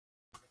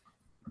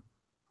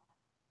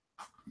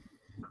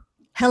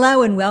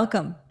Hello and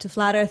welcome to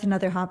Flat Earth and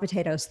Other Hot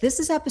Potatoes. This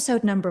is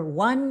episode number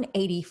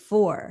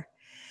 184.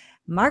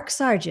 Mark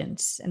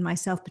Sargent and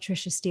myself,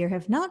 Patricia Steere,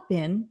 have not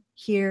been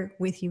here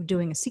with you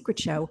doing a secret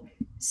show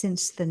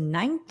since the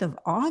 9th of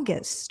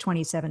August,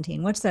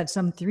 2017. What's that,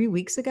 some 3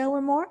 weeks ago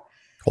or more?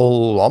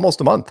 Oh, almost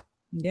a month.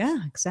 Yeah,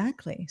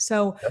 exactly.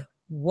 So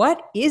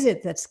what is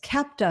it that's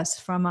kept us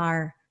from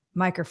our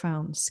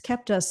microphones,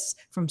 kept us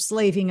from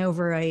slaving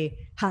over a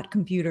hot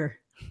computer?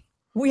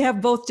 We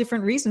have both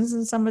different reasons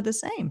and some are the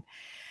same.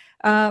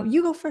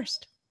 You go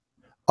first.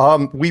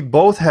 We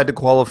both had to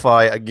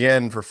qualify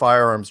again for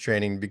firearms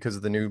training because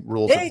of the new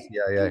rules of the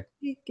CIA.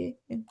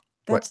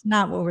 That's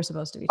not what we're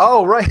supposed to be talking.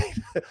 Oh, right.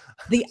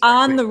 The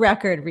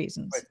on-the-record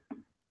reasons.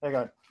 Wait, hang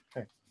on.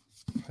 Okay.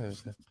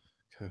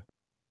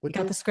 You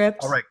got the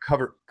script? All right,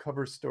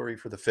 cover story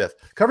for the 5th.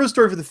 Cover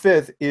story for the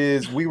 5th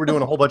is we were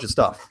doing a whole bunch of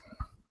stuff.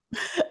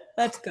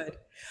 That's good.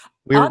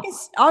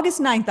 August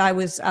 9th, I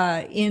was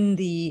in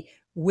the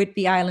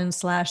Whidbey Island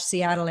 /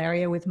 Seattle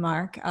area with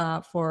Mark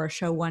for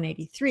show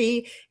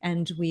 183,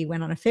 and we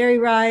went on a ferry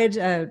ride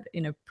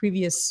in a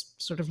previous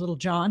sort of little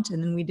jaunt,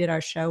 and then we did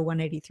our show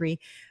 183,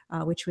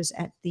 which was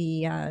at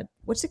the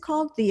what's it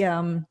called, the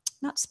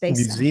not Space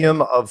Museum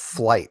Center. of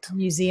Flight.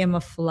 Museum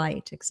of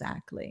Flight,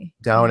 exactly.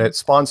 Down at,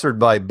 sponsored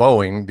by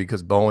Boeing,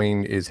 because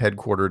Boeing is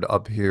headquartered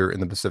up here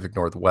in the Pacific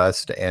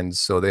Northwest, and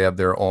so they have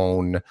their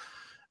own.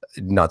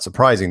 Not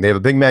surprising. They have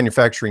a big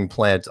manufacturing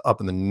plant up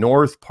in the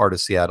north part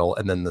of Seattle,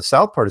 and then the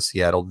south part of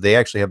Seattle, they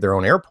actually have their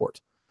own airport,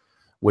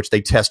 which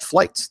they test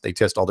flights. They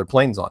test all their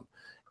planes on.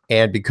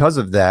 And because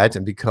of that,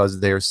 and because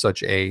they're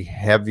such a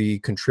heavy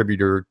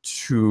contributor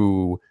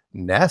to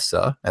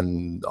NASA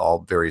and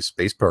all various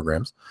space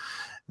programs,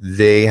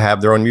 they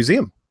have their own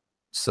museum.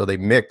 So they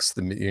mix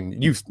the,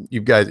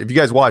 you guys, if you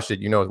guys watched it,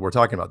 you know what we're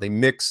talking about. They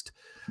mixed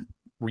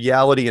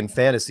reality and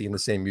fantasy in the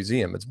same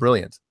museum. It's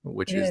brilliant,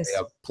 which is they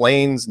have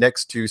planes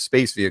next to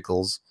space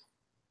vehicles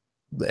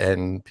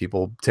and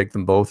people take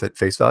them both at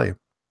face value.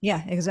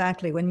 Yeah,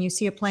 exactly. When you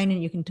see a plane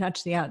and you can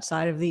touch the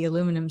outside of the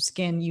aluminum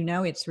skin, you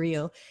know it's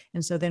real.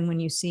 And so then when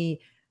you see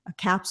a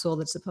capsule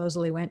that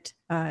supposedly went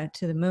to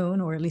the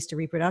moon, or at least a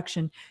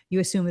reproduction,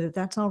 you assume that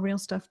that's all real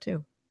stuff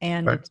too.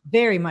 And it's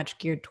very much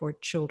geared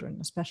toward children,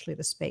 especially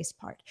the space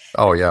part.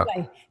 Oh, yeah.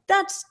 Anyway,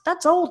 that's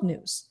old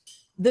news.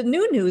 The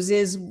new news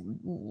is,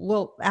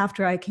 well,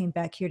 after I came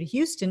back here to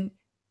Houston,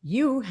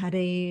 you had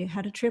a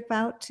trip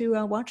out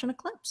to watch an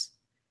eclipse.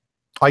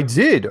 I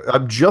did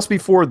just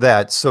before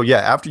that. So yeah,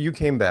 after you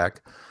came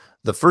back,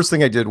 the first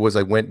thing I did was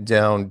I went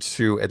down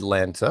to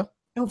Atlanta.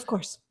 Oh, of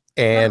course.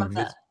 And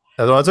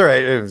that's all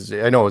right.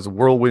 I know it was a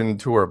whirlwind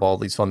tour of all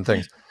these fun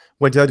things.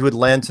 Went down to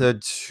Atlanta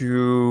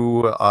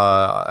to,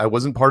 I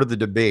wasn't part of the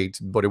debate,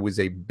 but it was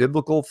a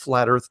biblical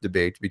flat earth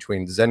debate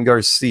between Zen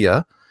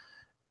Garcia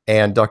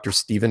and Dr.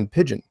 Stephen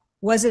Pidgeon.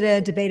 Was it a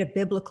debate of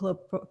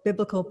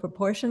biblical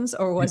proportions,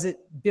 or was it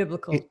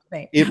biblical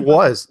debate? It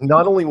was.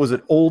 Not only was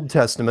it Old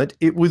Testament,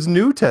 it was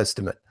New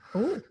Testament.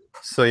 Ooh.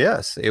 So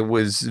yes, it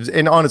was.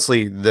 And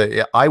honestly,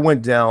 I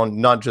went down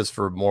not just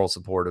for moral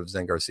support of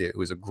Zen Garcia. It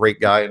was a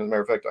great guy. And as a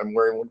matter of fact, I'm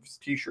wearing one of his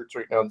T-shirts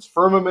right now. It's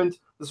Firmament.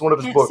 This is one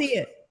of his books. See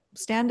it.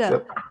 Stand up.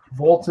 Yep.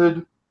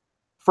 Vaulted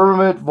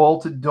Firmament,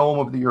 Vaulted Dome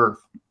of the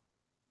Earth.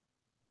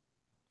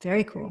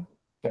 Very cool.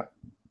 Yeah,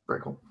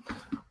 very cool.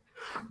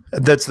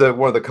 That's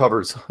one of the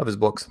covers of his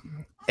books.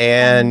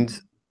 And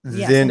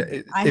yes,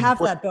 then I have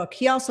that book.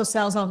 He also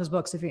sells all his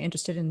books if you're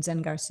interested in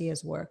Zen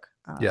Garcia's work.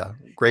 Yeah,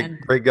 great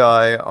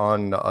guy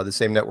on the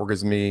same network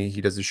as me.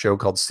 He does a show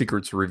called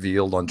Secrets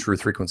Revealed on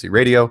Truth Frequency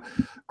Radio.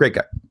 Great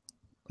guy.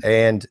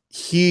 And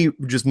he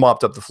just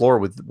mopped up the floor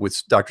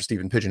with Dr.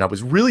 Stephen Pidgeon. I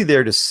was really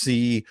there to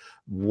see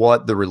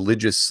what the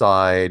religious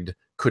side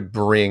could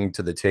bring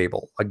to the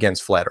table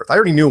against flat earth. I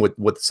already knew what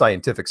the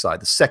scientific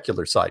side, the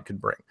secular side could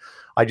bring.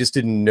 I just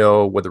didn't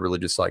know what the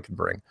religious side could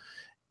bring.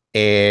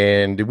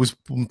 And it was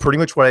pretty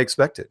much what I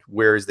expected,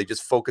 whereas they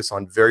just focus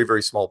on very,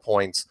 very small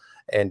points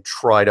and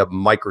try to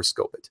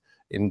microscope it.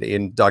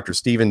 In Dr.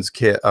 Stephen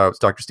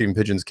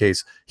Pidgeon's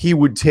case, he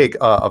would take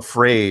a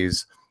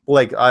phrase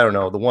like, I don't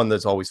know, the one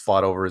that's always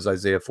fought over is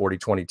Isaiah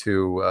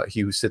 40:22, he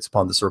who sits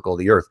upon the circle of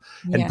the earth,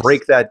 and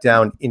break that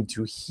down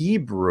into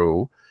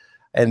Hebrew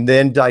and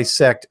then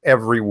dissect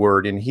every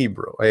word in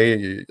Hebrew.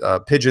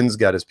 Pidgeon's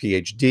got his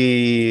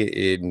PhD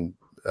in,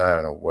 I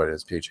don't know what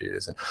his PhD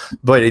is in,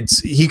 but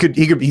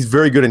he's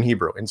very good in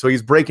Hebrew. And so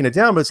he's breaking it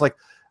down, but it's like,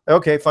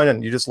 okay,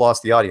 fine. You just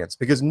lost the audience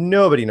because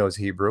nobody knows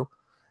Hebrew.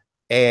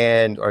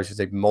 Or I should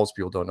say most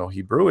people don't know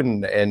Hebrew.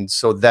 And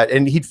so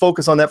he'd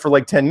focus on that for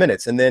like 10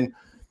 minutes. And then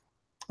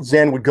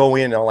Zen would go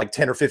in on like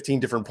 10 or 15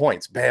 different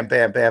points. Bam,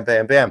 bam, bam,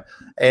 bam, bam.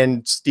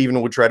 And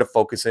Stephen would try to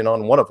focus in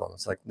on one of them.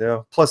 It's like,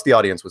 no. Plus the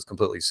audience was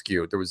completely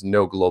skewed. There was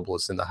no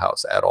globalists in the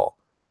house at all.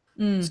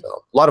 So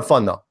a lot of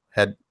fun though.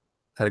 Had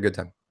a good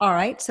time. All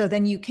right. So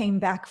then you came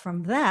back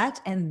from that,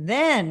 and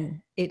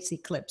then it's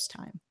eclipse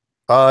time.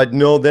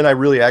 No, then I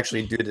really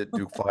actually did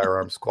do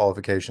firearms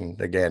qualification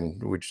again,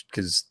 which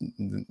because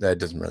that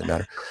doesn't really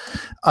matter.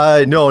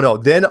 No.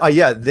 Then,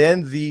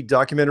 then the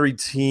documentary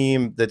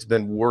team that's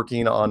been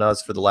working on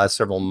us for the last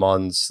several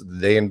months,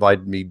 they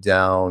invited me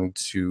down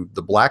to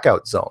the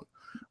blackout zone,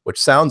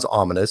 which sounds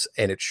ominous,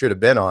 and it should have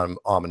been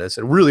ominous.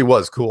 It really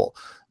was cool.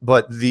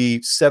 But the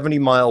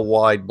 70-mile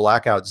wide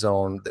blackout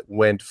zone that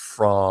went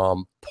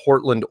from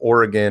Portland,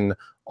 Oregon,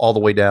 all the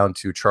way down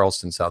to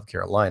Charleston, South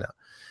Carolina.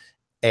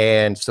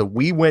 And so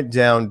we went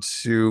down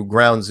to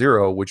ground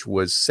zero, which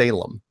was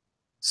Salem,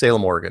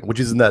 Oregon, which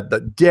is in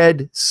the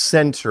dead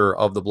center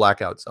of the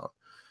blackout zone.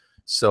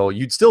 So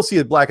you'd still see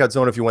a blackout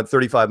zone if you went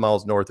 35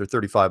 miles north or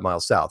 35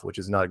 miles south, which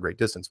is not a great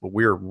distance, but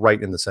we're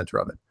right in the center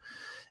of it.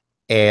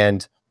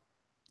 And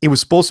it was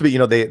supposed to be,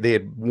 they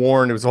had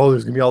warned, it was,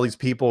 there's going to be all these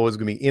people, it was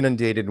going to be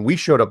inundated. And we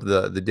showed up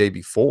the day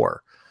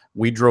before.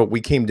 We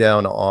came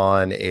down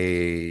on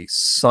a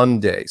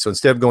Sunday. So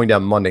instead of going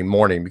down Monday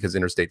morning, because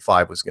Interstate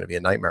 5 was going to be a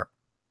nightmare,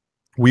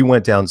 we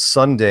went down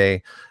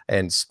Sunday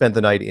and spent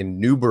the night in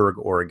Newberg,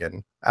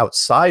 Oregon,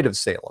 outside of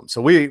Salem.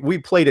 So we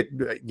played it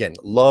again.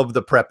 Love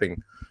the prepping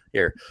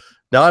here.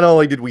 Not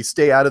only did we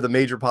stay out of the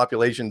major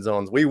population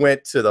zones, we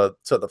went to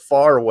the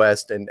far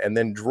west and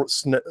then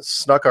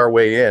snuck our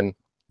way in.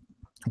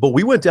 But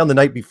we went down the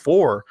night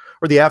before,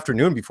 or the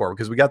afternoon before,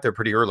 because we got there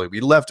pretty early.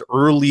 We left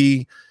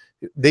early.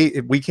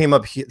 We came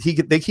up.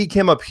 He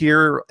came up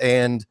here,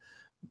 and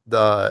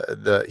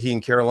he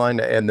and Caroline,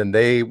 and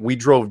then we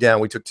drove down.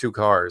 We took 2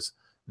 cars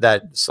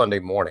that Sunday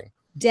morning.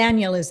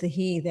 Daniel is the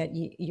he that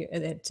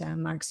that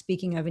Mark's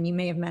speaking of, and you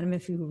may have met him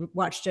if you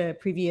watched a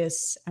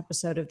previous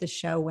episode of the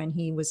show when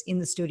he was in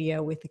the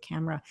studio with the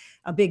camera,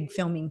 a big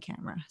filming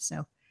camera.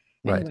 So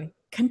anyway, right.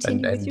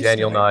 Continue with your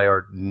Daniel story. and I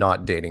are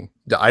not dating.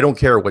 I don't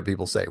care what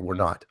people say. We're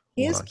not.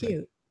 He is cute.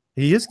 Dating.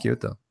 He is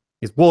cute though.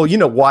 Well, you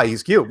know why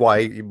he's cute.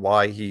 Why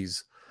he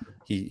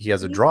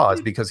has a draw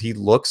is because he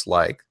looks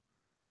like.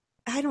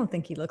 I don't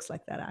think he looks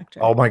like that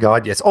actor. Oh my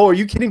God, yes. Oh, are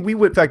you kidding? We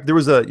went back. There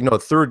was a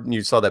third.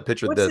 You saw that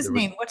picture. What's his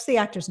name? What's the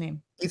actor's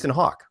name? Ethan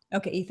Hawke.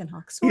 Okay, Ethan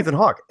Hawke. Ethan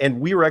Hawke. And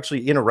we were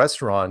actually in a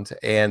restaurant,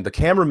 and the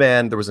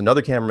cameraman. There was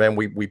another cameraman.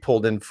 We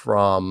pulled in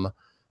from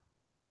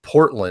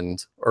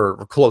Portland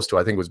or close to.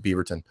 I think it was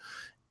Beaverton,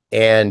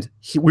 and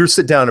we were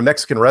sitting down in a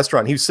Mexican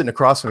restaurant. And he was sitting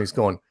across from me. He's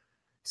going.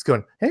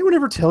 Anyone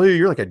ever tell you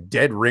you're like a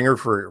dead ringer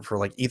for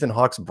like Ethan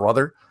Hawke's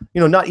brother?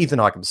 Not Ethan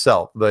Hawke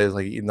himself, but it's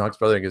like Ethan Hawke's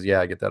brother. He goes, yeah,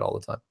 I get that all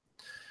the time.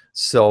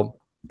 So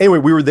anyway,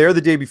 we were there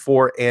the day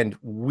before, and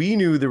we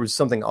knew there was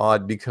something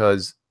odd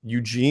because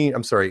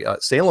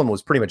Salem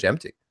was pretty much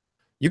empty.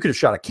 You could have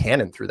shot a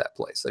cannon through that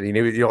place. I mean,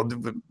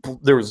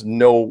 there was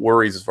no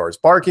worries as far as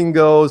parking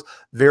goes.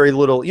 Very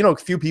little, a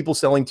few people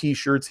selling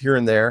T-shirts here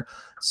and there.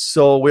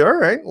 So all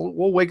right,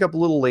 we'll wake up a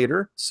little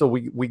later. So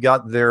we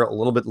got there a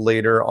little bit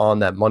later on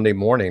that Monday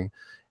morning,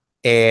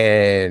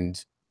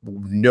 and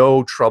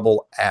no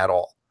trouble at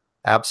all.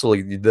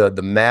 Absolutely. The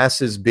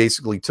masses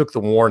basically took the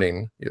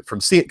warning from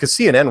because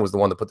CNN was the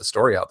one that put the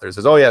story out there. It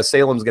says, oh yeah,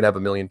 Salem's going to have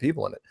 1 million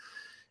people in it.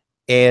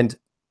 And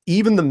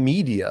even the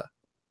media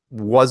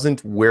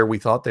wasn't where we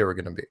thought they were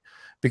going to be,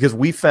 because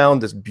we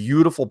found this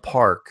beautiful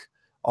park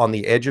on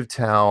the edge of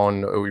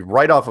town,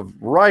 right off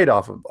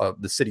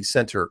of the city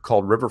center,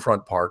 called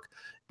Riverfront Park.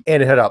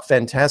 And it had a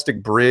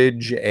fantastic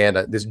bridge and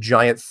this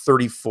giant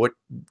 30-foot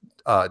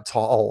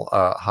tall,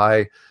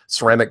 high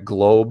ceramic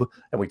globe.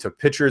 And we took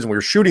pictures, and we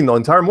were shooting the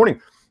entire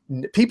morning.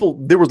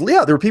 There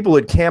were people who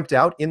had camped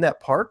out in that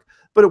park,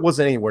 but it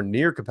wasn't anywhere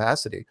near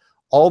capacity.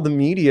 All the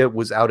media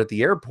was out at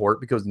the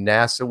airport because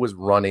NASA was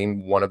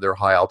running one of their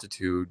high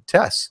altitude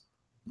tests,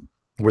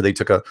 where they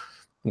took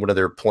one of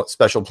their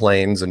special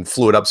planes and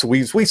flew it up. So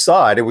we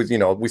saw it. It was,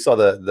 we saw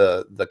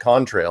the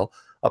contrail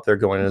up there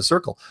going in a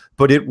circle,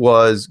 but it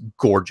was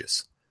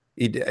gorgeous.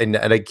 And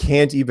I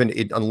can't even,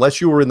 unless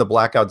you were in the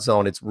blackout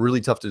zone, it's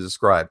really tough to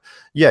describe.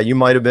 Yeah, you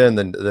might have been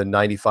in the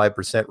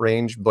 95%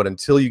 range, but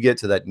until you get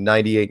to that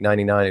 98,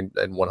 99,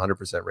 and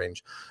 100%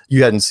 range,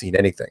 you hadn't seen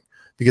anything,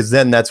 because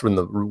then that's when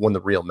the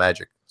real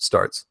magic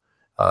starts.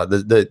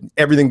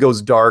 Everything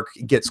goes dark,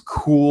 it gets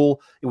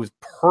cool. It was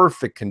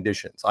perfect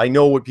conditions. I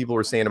know what people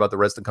were saying about the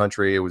rest of the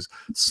country. It was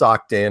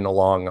socked in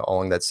along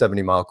that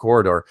 70-mile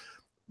corridor.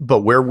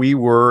 But where we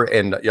were,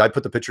 and I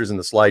put the pictures in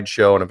the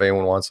slideshow, and if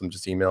anyone wants them,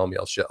 just email me.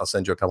 I'll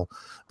send you a couple.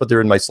 But they're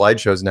in my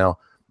slideshows now.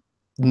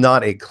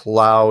 Not a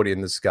cloud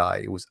in the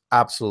sky. It was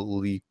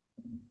absolutely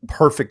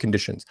perfect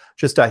conditions.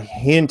 Just a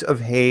hint of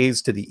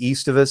haze to the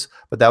east of us,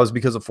 but that was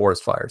because of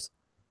forest fires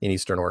in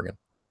Eastern Oregon.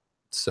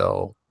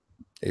 So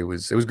it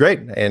was great,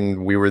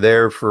 and we were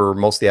there for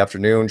most of the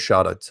afternoon.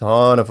 Shot a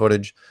ton of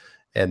footage,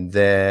 and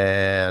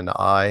then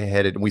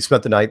we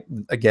spent the night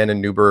again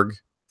in Newberg,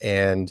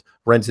 and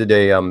rented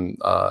an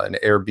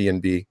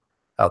Airbnb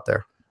out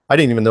there. I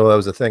didn't even know that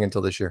was a thing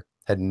until this year.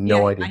 Had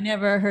no idea. I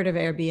never heard of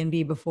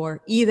Airbnb before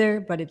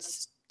either, but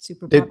it's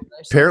super popular.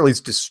 Apparently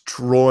it's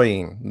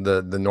destroying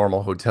the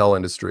normal hotel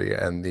industry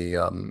and the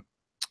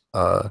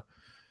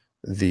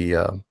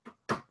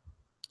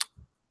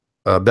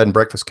bed and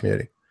breakfast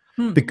community.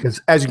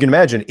 Because as you can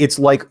imagine, it's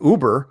like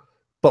Uber,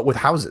 but with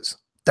houses.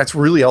 That's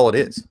really all it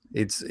is.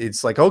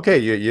 It's like, okay,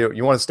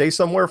 you want to stay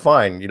somewhere,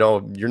 fine. You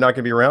know, you're not going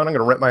to be around. I'm going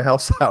to rent my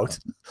house out.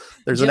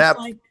 There's Just an app.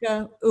 like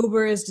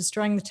Uber is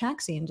destroying the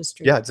taxi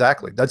industry. Yeah,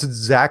 exactly. That's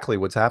exactly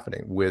what's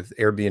happening with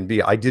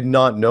Airbnb. I did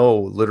not know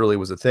literally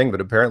was a thing,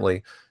 but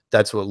apparently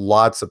that's what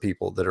lots of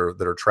people that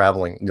are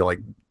traveling, you know, like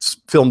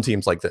film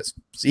teams like this.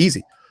 It's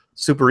easy,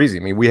 super easy.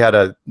 I mean, we had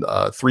a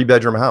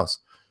 3-bedroom house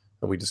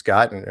that we just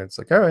got, and it's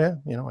like, oh yeah,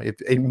 you know,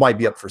 it might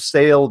be up for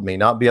sale, may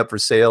not be up for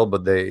sale,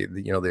 but they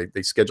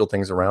schedule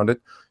things around it.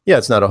 Yeah,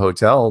 it's not a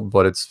hotel,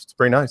 but it's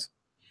pretty nice.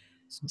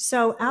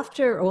 So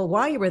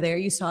while you were there,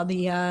 you saw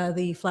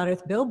the Flat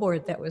Earth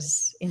billboard that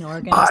was in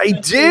Oregon. I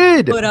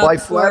did, by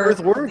Flat Earth,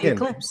 for Oregon. the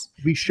eclipse.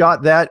 We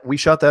shot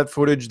that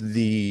footage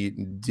the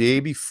day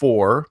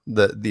before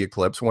the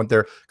eclipse. Went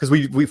there because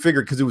we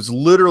figured, because it was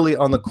literally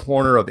on the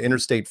corner of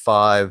Interstate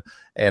 5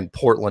 and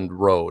Portland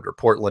Road or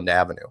Portland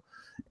Avenue.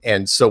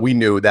 And so we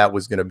knew that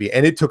was going to be,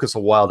 and it took us a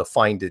while to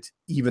find it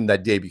even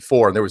that day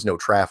before, and there was no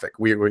traffic.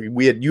 We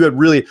had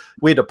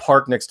to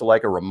park next to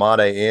like a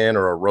Ramada Inn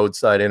or a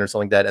roadside inn or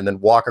something like that, and then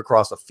walk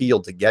across a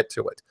field to get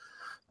to it.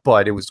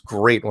 But it was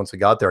great once we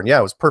got there. And yeah,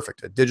 it was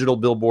perfect. A digital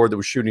billboard that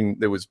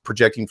was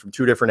projecting from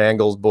 2 different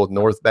angles, both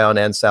northbound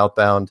and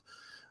southbound.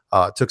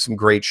 Took some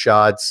great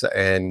shots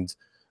and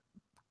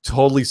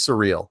totally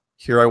surreal.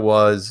 Here I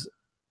was.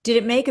 Did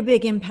it make a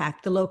big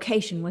impact? The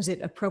location, was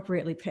it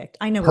appropriately picked?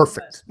 I know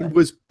perfect. It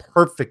was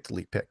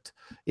perfectly picked.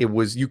 It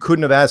was, you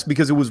couldn't have asked,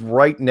 because it was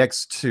right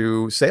next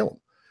to Salem.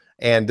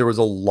 And there was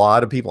a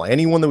lot of people.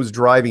 Anyone that was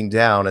driving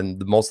down,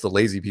 and most of the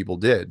lazy people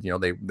did, you know,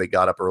 they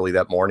got up early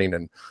that morning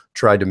and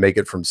tried to make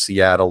it from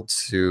Seattle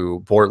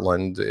to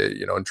Portland,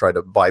 you know, and tried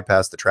to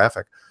bypass the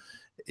traffic.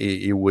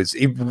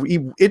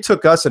 It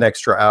took us an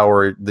extra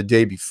hour the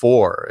day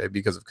before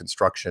because of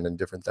construction and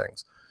different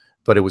things,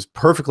 but it was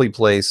perfectly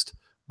placed.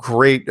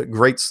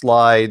 Great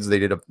slides. They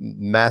did a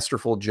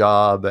masterful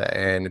job.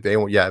 And if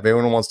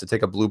anyone wants to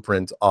take a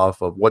blueprint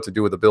off of what to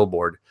do with a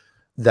billboard,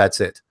 that's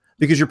it.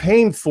 Because you're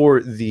paying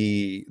for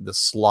the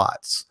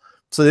slots,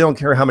 so they don't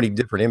care how many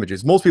different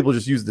images. Most people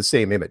just use the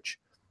same image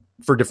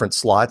for different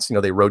slots. You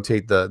know, they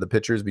rotate the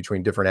pictures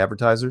between different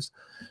advertisers.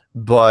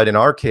 But in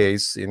our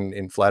case,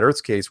 in Flat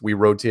Earth's case, we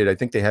rotated. I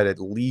think they had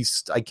at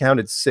least, I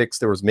counted 6.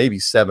 There was maybe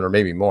 7 or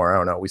maybe more. I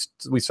don't know.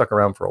 We stuck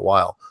around for a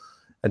while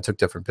and took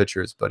different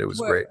pictures, but it was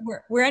great.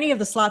 Were any of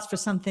the slots for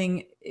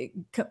something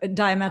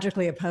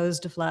diametrically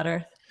opposed to Flat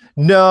Earth?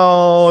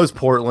 No, it was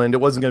Portland. It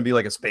wasn't going to be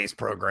like a space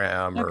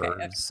program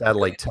or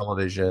satellite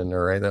television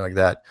or anything like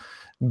that.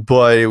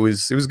 But it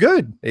was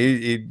good.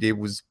 It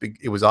was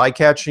eye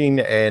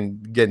catching,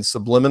 and again,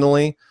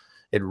 subliminally,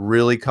 it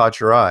really caught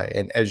your eye.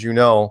 And as you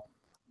know,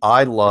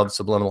 I love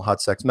subliminal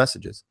hot sex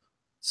messages.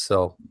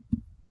 So,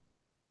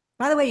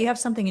 by the way, you have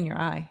something in your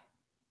eye.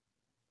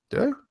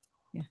 Do I?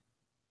 Yeah.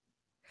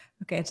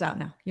 Okay, it's out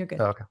now. You're good.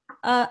 Oh, okay.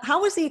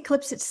 How was the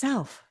eclipse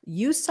itself?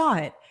 You saw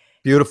it.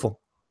 Beautiful.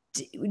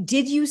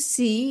 Did you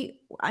see?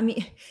 I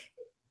mean,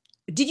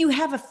 did you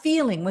have a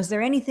feeling? Was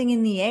there anything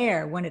in the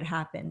air when it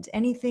happened?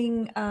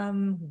 Anything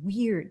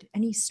weird?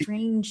 Any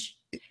strange?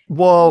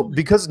 Well,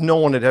 because no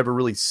one had ever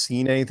really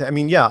seen anything. I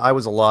mean, yeah, I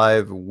was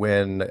alive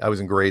when I was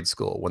in grade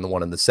school, when the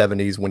one in the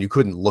 70s, when you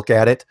couldn't look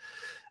at it.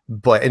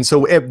 And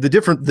so there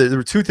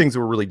were 2 things that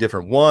were really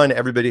different. One,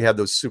 everybody had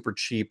those super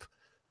cheap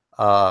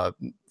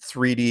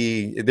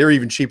 3D. They're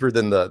even cheaper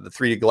than the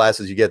 3D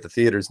glasses you get at the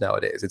theaters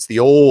nowadays. It's the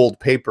old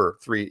paper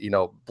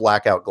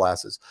blackout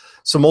glasses.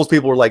 So most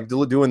people were like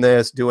doing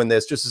this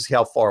just to see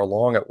how far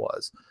along it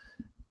was.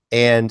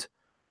 And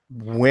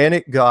when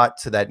it got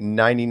to that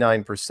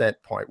 99%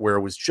 point where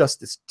it was just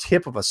this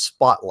tip of a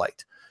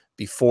spotlight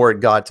before it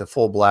got to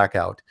full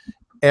blackout,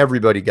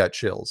 everybody got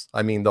chills.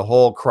 I mean, the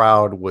whole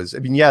crowd was, I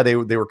mean, yeah, they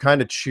were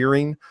kind of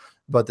cheering,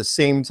 but at the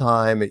same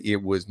time,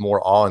 it was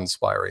more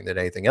awe-inspiring than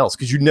anything else,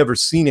 because you'd never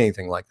seen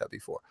anything like that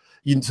before.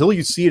 Until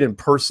you see it in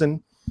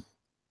person,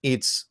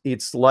 it's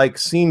like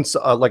seeing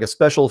like a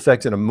special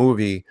effect in a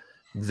movie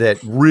that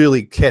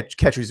really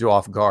catches you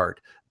off guard.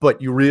 But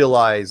you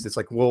realize it's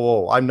like,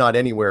 whoa, I'm not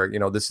anywhere. You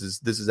know, this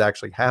is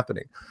actually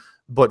happening.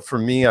 But for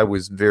me, I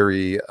was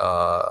very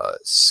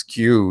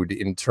skewed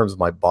in terms of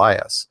my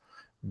bias,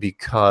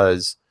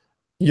 because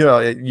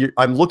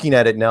I'm looking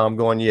at it now, I'm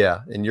going, yeah,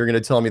 and you're going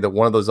to tell me that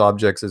one of those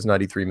objects is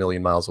 93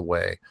 million miles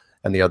away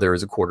and the other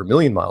is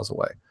 250,000 miles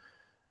away.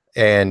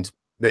 And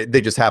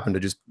they just happen to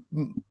just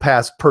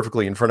pass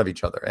perfectly in front of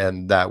each other.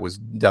 And that was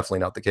definitely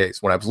not the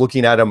case. When I was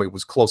looking at them, it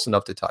was close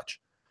enough to touch.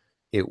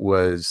 It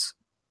was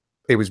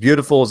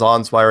beautiful, it was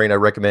awe-inspiring. I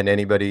recommend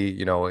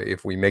anybody,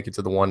 if we make it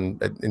to the one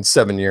in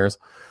 7 years,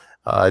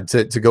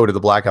 to go to the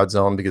blackout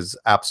zone, because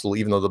absolutely,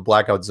 even though the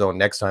blackout zone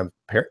next time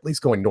apparently is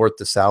going north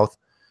to south,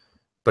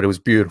 but it was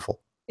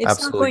beautiful.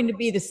 It's not going to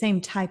be the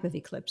same type of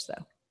eclipse,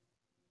 though.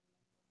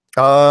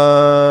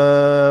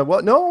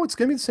 Well, no, it's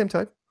going to be the same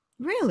type.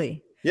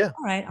 Really? Yeah.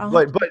 All right.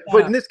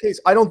 But in this case,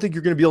 I don't think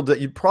you're going to be able to.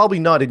 You probably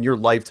not in your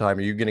lifetime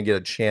are you going to get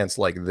a chance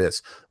like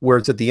this, where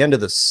it's at the end of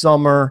the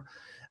summer.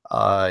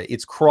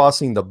 It's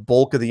crossing the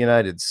bulk of the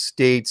United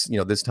States,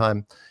 this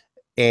time,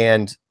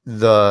 and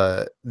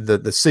the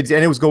city,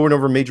 and it was going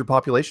over major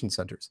population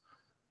centers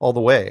all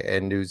the way,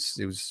 and it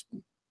was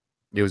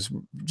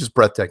just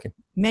breathtaking.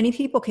 Many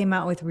people came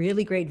out with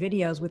really great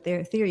videos with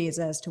their theories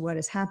as to what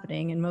is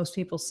happening, and most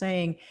people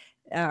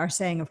are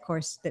saying, of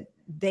course, that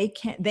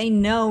they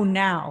know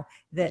now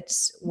that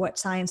what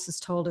science has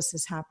told us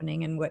is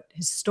happening and what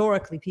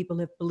historically people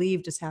have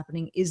believed is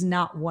happening is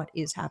not what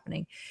is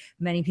happening.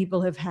 Many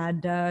people have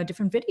had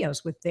different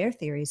videos with their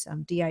theories.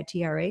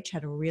 DITRH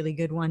had a really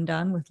good one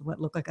done with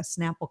what looked like a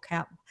Snapple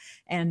cap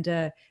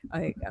and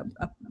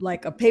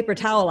like a paper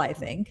towel, I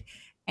think.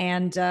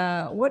 And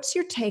what's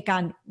your take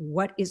on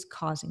what is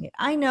causing it?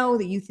 I know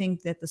that you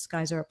think that the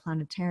skies are a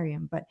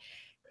planetarium, but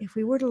if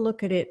we were to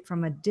look at it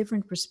from a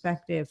different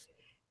perspective,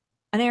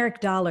 an Eric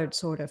Dollard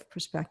sort of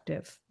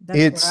perspective,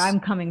 that's where I'm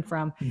coming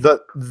from.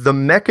 The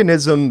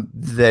mechanism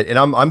that, and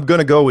I'm going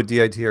to go with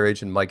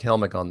DITRH and Mike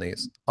Helmick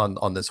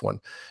on this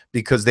one,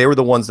 because they were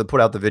the ones that put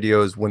out the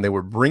videos when they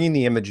were bringing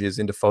the images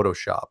into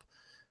Photoshop,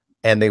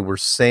 and they were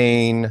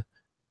saying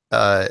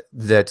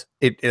that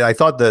I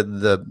thought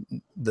the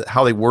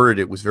how they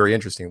worded it was very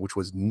interesting, which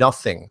was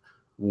nothing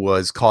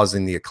was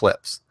causing the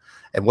eclipse.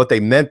 And what they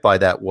meant by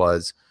that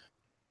was,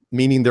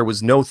 meaning there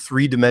was no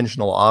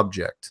three-dimensional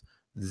object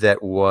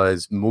that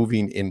was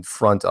moving in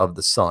front of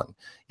the sun.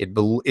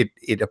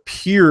 It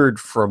appeared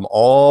from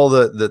all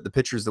the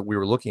pictures that we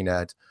were looking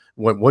at,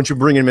 once you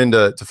bring them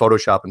into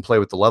Photoshop and play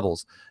with the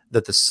levels,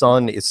 that the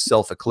sun is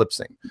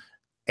self-eclipsing.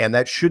 And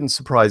that shouldn't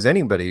surprise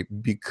anybody,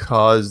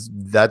 because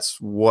that's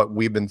what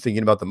we've been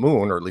thinking about the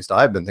moon, or at least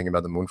I've been thinking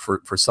about the moon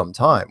for some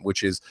time,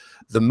 which is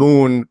the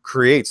moon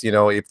creates,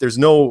 if there's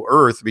no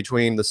Earth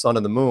between the sun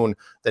and the moon,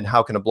 then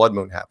how can a blood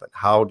moon happen?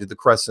 How do the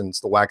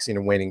crescents, the waxing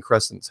and waning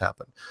crescents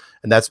happen?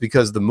 And that's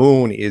because the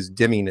moon is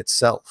dimming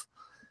itself.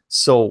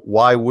 So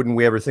why wouldn't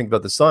we ever think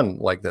about the sun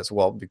like this?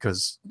 Well,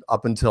 because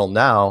up until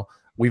now,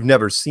 we've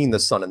never seen the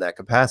sun in that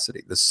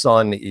capacity. The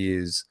sun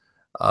is...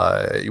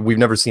 we've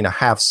never seen a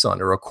half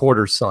sun or a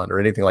quarter sun or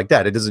anything like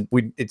that.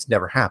 It's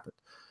never happened.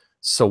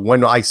 So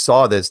when I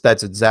saw this,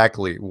 that's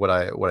exactly what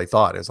I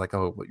thought. It's like,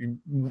 oh,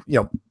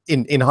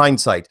 in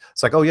hindsight,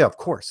 it's like, oh yeah, of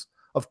course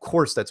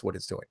that's what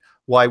it's doing.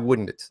 Why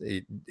wouldn't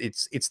it?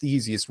 It's the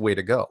easiest way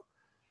to go.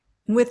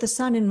 With the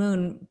sun and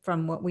moon,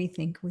 from what we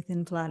think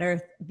within flat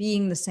Earth,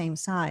 being the same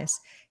size,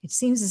 it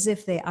seems as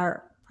if they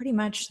are pretty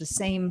much the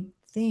same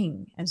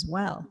thing as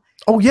well.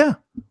 Oh yeah.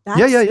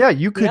 Yeah.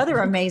 You could. The other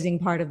amazing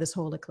part of this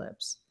whole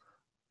eclipse.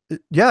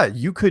 Yeah,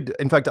 you could.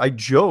 In fact, I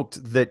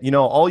joked that,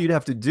 all you'd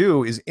have to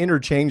do is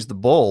interchange the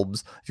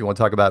bulbs. If you want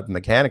to talk about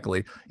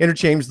mechanically,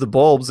 interchange the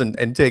bulbs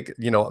and take,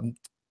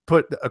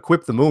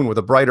 equip the moon with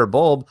a brighter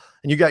bulb,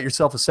 and you got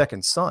yourself a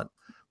second sun.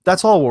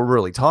 That's all we're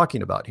really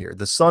talking about here.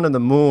 The sun and the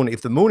moon,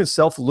 if the moon is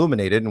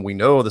self-illuminated, and we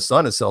know the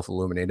sun is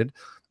self-illuminated,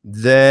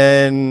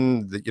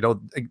 then,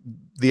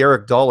 the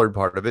Eric Dollard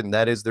part of it, and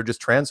that is they're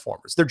just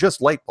transformers. They're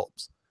just light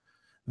bulbs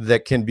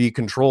that can be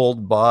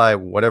controlled by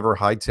whatever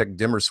high-tech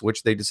dimmer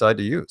switch they decide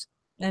to use.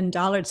 And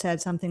Dollard said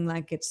something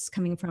like it's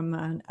coming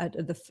from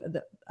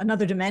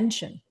another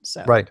dimension.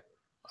 So right.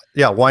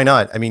 Yeah, why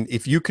not? I mean,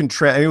 if you can,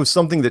 it was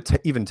something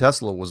that even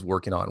Tesla was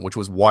working on, which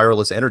was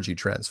wireless energy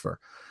transfer.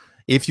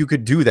 If you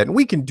could do that, and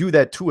we can do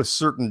that to a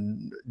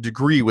certain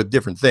degree with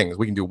different things.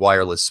 We can do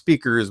wireless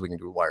speakers, we can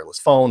do wireless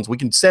phones, we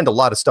can send a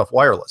lot of stuff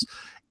wireless.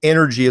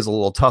 Energy is a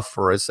little tough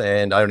for us,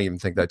 and I don't even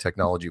think that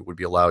technology would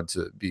be allowed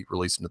to be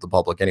released into the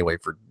public anyway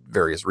for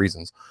various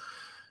reasons.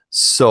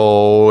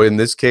 So in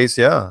this case,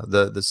 yeah,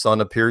 the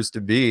sun appears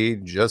to be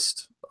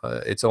just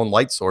its own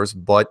light source,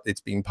 but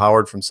it's being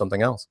powered from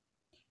something else.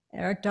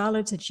 Eric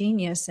Dollard's a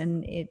genius,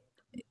 and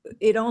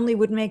it only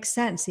would make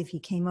sense if he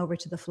came over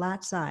to the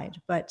flat side,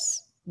 but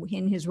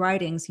in his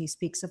writings, he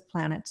speaks of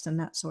planets and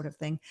that sort of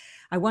thing.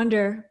 I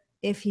wonder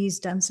if he's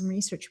done some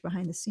research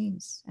behind the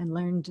scenes and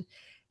learned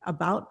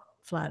about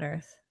flat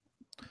Earth.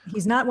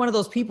 He's not one of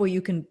those people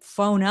you can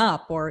phone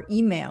up or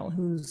email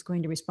who's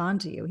going to respond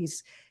to you.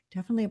 He's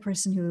definitely a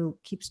person who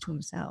keeps to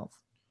himself.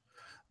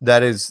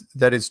 That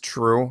is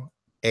true.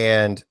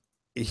 And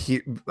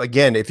he,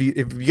 again, if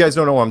you guys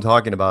don't know what I'm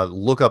talking about,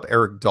 look up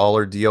Eric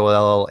Dollard,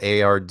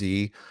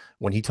 D-O-L-L-A-R-D,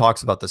 when he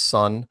talks about the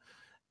sun,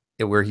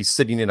 where he's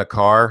sitting in a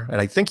car,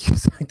 and I think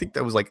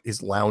that was like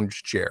his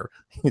lounge chair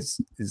is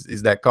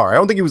that car. I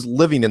don't think he was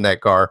living in that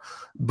car,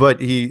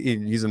 but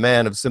he's a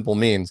man of simple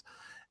means.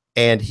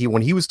 And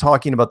when he was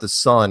talking about the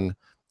sun,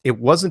 it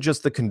wasn't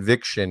just the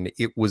conviction,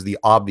 it was the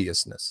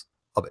obviousness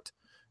of it.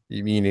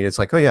 You mean, it's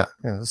like, oh yeah,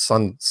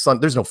 sun,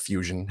 there's no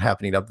fusion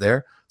happening up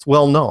there. It's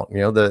well known,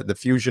 the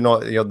fusion,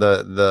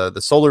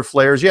 the solar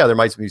flares. Yeah, there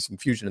might be some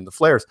fusion in the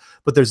flares,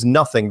 but there's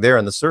nothing there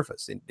on the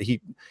surface. And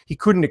he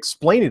couldn't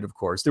explain it. Of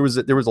course, there was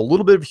a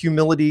little bit of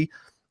humility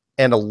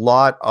and a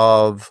lot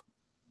of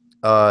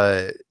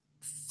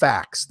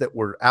facts that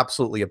were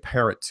absolutely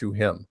apparent to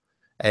him.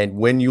 And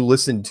when you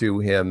listen to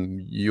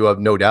him, you have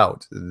no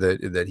doubt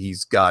that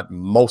he's got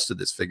most of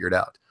this figured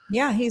out.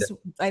 Yeah, he's,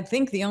 I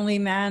think, the only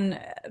man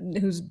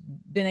who's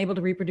been able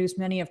to reproduce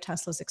many of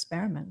Tesla's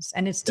experiments.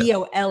 And it's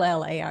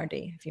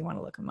D-O-L-L-A-R-D, if you want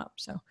to look him up.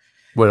 So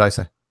what did I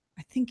say?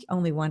 I think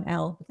only one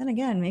L. But then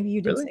again, maybe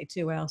you did Really? say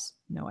two L's.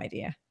 No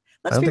idea. I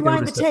Let's don't think I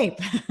rewind the would've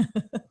said-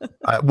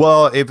 tape.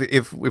 Well,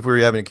 if we were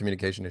having a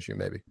communication issue,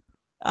 maybe.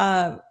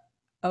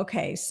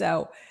 Okay,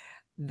 so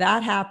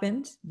that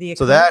happened. The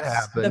So that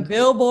eclipse, the happened.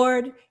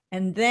 billboard,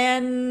 and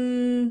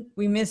then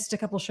we missed a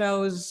couple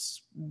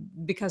shows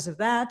because of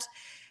that.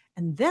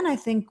 And then I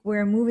think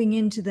we're moving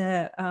into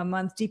the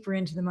month, deeper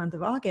into the month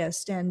of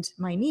August. And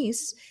my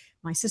niece,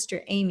 my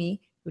sister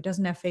Amy, who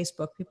doesn't have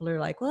Facebook, people are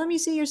like, well, let me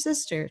see your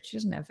sister. She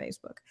doesn't have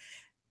Facebook.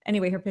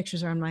 Anyway, her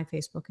pictures are on my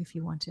Facebook if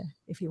you want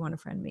to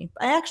friend me.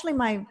 I actually,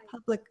 my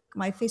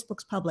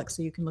Facebook's public,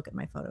 so you can look at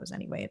my photos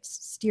anyway. It's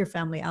Steere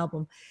Family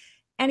Album.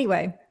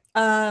 Anyway,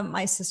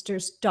 my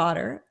sister's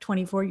daughter,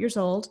 24 years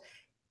old,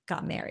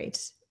 got married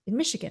in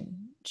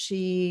Michigan.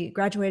 She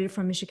graduated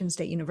from Michigan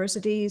State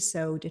University,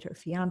 so did her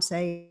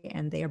fiance,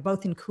 and they are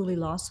both in Cooley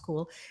Law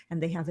School,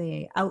 and they have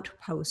a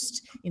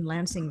outpost in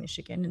Lansing,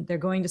 Michigan, and they're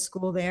going to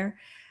school there.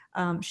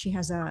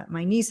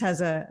 My niece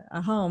has a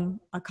home,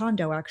 a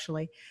condo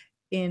actually,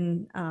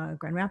 in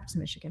Grand Rapids,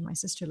 Michigan. My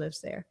sister lives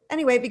there.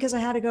 Anyway, because I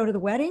had to go to the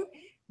wedding,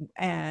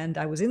 and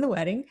I was in the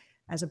wedding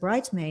as a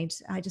bridesmaid,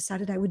 I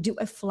decided I would do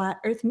a flat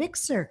earth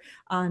mixer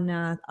on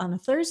a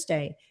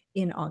Thursday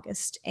in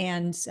August,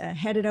 and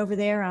headed over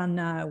there on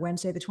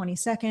Wednesday the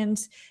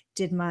 22nd,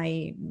 did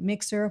my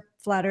mixer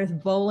flat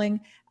earth bowling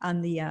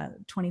on the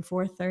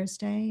 24th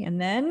Thursday. And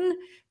then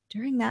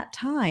during that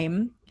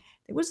time,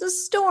 there was a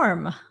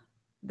storm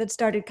that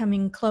started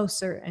coming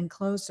closer and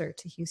closer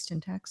to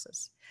Houston,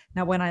 Texas.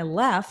 Now, when I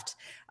left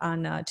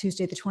on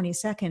Tuesday the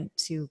 22nd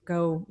to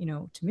go,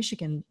 to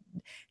Michigan,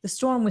 the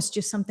storm was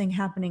just something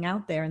happening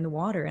out there in the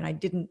water,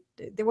 and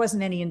there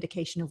wasn't any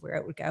indication of where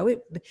it would go.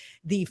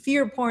 The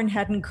fear porn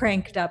hadn't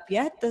cranked up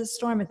yet. The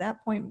storm at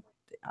that point,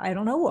 I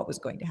don't know what was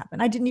going to happen.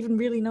 I didn't even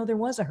really know there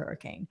was a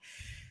hurricane.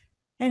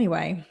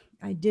 Anyway,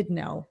 I did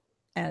know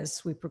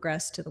as we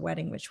progressed to the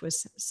wedding, which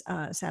was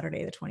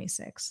Saturday the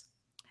 26th.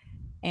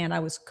 And I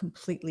was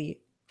completely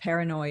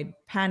paranoid,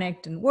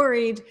 panicked, and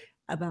worried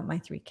about my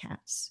 3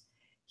 cats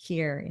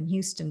here in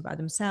Houston by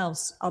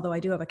themselves. Although I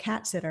do have a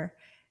cat sitter,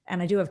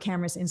 and I do have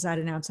cameras inside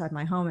and outside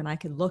my home, and I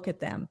could look at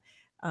them.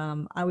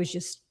 I was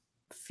just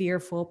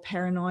fearful,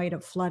 paranoid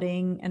of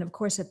flooding. And of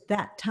course, at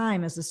that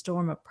time, as the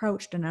storm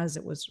approached and as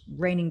it was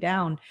raining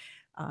down,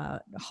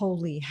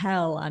 holy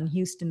hell on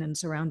Houston and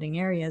surrounding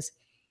areas,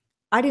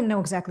 I didn't know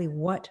exactly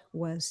what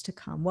was to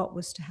come, what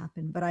was to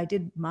happen, but I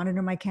did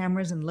monitor my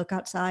cameras and look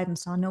outside and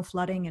saw no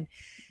flooding and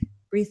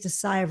breathed a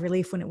sigh of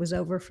relief when it was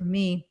over for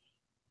me,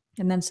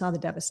 and then saw the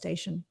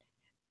devastation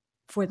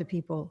for the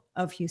people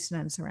of Houston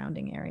and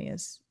surrounding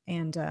areas.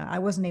 And I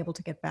wasn't able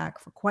to get back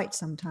for quite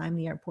some time.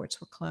 The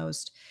airports were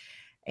closed.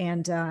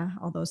 And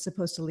although I was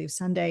supposed to leave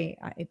Sunday,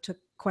 it took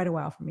quite a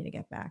while for me to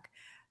get back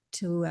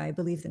to, I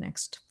believe, the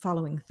next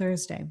following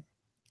Thursday.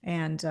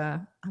 And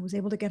I was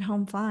able to get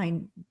home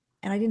fine.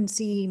 And I didn't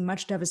see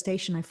much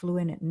devastation. I flew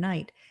in at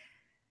night.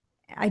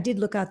 I did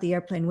look out the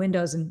airplane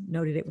windows and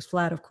noted it was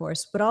flat, of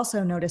course, but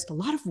also noticed a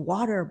lot of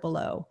water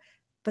below.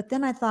 But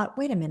then I thought,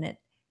 wait a minute,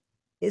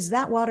 is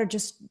that water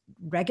just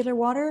regular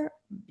water?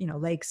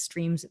 Lakes,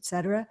 streams,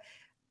 etc.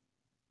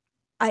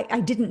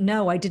 I didn't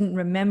know. I didn't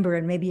remember,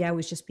 and maybe I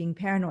was just being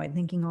paranoid,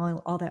 thinking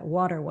all that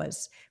water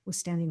was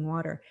standing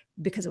water.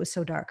 Because it was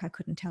so dark, I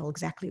couldn't tell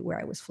exactly where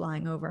I was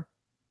flying over.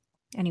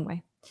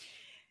 Anyway,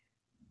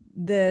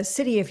 the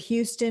city of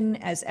Houston,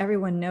 as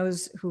everyone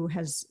knows who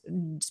has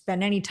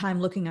spent any time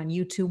looking on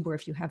YouTube, or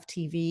if you have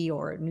TV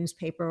or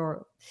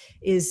newspaper,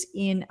 is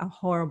in a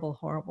horrible,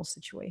 horrible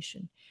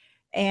situation.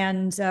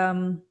 And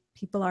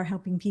people are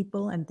helping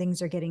people, and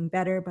things are getting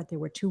better. But there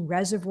were 2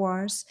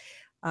 reservoirs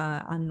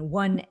on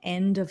one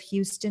end of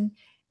Houston.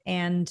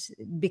 And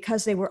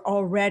because they were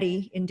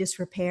already in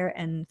disrepair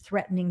and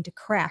threatening to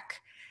crack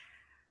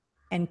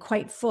and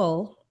quite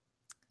full,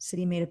 the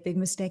city made a big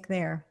mistake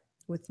there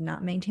with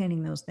not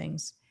maintaining those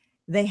things.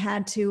 They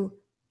had to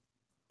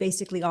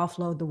basically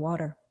offload the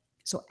water.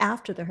 So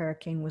after the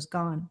hurricane was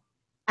gone,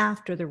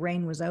 after the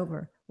rain was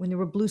over, when there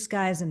were blue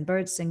skies and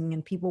birds singing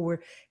and people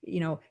were,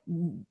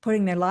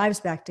 putting their lives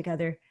back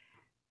together,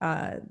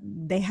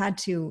 they had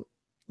to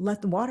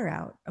let the water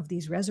out of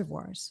these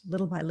reservoirs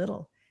little by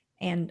little.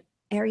 And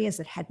areas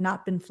that had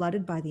not been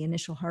flooded by the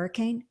initial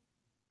hurricane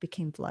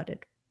became flooded.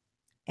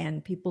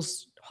 And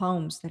people's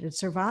homes that had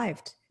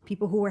survived,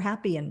 people who were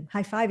happy and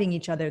high-fiving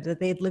each other that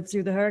they had lived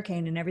through the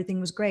hurricane and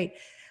everything was great,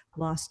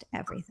 lost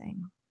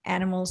everything.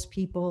 Animals,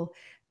 people.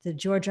 The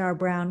George R.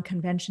 Brown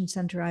Convention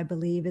Center, I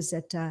believe, is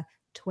at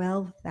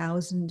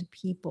 12,000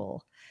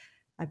 people.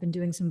 I've been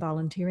doing some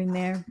volunteering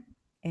there,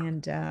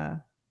 and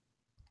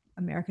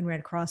American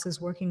Red Cross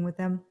is working with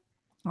them.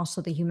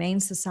 Also, the Humane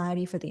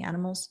Society for the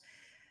Animals.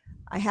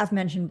 I have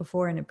mentioned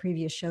before in a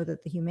previous show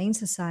that the Humane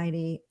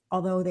Society,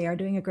 although they are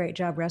doing a great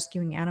job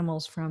rescuing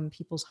animals from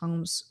people's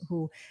homes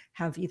who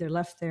have either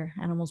left their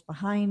animals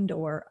behind,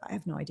 or I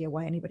have no idea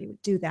why anybody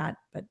would do that,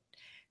 but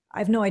I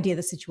have no idea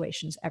the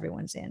situations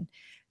everyone's in.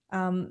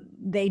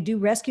 They do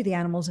rescue the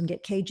animals and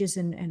get cages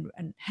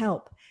and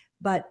help,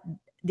 but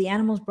the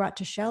animals brought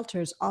to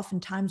shelters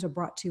oftentimes are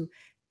brought to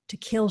to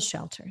kill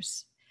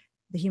shelters.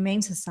 The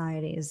Humane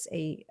Society is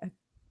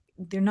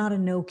they're not a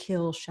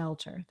no-kill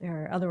shelter.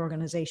 There are other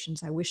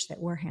organizations I wish that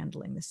were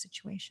handling this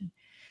situation.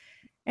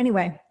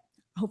 Anyway,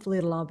 hopefully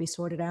it'll all be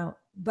sorted out.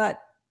 But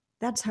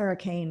that's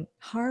Hurricane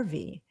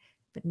Harvey.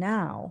 But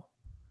now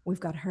we've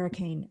got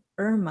Hurricane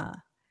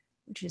Irma,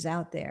 which is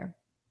out there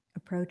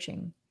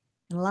approaching.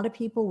 And a lot of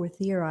people were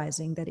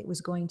theorizing that it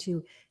was going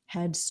to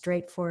head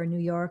straight for New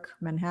York,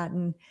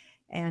 Manhattan,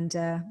 and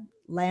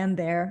land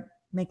there,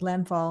 make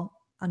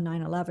landfall on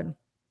 9/11.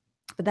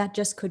 But that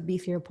just could be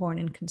fear porn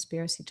and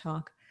conspiracy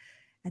talk.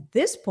 At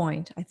this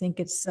point, I think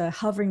it's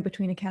hovering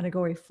between a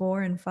category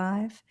 4 and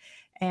 5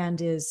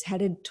 and is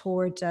headed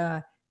toward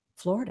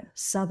Florida,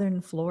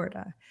 southern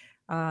Florida.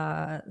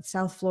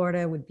 South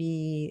Florida would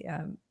be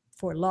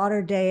Fort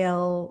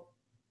Lauderdale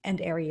and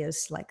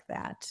areas like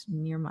that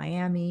near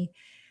Miami.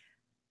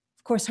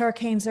 Of course,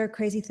 hurricanes are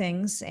crazy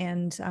things,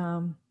 and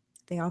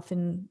they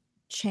often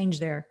change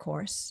their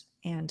course.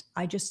 And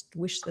I just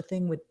wish the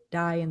thing would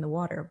die in the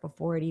water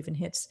before it even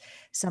hits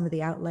some of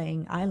the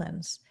outlying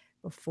islands,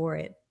 before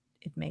it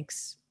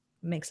makes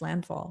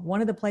landfall.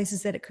 One of the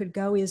places that it could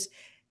go is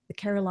the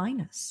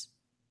Carolinas.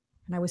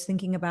 And I was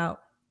thinking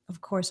about,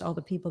 of course, all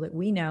the people that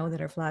we know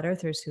that are flat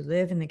earthers who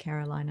live in the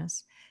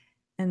Carolinas,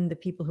 and the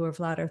people who are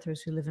flat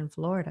earthers who live in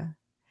Florida,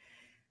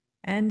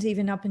 and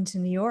even up into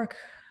New York,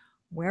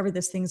 wherever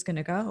this thing's going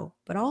to go,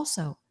 but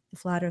also the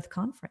Flat Earth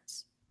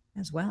Conference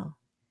as well.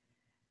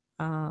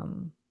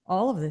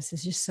 All of this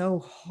is just so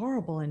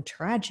horrible and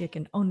tragic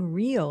and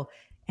unreal.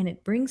 And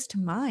it brings to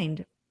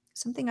mind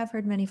something I've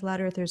heard many flat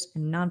earthers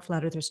and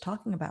non-flat earthers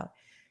talking about: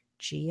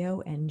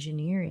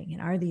 geoengineering.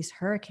 And are these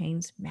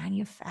hurricanes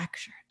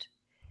manufactured?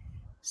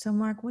 So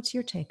Mark, what's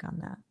your take on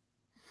that?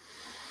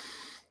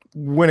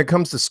 When it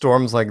comes to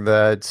storms like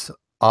that,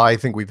 I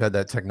think we've had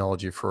that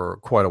technology for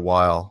quite a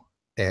while.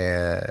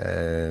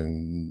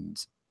 And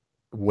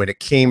when it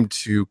came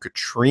to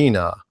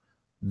Katrina,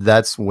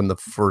 that's the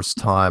first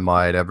time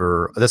I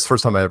ever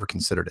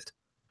considered it.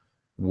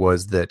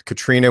 Was that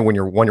Katrina, when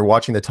you're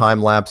watching the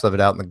time lapse of it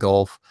out in the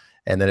Gulf,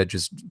 and then it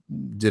just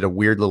did a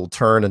weird little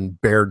turn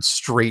and bared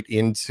straight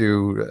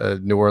into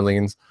New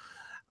Orleans.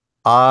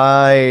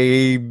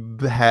 I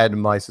had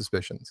my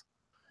suspicions.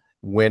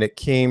 When it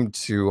came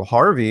to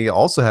Harvey, I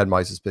also had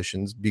my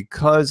suspicions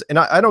because, and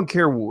I don't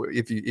care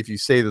if you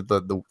say that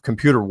the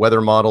computer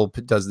weather model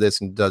does this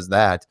and does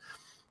that,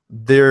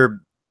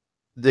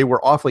 they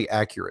were awfully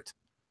accurate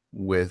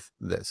with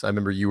this. I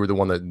remember you were the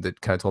one that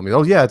kind of told me,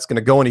 oh yeah, it's going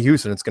to go into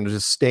Houston. It's going to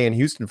just stay in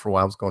Houston for a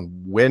while. I was going,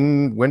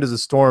 when does a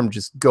storm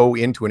just go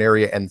into an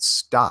area and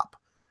stop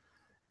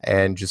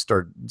and just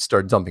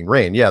start dumping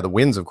rain? Yeah, the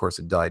winds, of course,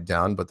 had died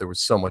down, but there was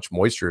so much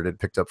moisture it had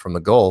picked up from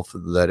the Gulf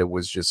that it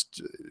was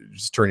just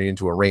turning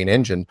into a rain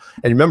engine.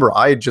 And remember,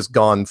 I had just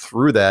gone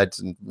through that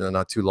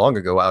not too long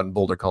ago out in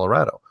Boulder,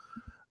 Colorado,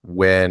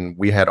 when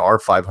we had our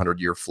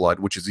 500-year flood,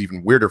 which is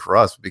even weirder for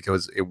us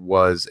because it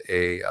was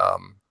a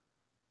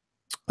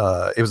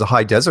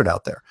high desert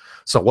out there.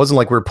 So it wasn't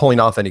like we were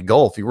pulling off any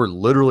Gulf. You were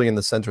literally in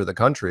the center of the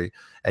country,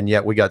 and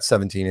yet we got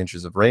 17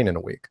 inches of rain in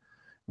a week,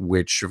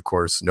 which of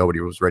course nobody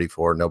was ready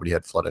for. Nobody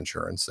had flood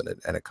insurance,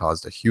 and it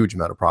caused a huge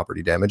amount of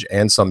property damage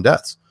and some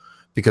deaths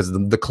because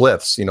the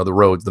cliffs, the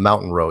roads, the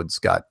mountain roads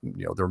got,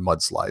 there were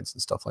mudslides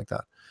and stuff like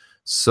that.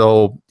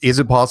 So is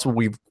it possible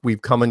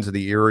we've come into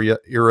the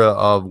era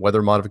of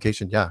weather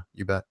modification? Yeah,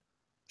 you bet.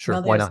 Sure,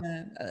 well, why not?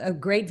 A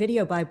great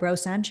video by Bro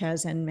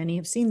Sanchez, and many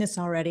have seen this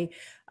already.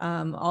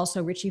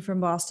 Also, Richie from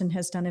Boston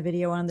has done a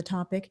video on the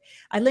topic.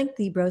 I linked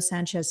the Bro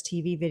Sanchez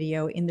TV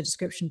video in the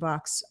description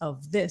box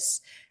of this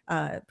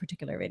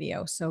particular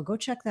video. So go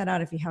check that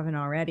out if you haven't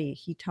already.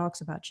 He talks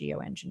about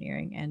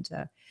geoengineering. And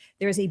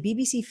there is a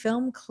BBC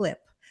film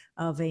clip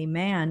of a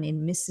man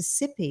in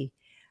Mississippi,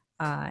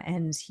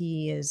 and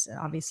he is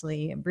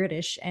obviously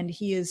British, and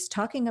he is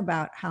talking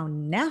about how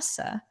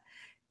NASA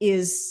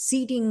is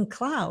seeding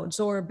clouds,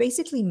 or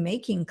basically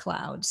making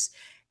clouds.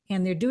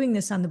 And they're doing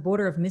this on the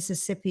border of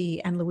Mississippi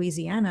and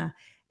Louisiana.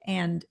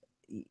 And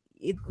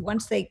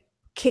once they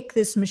kick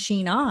this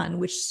machine on,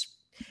 which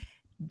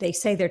they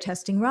say they're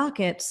testing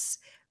rockets,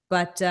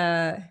 but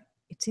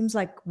it seems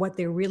like what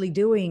they're really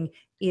doing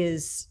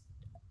is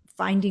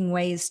finding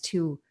ways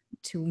to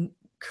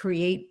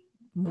create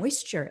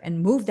moisture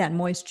and move that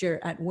moisture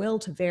at will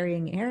to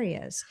varying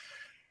areas.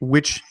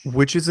 Which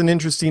is an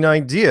interesting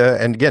idea.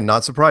 And again,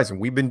 not surprising.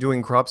 We've been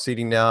doing crop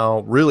seeding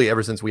now really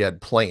ever since we had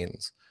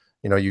planes.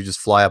 You just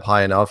fly up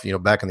high enough,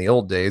 back in the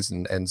old days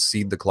and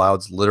seed the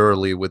clouds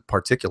literally with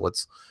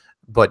particulates.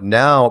 But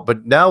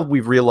now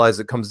we've realized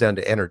it comes down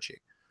to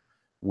energy,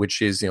 which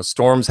is,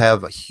 storms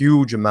have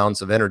huge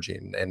amounts of energy,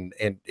 and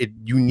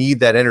you need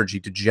that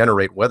energy to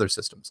generate weather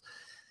systems.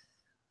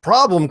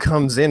 Problem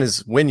comes in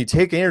is when you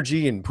take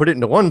energy and put it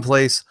into one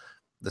place,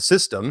 the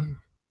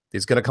system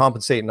is going to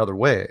compensate in other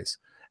ways.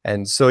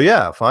 And so,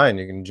 yeah, fine,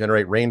 you can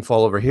generate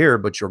rainfall over here,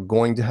 but you're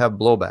going to have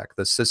blowback.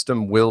 The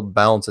system will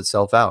balance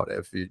itself out.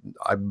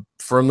 I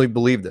firmly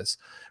believe this,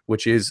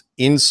 which is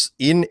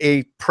in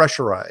a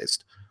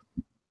pressurized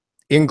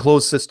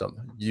enclosed system.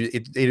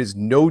 It is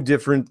no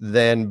different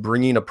than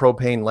bringing a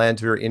propane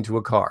lantern into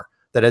a car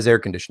that has air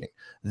conditioning.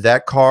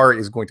 That car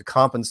is going to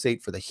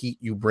compensate for the heat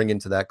you bring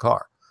into that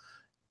car.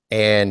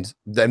 And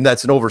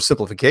that's an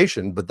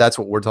oversimplification, but that's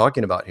what we're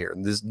talking about here.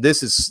 And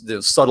this is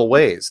the subtle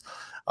ways.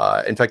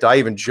 In fact, I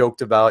even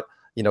joked about,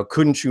 you know,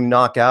 couldn't you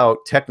knock out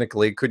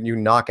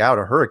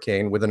a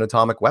hurricane with an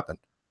atomic weapon?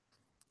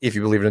 If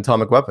you believe in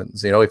atomic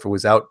weapons, you know, if it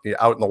was out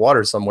in the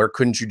water somewhere,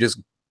 couldn't you just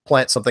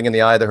plant something in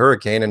the eye of the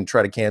hurricane and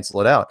try to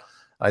cancel it out?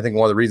 I think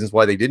one of the reasons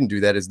why they didn't do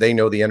that is they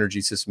know the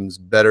energy systems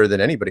better than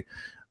anybody.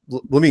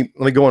 Let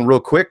me go in real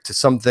quick to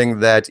something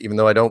that, even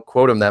though I don't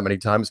quote him that many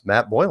times,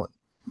 Matt Boylan.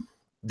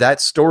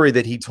 That story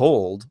that he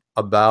told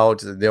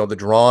about, you know, the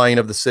drawing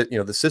of the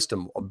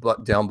system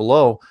down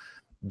below,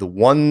 the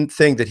one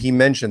thing that he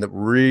mentioned that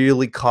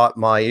really caught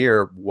my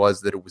ear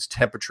was that it was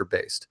temperature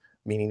based,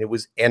 meaning it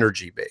was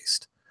energy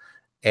based.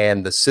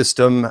 And the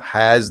system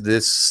has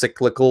this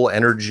cyclical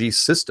energy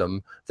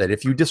system that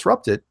if you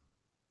disrupt it,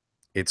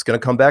 it's going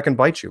to come back and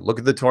bite you. Look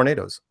at the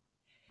tornadoes.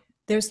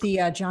 There's the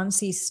John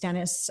C.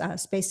 Stennis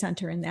Space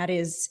Center, and that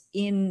is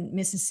in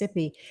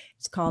Mississippi.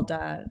 It's called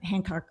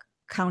Hancock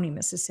County,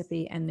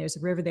 Mississippi, and there's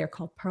a river there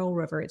called Pearl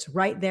River. It's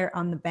right there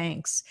on the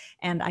banks.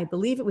 And I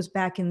believe it was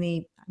back in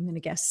the, I'm going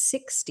to guess,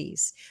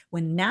 60s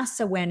when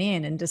NASA went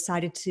in and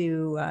decided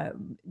to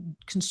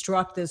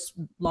construct this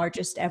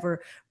largest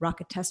ever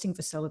rocket testing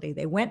facility.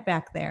 They went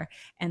back there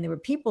and there were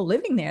people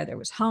living there. There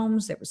was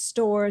homes, there was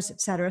stores,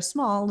 etc.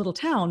 Small little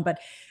town, but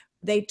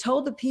they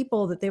told the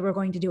people that they were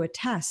going to do a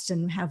test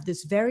and have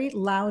this very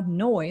loud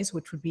noise,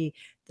 which would be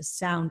the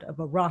sound of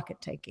a rocket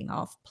taking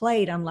off,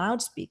 played on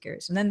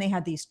loudspeakers. And then they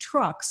had these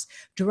trucks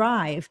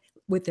drive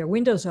with their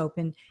windows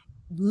open,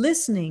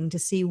 listening to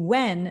see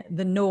when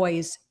the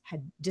noise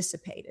had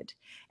dissipated.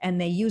 And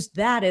they used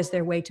that as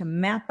their way to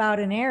map out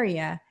an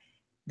area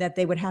that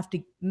they would have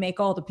to make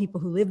all the people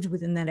who lived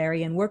within that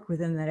area and worked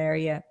within that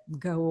area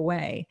go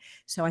away.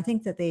 So I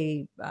think that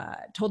they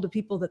told the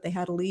people that they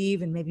had to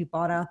leave and maybe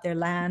bought out their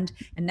land.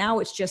 And now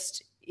it's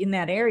just in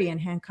that area in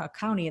Hancock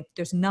County,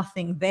 there's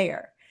nothing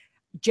there,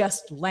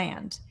 just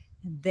land.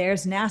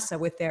 There's NASA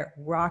with their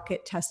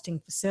rocket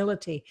testing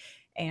facility.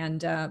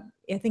 And I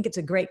think it's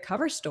a great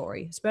cover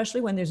story,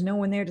 especially when there's no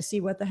one there to see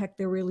what the heck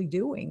they're really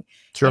doing.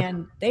 Sure.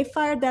 And they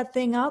fired that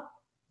thing up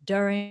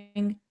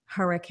during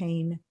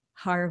Hurricane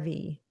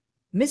Harvey.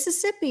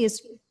 Mississippi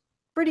is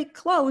pretty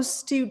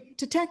close to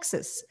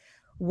Texas.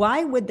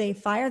 Why would they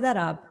fire that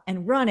up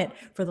and run it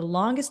for the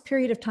longest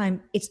period of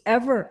time it's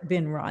ever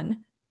been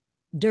run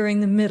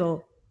during the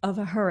middle of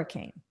a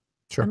hurricane?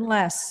 Sure.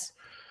 Unless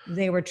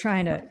they were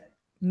trying to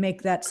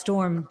make that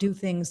storm do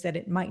things that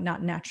it might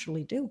not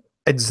naturally do.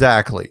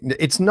 Exactly.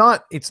 It's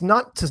not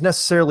to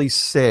necessarily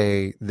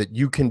say that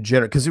you can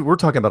generate, because we're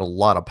talking about a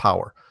lot of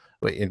power,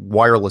 in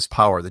wireless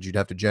power that you'd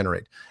have to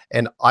generate.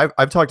 And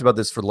I've talked about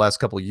this for the last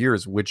couple of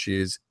years, which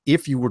is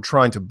if you were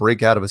trying to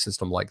break out of a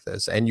system like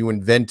this and you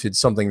invented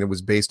something that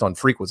was based on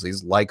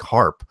frequencies like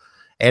HARP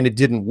and it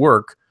didn't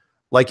work,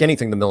 like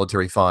anything the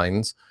military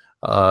finds,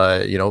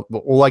 you know,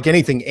 like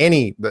anything,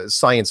 any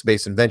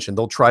science-based invention,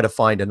 they'll try to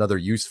find another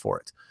use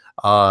for it.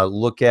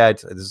 Look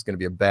at, this is going to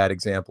be a bad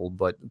example,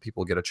 but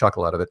people get a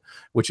chuckle out of it,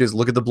 which is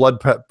look at the blood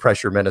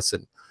pressure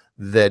medicine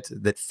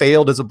that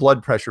failed as a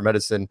blood pressure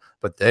medicine,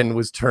 but then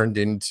was turned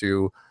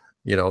into,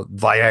 you know,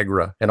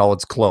 Viagra and all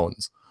its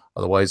clones,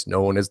 otherwise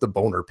known as the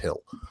boner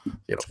pill.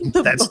 You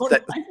know,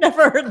 I've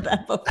never heard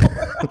that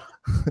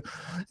before.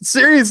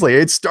 Seriously,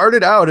 it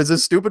started out as a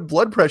stupid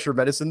blood pressure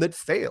medicine that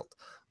failed.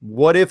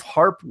 What if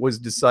HARP was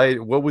decided?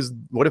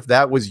 What if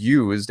that was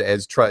used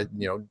as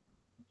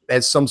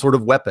as some sort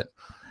of weapon?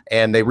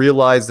 And they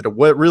realized that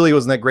it really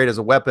wasn't that great as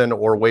a weapon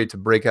or a way to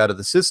break out of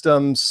the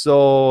system.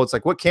 So it's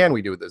like, what can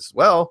we do with this?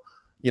 Well,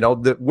 you know,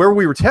 where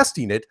we were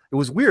testing it, it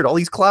was weird. All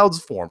these clouds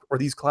formed, or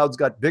these clouds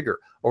got bigger,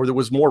 or there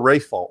was more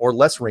rainfall or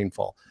less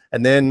rainfall.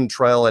 And then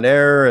trial and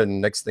error,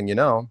 and next thing you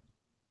know.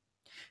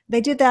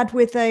 They did that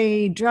with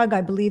a drug,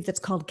 I believe, that's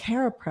called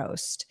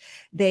Caraprost.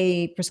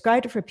 They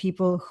prescribed it for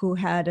people who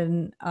had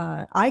an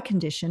eye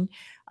condition,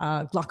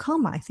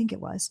 glaucoma, I think it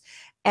was.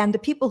 And the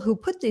people who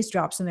put these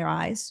drops in their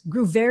eyes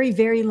grew very,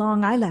 very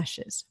long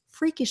eyelashes,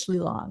 freakishly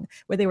long,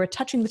 where they were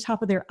touching the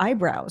top of their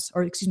eyebrows,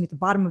 or excuse me, the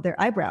bottom of their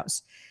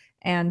eyebrows.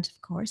 And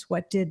of course,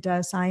 what did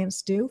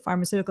science do?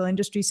 Pharmaceutical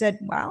industry said,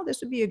 wow,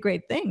 this would be a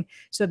great thing.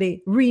 So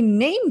they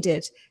renamed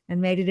it and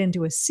made it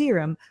into a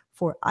serum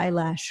for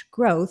eyelash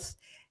growth.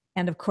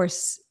 And of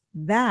course,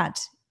 that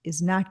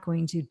is not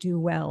going to do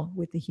well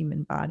with the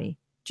human body.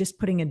 Just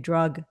putting a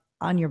drug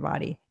on your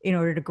body in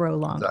order to grow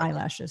long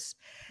eyelashes.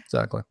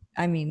 Exactly.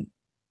 I mean,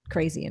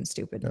 crazy and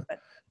stupid. Yeah.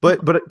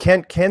 But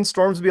can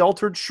storms be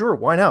altered? Sure,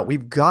 why not?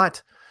 We've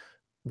got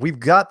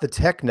the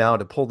tech now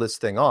to pull this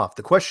thing off.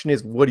 The question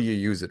is, what do you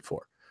use it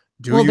for?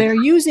 They're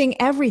using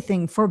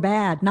everything for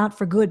bad, not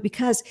for good,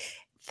 because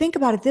think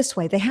about it this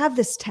way. They have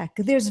this tech.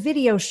 There's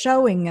video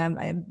showing,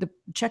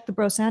 check the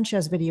Bro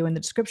Sanchez video in the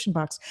description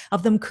box,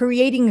 of them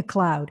creating a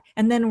cloud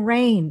and then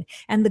rain.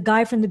 And the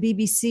guy from the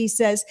BBC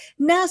says,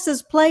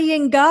 NASA's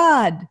playing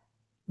God,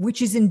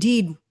 which is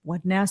indeed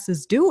what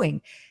NASA's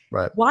doing.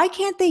 Right. Why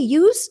can't they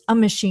use a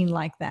machine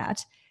like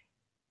that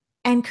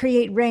and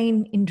create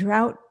rain in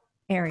drought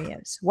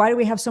areas? Why do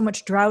we have so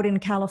much drought in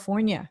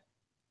California?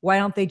 Why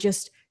don't they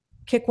just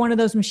kick one of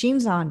those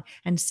machines on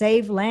and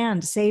save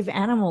land, save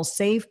animals,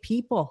 save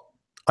people?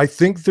 I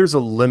think there's a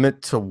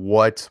limit to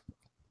what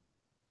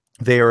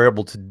they are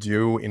able to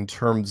do in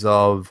terms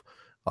of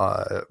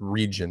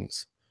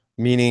regions.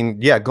 Meaning,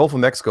 yeah, Gulf of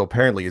Mexico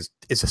apparently is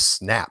a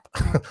snap.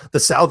 The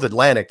South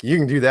Atlantic, you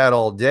can do that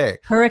all day.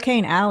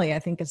 Hurricane Alley, I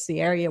think, is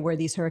the area where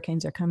these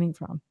hurricanes are coming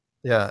from.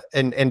 Yeah,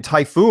 and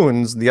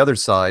typhoons, the other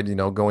side, you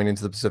know, going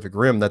into the Pacific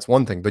Rim, that's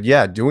one thing. But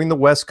yeah, doing the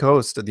West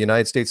Coast of the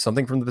United States,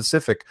 something from the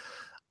Pacific,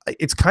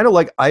 it's kind of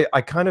like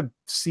I kind of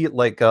see it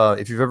like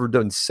if you've ever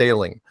done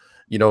sailing,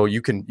 you know,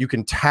 you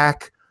can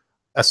tack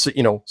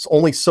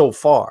only so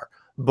far,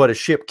 but a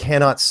ship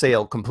cannot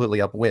sail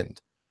completely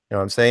upwind. You know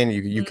what I'm saying?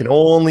 You can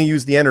only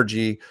use the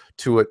energy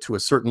to a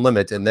certain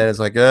limit, and then it's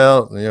like,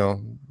 oh, you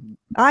know.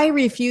 I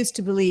refuse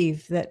to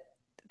believe that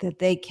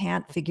they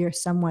can't figure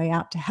some way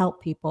out to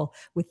help people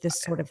with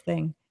this sort of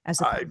thing. It's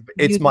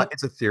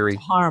a theory.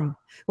 Harm.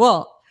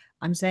 Well,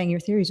 I'm saying your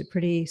theories are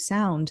pretty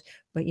sound,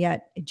 but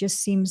yet it just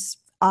seems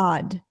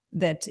odd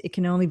that it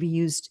can only be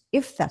used,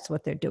 if that's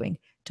what they're doing,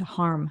 to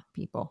harm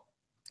people.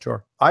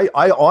 Sure. I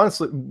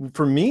honestly,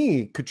 for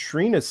me,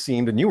 Katrina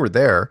seemed, and you were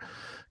there,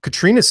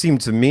 Katrina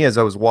seemed to me as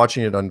I was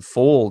watching it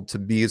unfold to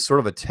be sort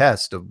of a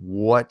test of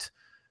what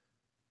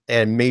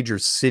a major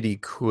city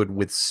could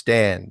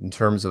withstand in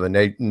terms of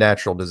a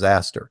natural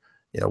disaster.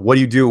 You know, what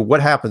do you do?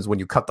 What happens when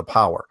you cut the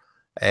power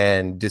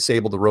and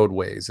disable the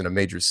roadways in a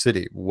major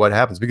city? What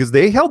happens? Because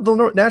they held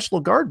the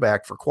National Guard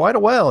back for quite a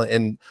while,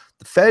 and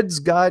the feds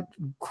got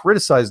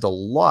criticized a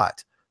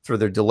lot for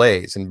their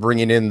delays in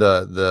bringing in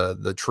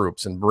the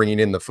troops and bringing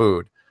in the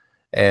food.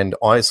 And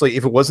honestly,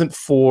 if it wasn't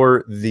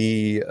for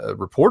the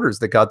reporters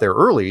that got there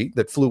early,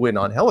 that flew in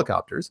on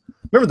helicopters,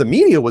 remember the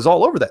media was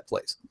all over that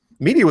place.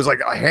 Media was like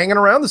hanging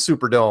around the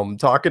Superdome,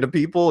 talking to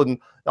people, and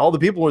all the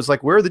people was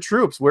like, where are the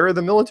troops? Where are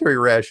the military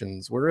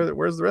rations?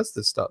 Where's the rest of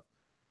this stuff?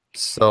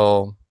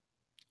 So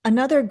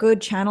another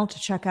good channel to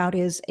check out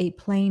is A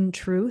Plain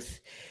Truth.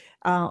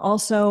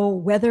 Also,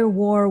 Weather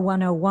War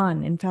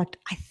 101. In fact,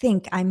 I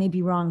think I may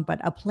be wrong, but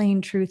A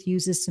Plain Truth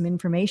uses some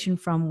information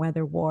from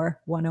Weather War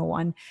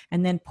 101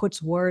 and then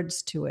puts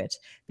words to it,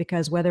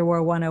 because Weather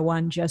War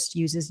 101 just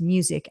uses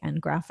music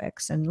and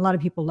graphics. And a lot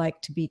of people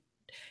like to be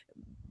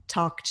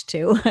talked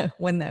to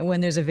when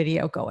there's a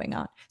video going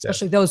on,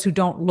 especially those who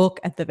don't look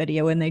at the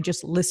video and they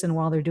just listen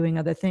while they're doing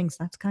other things.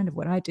 That's kind of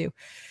what I do.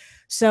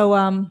 So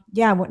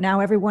yeah, now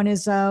everyone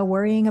is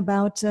worrying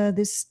about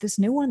this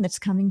new one that's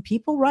coming.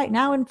 People right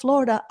now in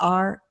Florida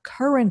are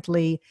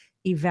currently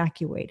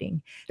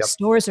evacuating.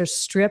 Stores are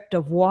stripped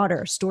of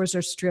water. Stores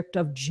are stripped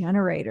of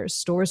generators.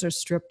 Stores are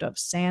stripped of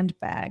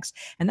sandbags.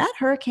 And that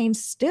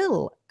hurricane's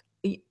still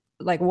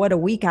like a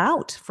week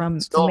out from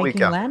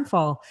making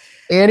landfall.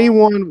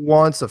 Anyone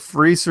wants a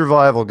free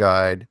survival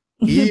guide,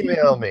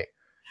 email me.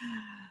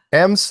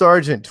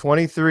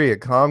 msargent23 at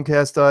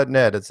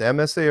comcast.net. It's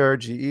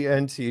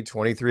MSARGENT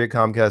 23 at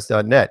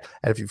comcast.net.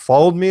 And if you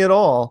followed me at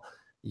all,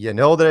 you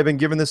know that I've been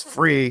giving this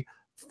free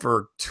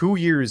for 2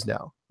 years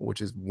now,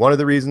 which is one of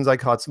the reasons I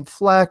caught some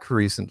flack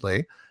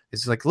recently.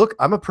 It's like, look,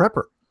 I'm a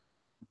prepper.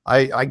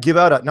 I give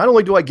out not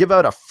only do I give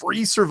out a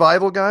free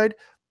survival guide,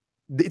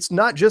 it's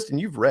not just, and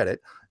you've read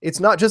it, it's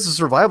not just a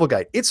survival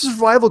guide. It's a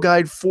survival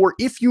guide for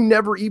if you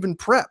never even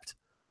prepped.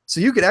 So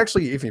you could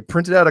actually, if you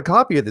printed out a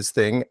copy of this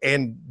thing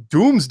and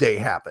doomsday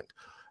happened,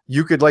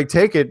 you could like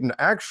take it and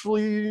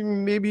actually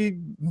maybe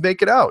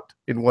make it out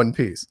in one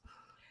piece.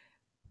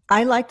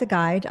 I like the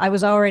guide. I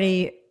was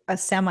already a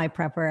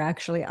semi-prepper,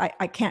 actually.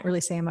 I can't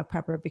really say I'm a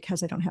prepper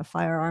because I don't have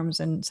firearms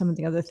and some of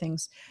the other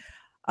things.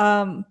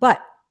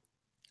 But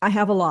I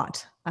have a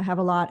lot. I have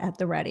a lot at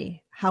the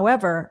ready.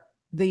 However,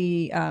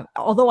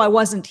 although I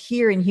wasn't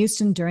here in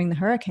Houston during the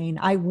hurricane,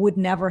 I would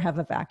never have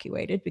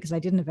evacuated because I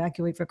didn't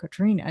evacuate for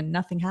Katrina and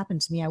nothing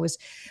happened to me. I was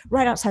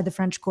right outside the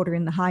French Quarter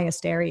in the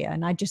highest area.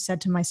 And I just said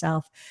to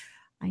myself,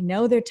 I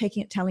know they're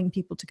telling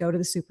people to go to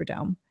the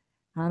Superdome.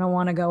 I don't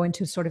want to go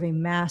into sort of a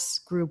mass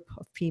group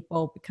of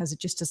people because it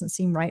just doesn't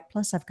seem right.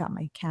 Plus I've got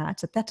my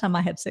cats. At that time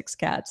I had 6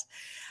 cats.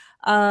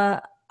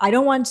 I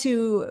don't want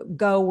to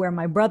go where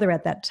my brother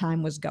at that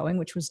time was going,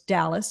 which was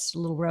Dallas, a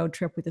little road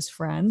trip with his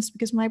friends,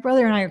 because my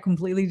brother and I are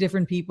completely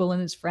different people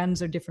and his friends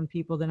are different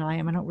people than I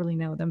am. I don't really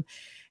know them.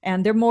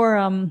 And they're more,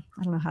 I don't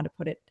know how to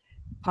put it,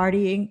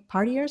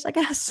 partiers, I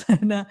guess.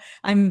 And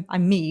I'm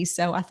me.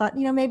 So I thought,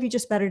 maybe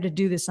just better to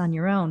do this on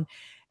your own.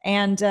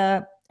 And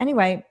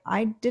anyway,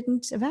 I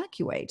didn't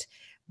evacuate,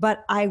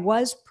 but I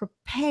was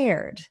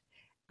prepared.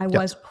 I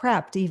was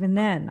prepped even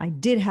then. I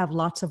did have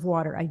lots of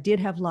water. I did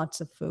have lots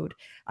of food.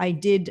 I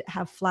did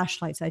have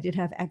flashlights. I did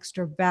have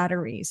extra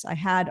batteries. I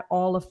had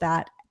all of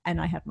that,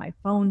 and I had my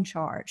phone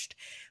charged.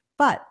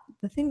 But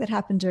the thing that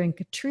happened during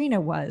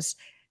Katrina was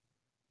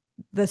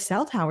the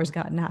cell towers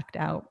got knocked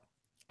out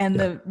and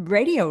the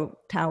radio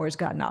towers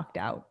got knocked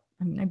out.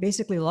 I mean, I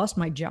basically lost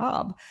my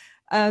job.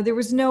 There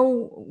was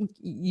no,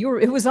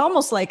 it was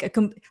almost like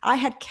I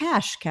had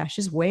cash. Cash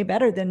is way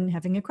better than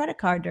having a credit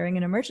card during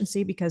an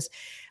emergency because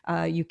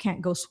you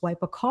can't go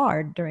swipe a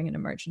card during an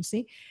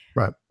emergency.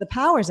 Right. The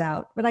power's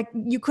out, but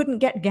you couldn't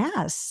get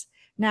gas.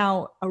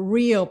 Now, a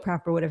real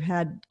prepper would have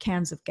had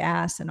cans of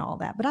gas and all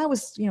that. But I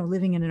was,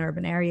 living in an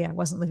urban area. I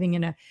wasn't living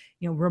in a,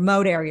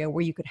 remote area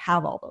where you could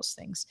have all those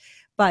things.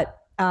 But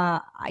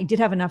I did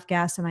have enough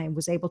gas, and I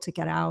was able to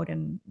get out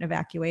and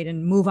evacuate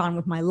and move on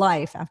with my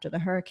life after the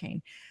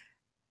hurricane.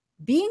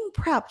 Being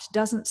prepped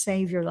doesn't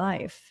save your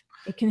life.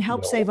 It can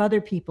help save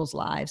other people's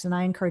lives. And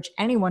I encourage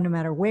anyone, no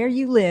matter where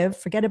you live,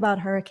 forget about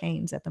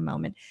hurricanes at the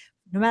moment.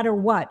 No matter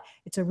what,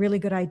 it's a really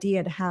good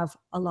idea to have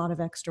a lot of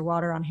extra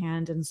water on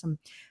hand and some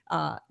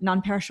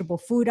non-perishable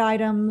food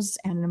items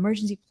and an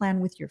emergency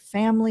plan with your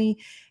family,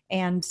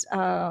 and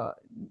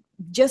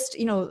just,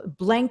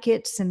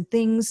 blankets and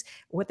things,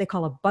 what they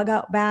call a bug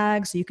out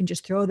bag. So you can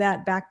just throw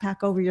that backpack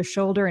over your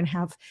shoulder and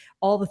have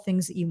all the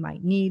things that you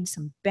might need,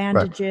 some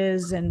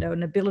bandages and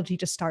an ability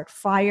to start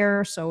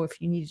fire. So if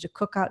you needed to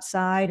cook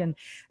outside and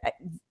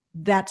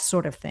that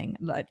sort of thing,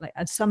 like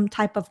some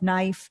type of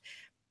knife,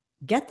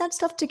 get that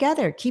stuff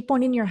together. Keep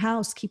one in your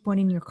house, keep one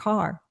in your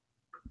car.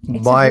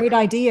 It's a great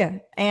idea.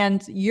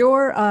 And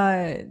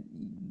the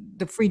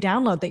free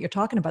download that you're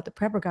talking about, the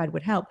Prepper Guide,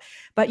 would help.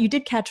 But you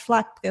did catch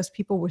flack because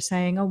people were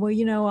saying, oh,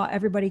 well,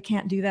 everybody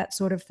can't do that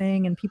sort of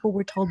thing. And people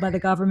were told by the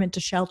government to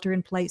shelter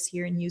in place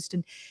here in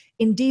Houston.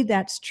 Indeed,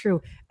 that's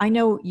true. I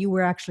know you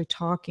were actually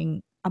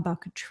talking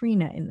about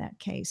Katrina in that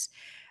case.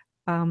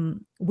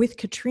 With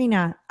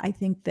Katrina, I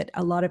think that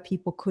a lot of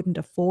people couldn't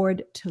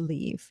afford to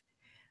leave.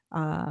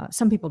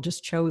 Some people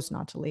just chose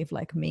not to leave,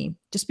 like me,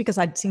 just because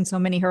I'd seen so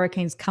many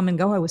hurricanes come and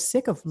go. I was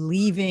sick of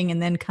leaving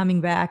and then coming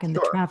back, and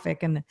the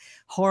traffic and the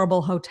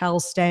horrible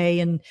hotel stay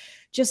and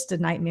just a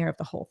nightmare of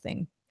the whole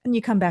thing. And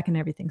you come back and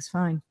everything's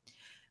fine.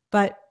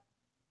 But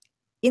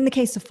in the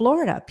case of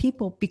Florida,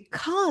 people,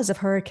 because of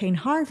Hurricane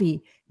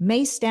Harvey,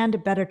 may stand a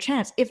better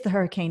chance if the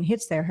hurricane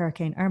hits there,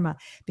 Hurricane Irma,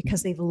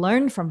 because they've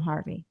learned from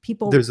Harvey.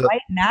 People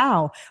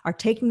now are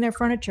taking their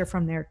furniture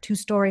from their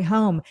 2-story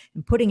home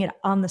and putting it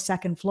on the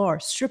second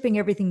floor, stripping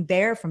everything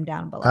there from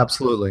down below.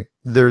 Absolutely.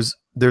 There's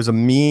a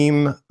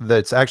meme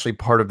that's actually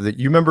part of the,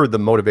 you remember the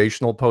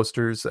motivational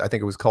posters? I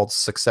think it was called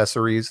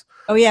Successories.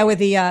 Oh yeah, with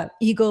the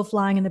eagle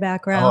flying in the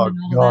background. Oh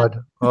and all God.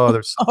 That. Oh,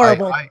 there's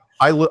horrible.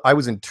 I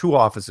was in 2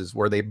 offices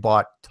where they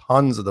bought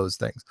tons of those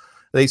things.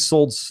 They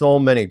sold so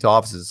many to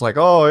offices. It's like,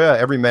 oh yeah,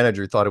 every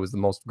manager thought it was the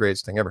most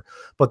greatest thing ever.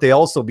 But they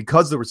also,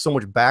 because there was so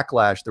much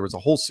backlash, there was a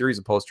whole series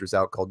of posters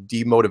out called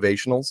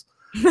Demotivationals.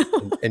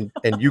 and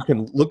you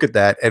can look at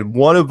that. And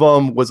one of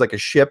them was like a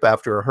ship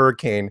after a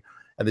hurricane.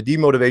 And the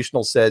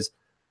demotivational says,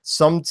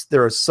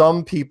 there are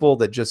some people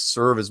that just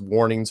serve as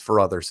warnings for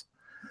others,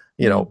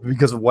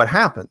 because of what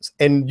happens.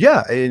 And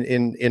yeah,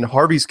 in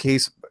Harvey's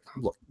case,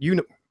 look,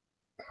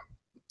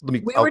 we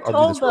were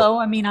told, though,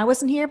 I mean, I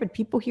wasn't here, but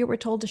people here were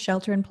told to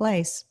shelter in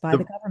place by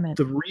the government.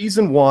 The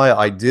reason why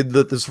I did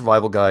the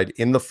survival guide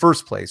in the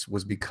first place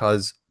was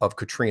because of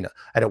Katrina.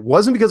 And it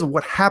wasn't because of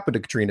what happened to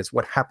Katrina, it's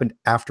what happened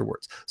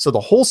afterwards. So the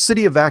whole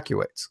city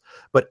evacuates.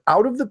 But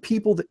out of the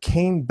people that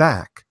came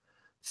back,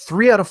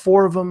 3 out of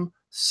 4 of them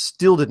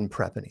still didn't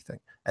prep anything.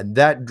 And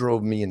that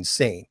drove me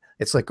insane.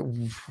 It's like,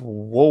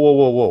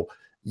 whoa.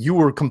 You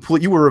were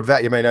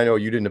evacuated. I mean, I know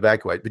you didn't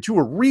evacuate, but you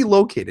were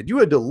relocated. You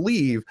had to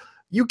leave.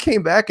 You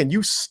came back and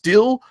you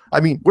still,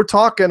 I mean, we're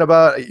talking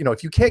about,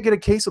 if you can't get a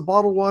case of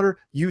bottled water,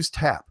 use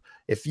tap.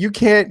 If you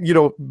can't,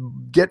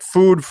 get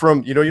food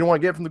from, you don't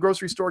want to get it from the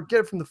grocery store,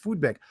 get it from the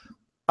food bank.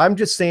 I'm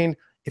just saying,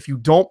 if you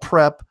don't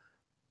prep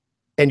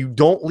and you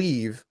don't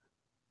leave,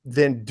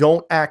 then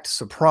don't act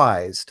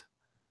surprised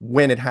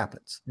when it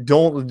happens.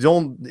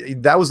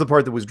 That was the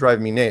part that was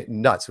driving me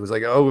nuts. It was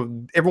like,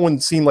 oh, everyone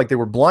seemed like they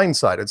were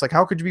blindsided. It's like,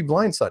 how could you be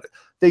blindsided?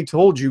 They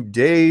told you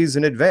days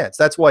in advance.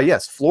 That's why,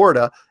 yes,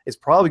 Florida is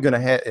probably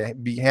going to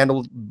be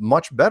handled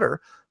much better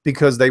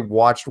because they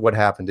watched what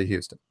happened to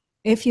Houston.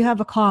 If you have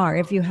a car,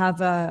 if you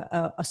have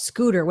a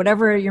scooter,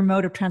 whatever your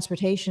mode of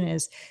transportation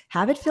is,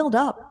 have it filled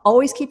up.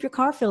 Always keep your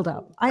car filled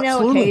up. I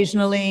know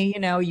occasionally,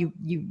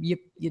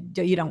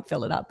 you don't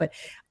fill it up, but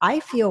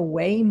I feel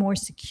way more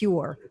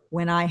secure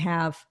when I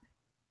have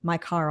my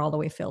car all the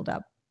way filled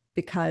up,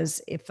 because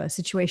if a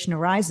situation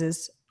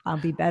arises, I'll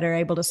be better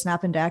able to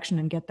snap into action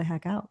and get the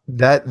heck out.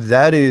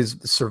 That is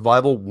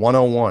survival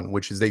 101,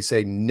 which is, they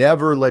say,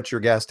 never let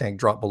your gas tank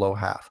drop below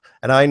half.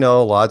 And I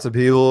know lots of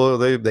people,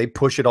 they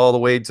push it all the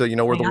way to,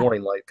 where the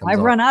warning light comes on.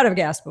 I've run out of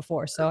gas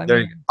before, so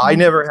I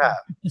never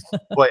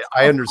have. But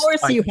I understand.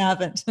 Of course you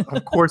haven't.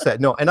 Of course that.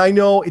 No, and I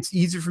know it's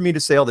easy for me to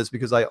say all this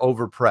because I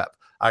over prep.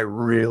 I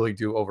really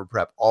do over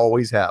prep.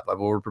 Always have.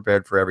 I've over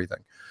prepared for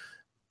everything.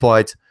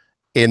 But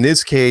in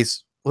this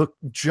case, look,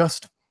 it's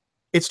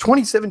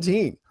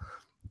 2017.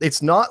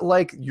 It's not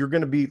like you're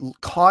going to be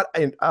caught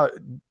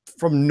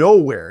from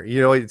nowhere.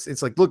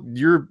 It's like, look,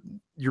 you're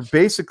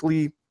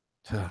basically,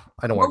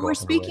 I don't want to go. We're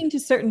speaking to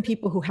certain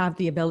people who have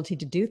the ability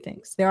to do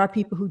things. There are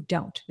people who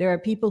don't. There are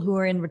people who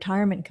are in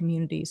retirement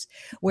communities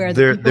where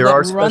the people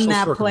that run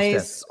that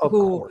place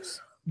who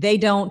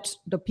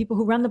The people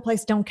who run the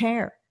place don't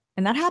care.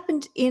 And that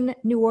happened in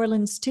New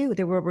Orleans too.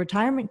 There were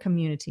retirement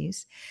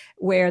communities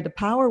where the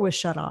power was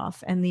shut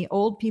off and the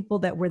old people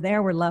that were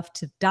there were left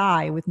to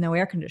die with no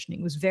air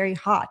conditioning. It was very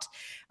hot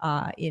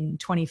in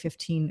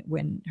 2015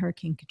 when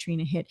Hurricane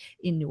Katrina hit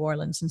in New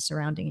Orleans and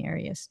surrounding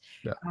areas.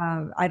 Yeah.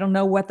 I don't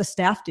know what the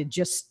staff did,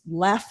 just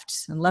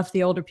left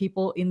the older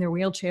people in their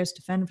wheelchairs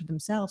to fend for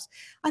themselves.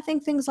 I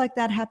think things like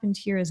that happened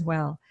here as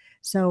well.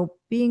 So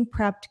being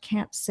prepped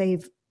can't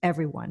save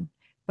everyone.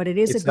 But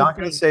it's not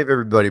going to save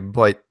everybody,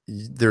 but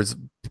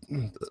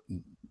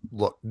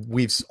look,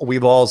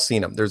 we've all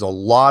seen them. There's a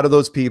lot of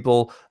those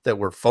people that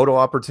were photo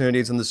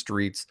opportunities in the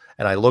streets,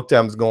 and I looked at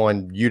them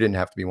going, you didn't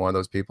have to be one of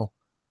those people.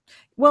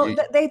 Well,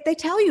 they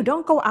tell you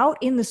don't go out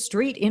in the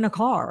street in a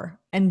car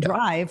and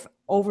drive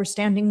over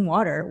standing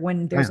water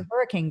when there's a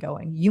hurricane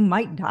going. You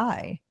might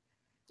die.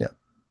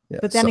 Yeah,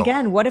 but then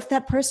again, what if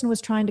that person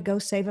was trying to go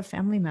save a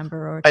family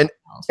member or else?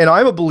 And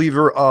I'm a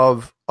believer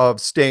of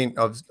standing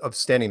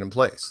in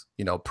place,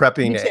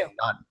 prepping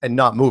and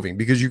not moving,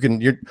 because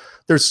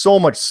there's so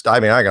much. I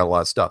mean, I got a lot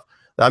of stuff.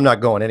 I'm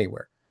not going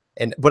anywhere.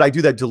 But I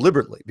do that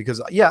deliberately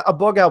because a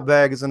bug out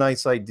bag is a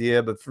nice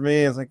idea, but for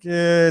me, it's like,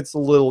 it's a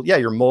little,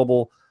 you're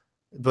mobile,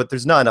 but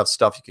there's not enough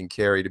stuff you can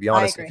carry, to be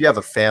honest. If you have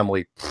a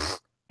family,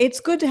 it's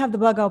good to have the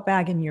bug out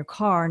bag in your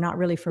car, not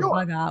really for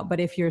bug out, but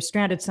if you're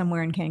stranded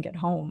somewhere and can't get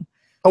home.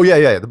 Oh,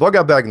 yeah. The bug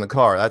out bag in the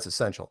car, that's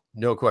essential.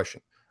 No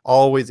question.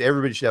 Always,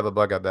 everybody should have a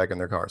bug out bag in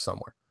their car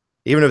somewhere,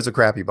 even if it's a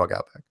crappy bug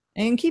out bag.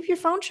 And keep your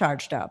phone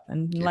charged up.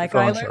 And like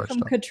I learned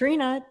from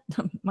Katrina,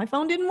 my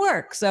phone didn't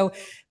work. So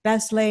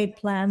best laid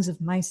plans of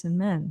mice and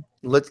men.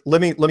 Let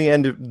me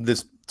end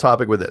this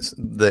topic with this.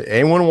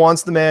 Anyone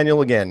wants the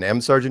manual, again,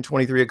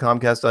 msargent23 at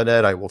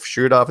comcast.net. I will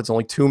shoot it off. It's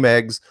only 2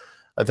 megs.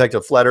 In fact, a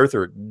flat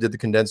earther did the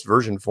condensed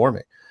version for me.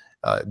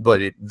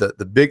 But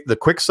the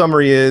quick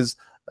summary is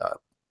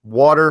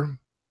water,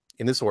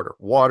 in this order: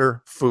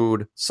 water,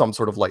 food, some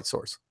sort of light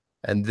source.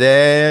 And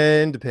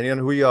then, depending on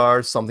who you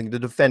are, something to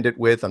defend it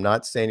with. I'm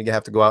not saying you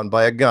have to go out and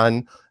buy a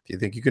gun. If you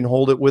think you can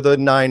hold it with a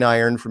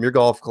 9-iron from your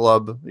golf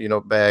club,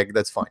 bag,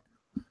 that's fine.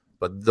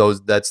 But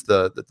that's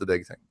the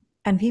big thing.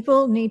 And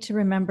people need to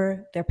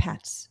remember their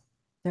pets.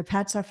 Their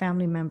pets are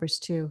family members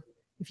too.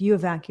 If you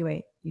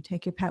evacuate, you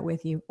take your pet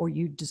with you, or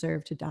you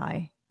deserve to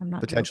die. I'm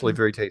not potentially joking.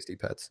 Very tasty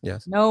pets.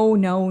 Yes.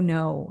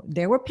 No.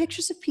 There were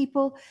pictures of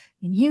people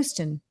in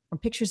Houston, or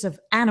pictures of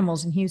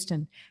animals in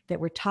Houston that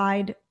were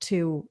tied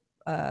to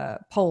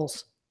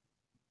poles,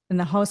 and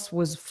the house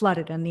was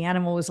flooded and the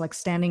animal was like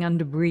standing on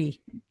debris.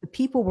 The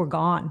people were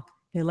gone.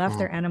 They left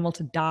their animal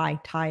to die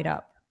tied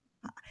up.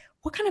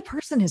 What kind of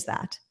person is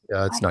that?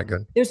 Yeah, it's not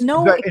good. There's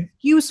no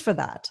excuse for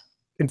that.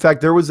 In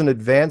fact, there was an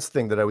advanced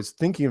thing that I was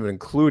thinking of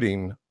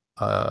including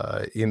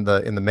in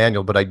the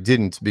manual, but I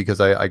didn't,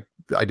 because I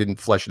didn't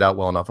flesh it out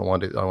well enough. I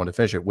wanted to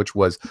finish it, which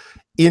was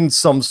in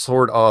some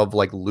sort of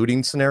like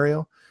looting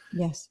scenario.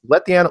 Yes.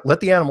 Let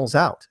the animals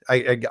out.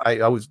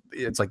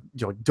 It's like,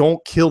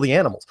 don't kill the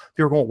animals.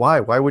 People are going, why?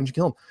 Why wouldn't you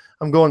kill them?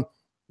 I'm going,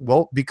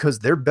 well, because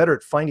they're better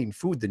at finding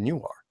food than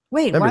you are.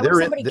 Wait, remember, why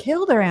would somebody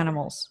kill their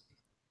animals?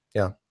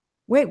 Yeah.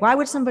 Wait, why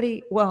would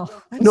somebody? Well,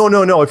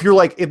 no. If you're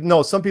like,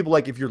 some people,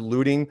 like, if you're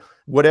looting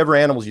whatever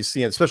animals you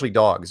see, especially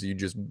dogs, you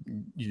just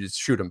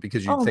shoot them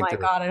because you think. Oh my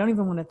God, I don't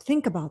even want to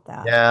think about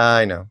that.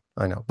 Yeah,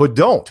 I know, but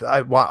don't.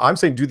 I'm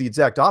saying do the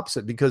exact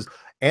opposite, because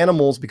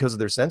animals, because of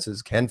their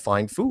senses, can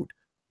find food.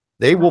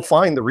 They will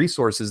find the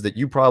resources that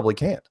you probably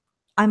can't.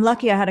 I'm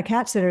lucky I had a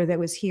cat sitter that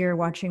was here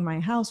watching my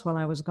house while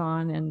I was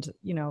gone, and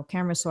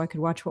cameras so I could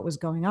watch what was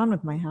going on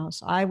with my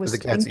house. I was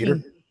cat's eat her?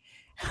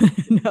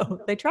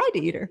 No, they tried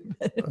to eat her.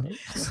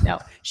 No,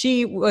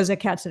 she was a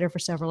cat sitter for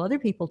several other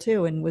people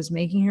too, and was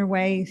making her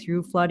way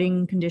through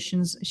flooding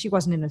conditions. She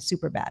wasn't in a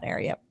super bad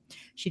area.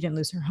 She didn't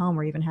lose her home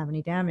or even have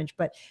any damage,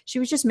 but she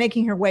was just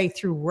making her way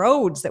through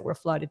roads that were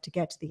flooded to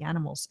get to the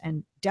animals.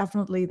 And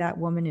definitely that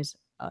woman is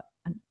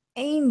an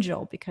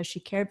angel, because she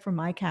cared for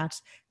my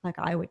cats like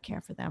I would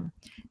care for them.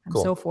 I'm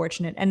so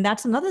fortunate. And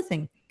that's another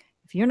thing.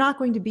 If you're not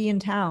going to be in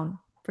town,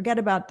 forget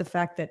about the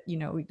fact that,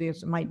 there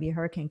might be a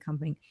hurricane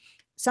coming.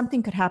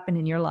 Something could happen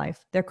in your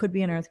life. There could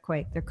be an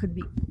earthquake. There could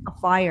be a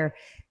fire.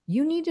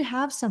 You need to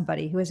have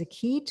somebody who has a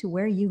key to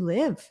where you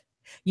live.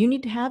 You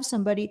need to have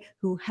somebody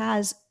who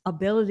has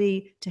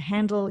ability to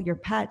handle your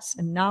pets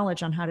and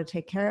knowledge on how to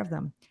take care of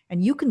them.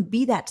 And you can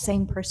be that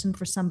same person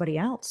for somebody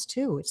else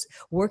too. It's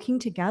working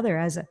together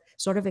as a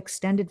sort of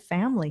extended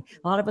family.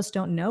 A lot of us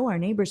don't know our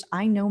neighbors.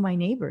 I know my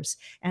neighbors,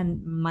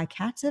 and my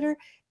cat sitter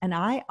and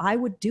I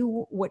would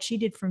do what she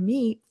did for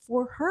me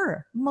for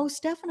her,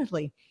 most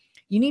definitely.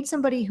 You need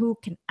somebody who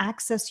can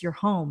access your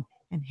home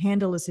and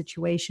handle a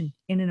situation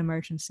in an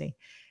emergency.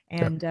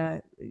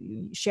 And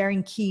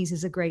sharing keys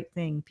is a great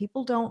thing.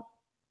 People don't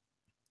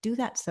do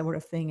that sort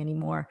of thing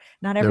anymore.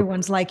 Not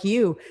everyone's like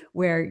you,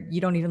 where you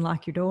don't even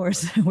lock your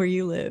doors where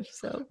you live.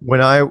 So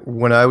when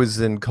I was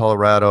in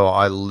Colorado,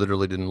 I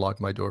literally didn't lock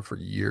my door for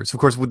years.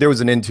 Of course, there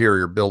was an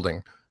interior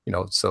building,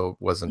 so it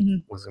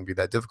wasn't gonna be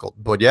that difficult.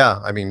 But yeah,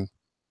 I mean,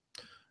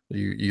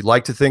 you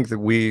like to think that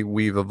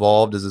we've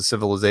evolved as a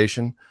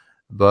civilization.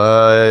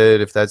 But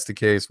if that's the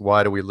case,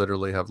 why do we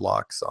literally have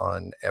locks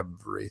on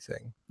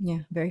everything? Yeah,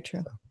 very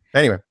true. So,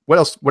 anyway, what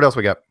else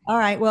we got? All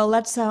right, well,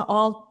 let's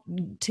all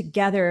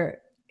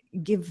together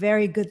give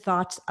very good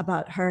thoughts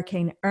about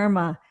Hurricane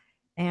Irma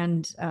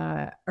and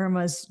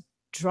Irma's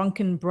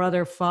drunken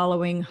brother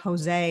following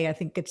Jose. I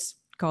think it's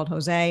called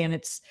Jose, and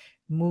it's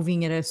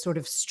moving at a sort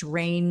of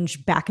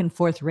strange back and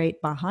forth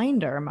rate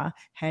behind Irma,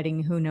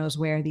 heading who knows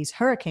where, these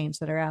hurricanes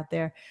that are out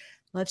there.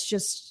 Let's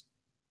just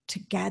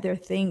together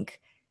think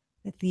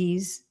that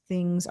these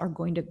things are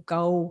going to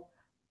go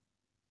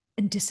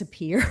and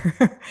disappear,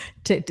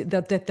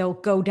 that they'll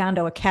go down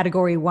to a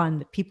category 1,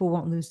 that people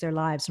won't lose their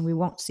lives, and we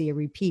won't see a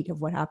repeat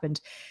of what happened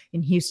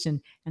in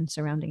Houston and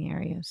surrounding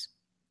areas.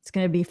 It's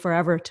going to be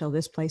forever till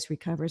this place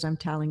recovers. I'm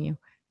telling you,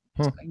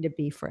 it's going to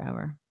be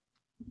forever.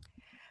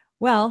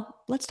 Well,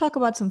 let's talk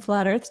about some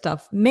flat earth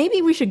stuff.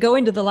 Maybe we should go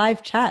into the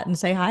live chat and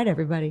say hi to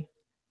everybody.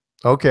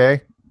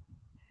 Okay.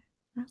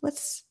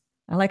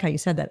 I like how you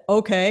said that.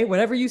 Okay,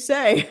 whatever you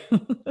say.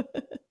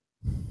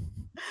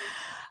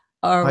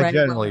 All right. I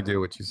generally do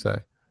what you say.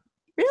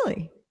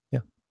 Really? Yeah.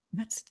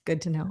 That's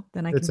good to know.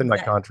 Then it's in my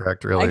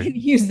contract, really. I can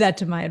use that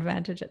to my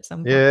advantage at some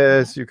point.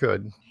 Yes, you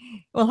could.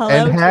 Well, hello.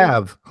 And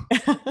have.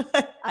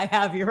 I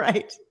have, you're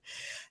right.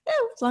 Yeah,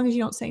 as long as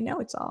you don't say no,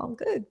 it's all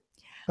good.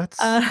 That's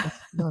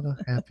not a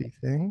happy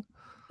thing.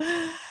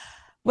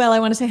 Well, I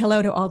want to say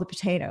hello to all the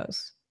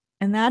potatoes.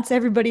 And that's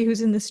everybody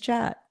who's in this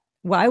chat.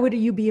 Why would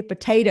you be a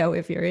potato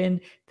if you're in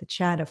the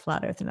chat of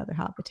Flat Earth and Other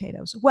Hot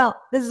Potatoes? Well,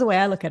 this is the way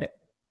I look at it.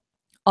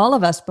 All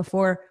of us,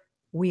 before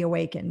we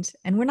awakened,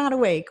 and we're not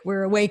awake,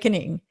 we're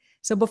awakening.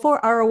 So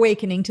before our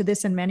awakening to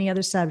this and many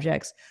other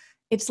subjects,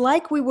 it's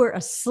like we were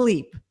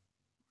asleep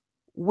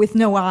with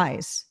no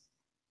eyes,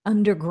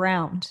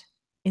 underground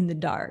in the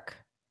dark.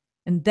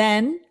 And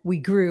then we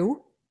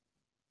grew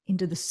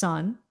into the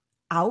sun,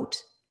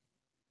 out.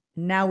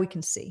 And now we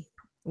can see.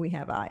 We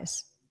have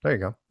eyes. There you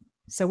go.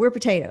 So we're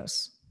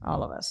potatoes,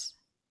 all of us.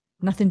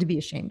 Nothing to be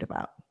ashamed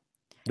about.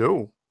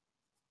 No.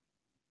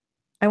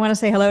 I want to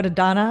say hello to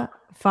Donna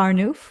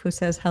Farnoof, who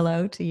says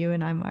hello to you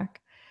and I, Mark.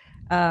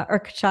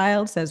 Urk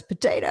Child says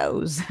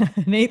potatoes.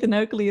 Nathan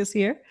Oakley is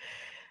here.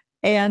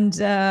 And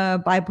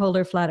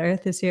Bipolar Flat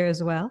Earth is here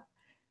as well.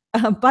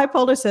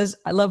 Bipolar says,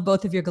 I love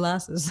both of your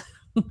glasses.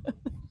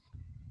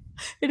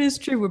 It is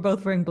true. We're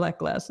both wearing black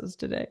glasses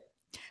today.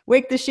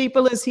 Wake the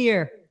Sheeple is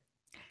here.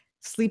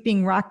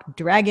 Sleeping Rock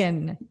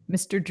Dragon.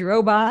 Mr.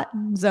 Drobot.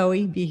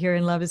 Zoe, Be Here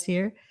in Love is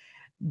here.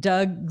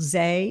 Doug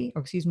Z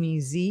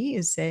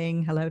is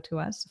saying hello to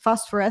us.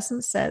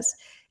 Phosphorescence says,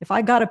 if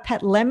I got a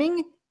pet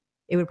lemming,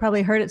 it would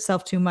probably hurt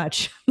itself too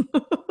much.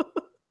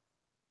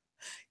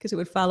 Because it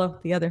would follow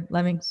the other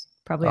lemmings,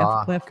 probably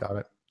off the cliff. Got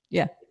it.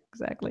 Yeah,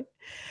 exactly.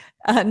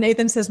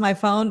 Nathan says, my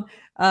phone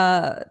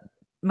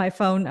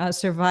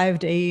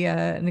survived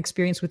an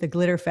experience with a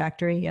glitter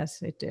factory.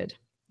 Yes, it did.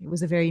 It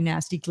was a very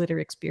nasty glitter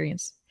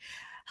experience.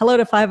 Hello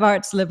to Five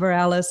Arts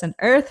Liberalis and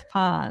Earth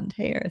Pond.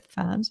 Hey, Earth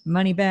Pond.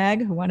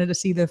 Moneybag, who wanted to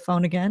see the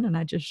phone again, and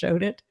I just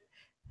showed it.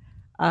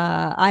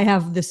 I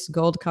have this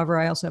gold cover.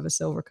 I also have a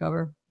silver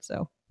cover.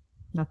 So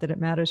not that it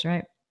matters,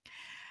 right?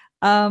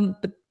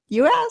 But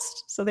you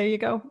asked, so there you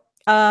go.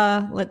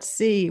 Let's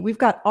see. We've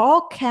got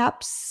all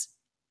caps,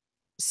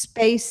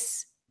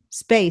 space,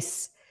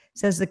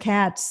 says the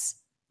cats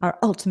are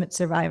ultimate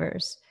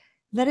survivors.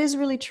 That is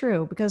really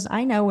true, because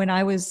I know when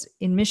I was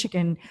in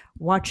Michigan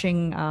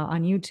watching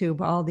on YouTube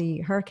all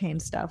the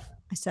hurricane stuff,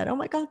 I said, oh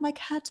my God, my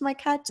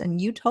cats.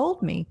 And you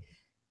told me,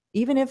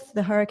 even if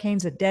the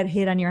hurricane's a dead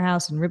hit on your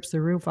house and rips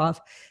the roof off,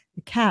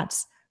 the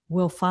cats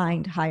will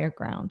find higher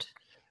ground.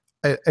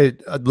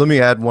 Let me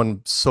add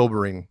one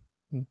sobering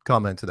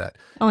comment to that.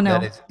 Oh, no.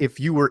 That is, if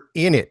you were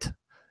in it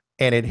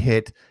and it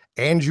hit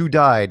and you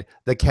died,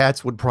 the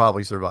cats would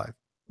probably survive.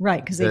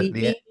 Right, because they eat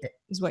meat,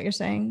 is what you're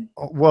saying?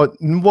 Well,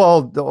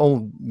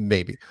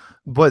 maybe.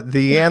 But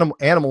the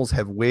animals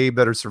have way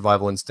better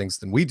survival instincts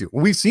than we do.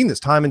 We've seen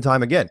this time and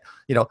time again.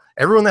 You know,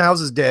 everyone in the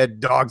house is dead.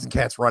 Dogs and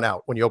cats run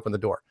out when you open the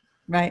door.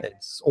 Right.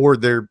 Or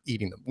they're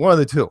eating them. One of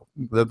the two.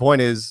 The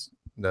point is,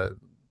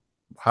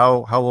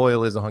 how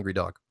loyal is a hungry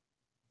dog?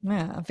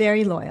 Yeah,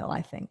 very loyal,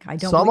 I think. I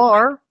don't. Some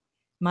are.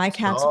 My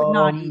cats would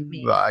not eat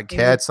me.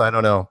 Cats, I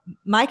don't know.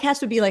 My cats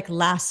would be like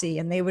Lassie,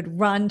 and they would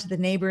run to the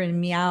neighbor and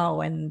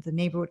meow, and the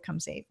neighbor would come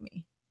save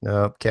me.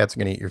 No, cats are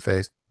going to eat your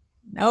face.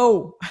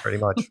 No. Pretty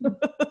much.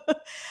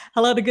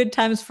 Hello to Good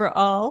Times for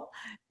All,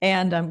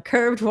 and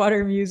Curved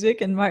Water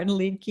Music, and Martin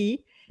Liedtke,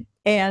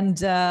 and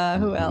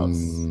who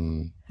else?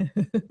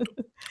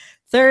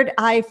 Third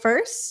Eye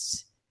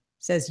First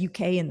says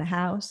UK in the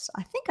house.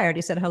 I think I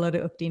already said hello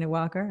to Ukdina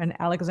Walker and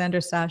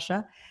Alexander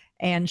Sasha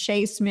and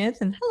Shay Smith,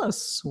 and hello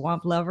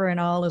Swamp Lover and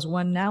All is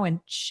One Now,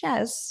 and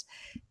Chess,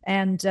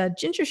 and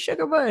Ginger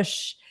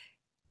Sugarbush.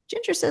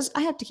 Ginger says,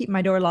 I have to keep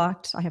my door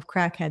locked. I have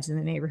crackheads in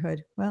the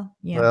neighborhood. Well,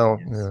 yeah,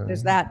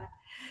 there's that.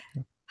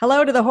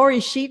 Hello to the Hoary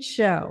Sheet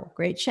Show.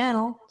 Great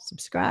channel.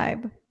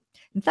 Subscribe.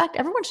 In fact,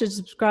 everyone should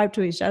subscribe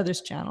to each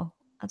other's channel.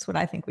 That's what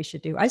I think we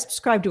should do. I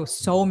subscribe to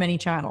so many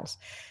channels.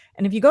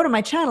 And if you go to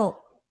my channel,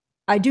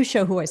 I do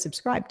show who I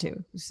subscribe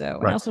to. So,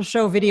 and I also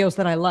show videos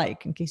that I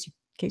like in case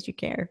you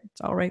care. It's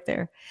all right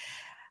there.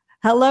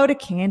 Hello to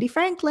Candy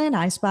Franklin,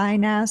 I Spy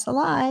NASA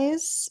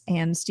Lies,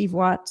 and Steve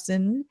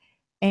Watson,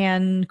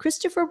 and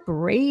Christopher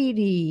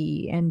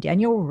Brady, and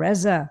Daniel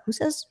Reza, who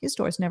says his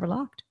door is never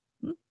locked,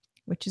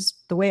 which is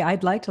the way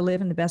I'd like to live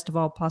in the best of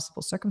all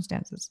possible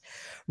circumstances.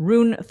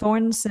 Rune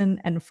Thornson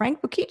and Frank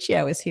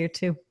Buciccio is here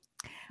too.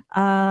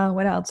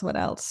 What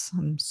else?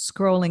 I'm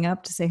scrolling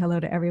up to say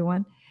hello to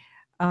everyone.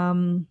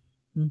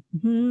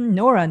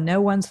 Nora,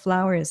 No One's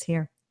Flower is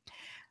here.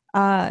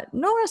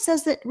 Nora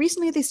says that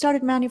recently they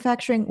started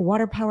manufacturing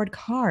water-powered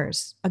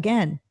cars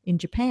again in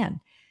Japan.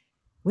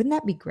 Wouldn't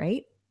that be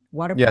great?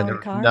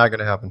 Water-powered car? Not going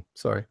to happen.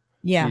 Sorry.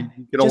 Yeah,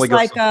 you can only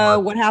just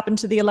like what happened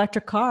to the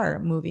electric car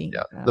movie.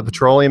 Yeah, the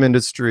petroleum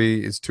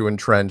industry is too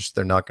entrenched.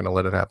 They're not going to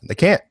let it happen. They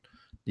can't.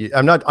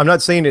 I'm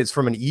not saying it's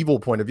from an evil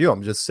point of view.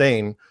 I'm just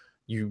saying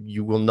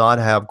you will not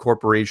have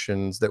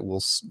corporations that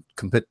will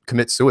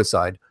commit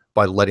suicide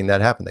by letting that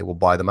happen. They will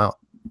buy them out.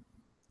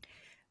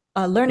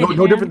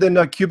 No different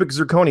than cubic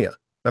zirconia.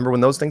 Remember when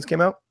those things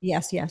came out?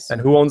 Yes, yes. And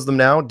who owns them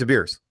now? De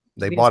Beers.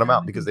 They bought them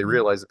out because they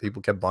realized that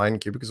people kept buying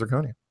cubic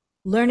zirconia.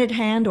 Learned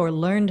Hand or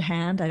Learned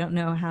Hand, I don't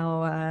know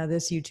how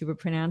this YouTuber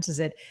pronounces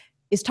it,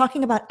 is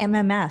talking about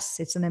MMS.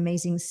 It's an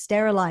amazing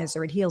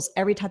sterilizer. It heals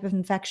every type of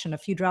infection. A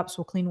few drops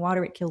will clean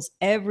water. It kills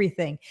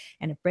everything.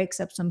 And it breaks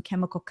up some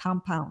chemical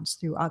compounds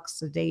through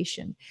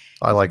oxidation.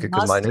 I like it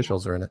because my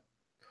initials are in it.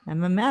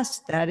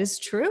 MMS, that is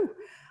true.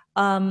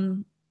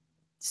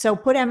 So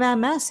put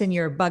MMS in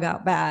your bug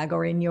out bag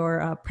or in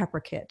your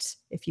prepper kit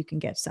if you can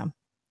get some.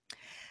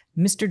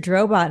 Mr.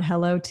 Drobot,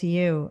 hello to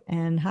you.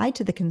 And hi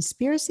to the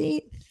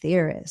conspiracy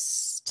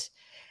theorist.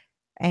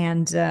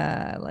 And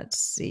let's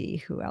see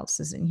who else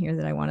is in here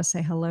that I want to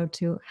say hello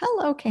to.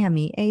 Hello,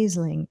 Cami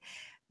Aisling,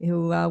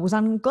 who was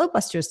on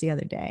Globebusters the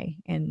other day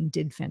and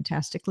did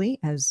fantastically,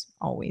 as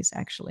always,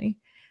 actually.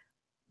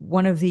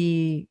 One of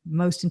the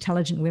most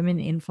intelligent women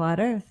in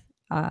Flat Earth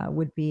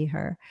would be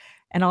her.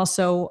 And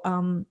also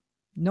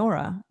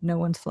Nora, No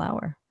One's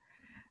Flower.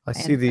 I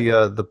see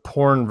the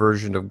porn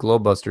version of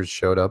Globebusters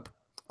showed up.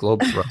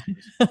 Globetrotters.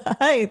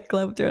 Hi,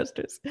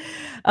 Globetrotters.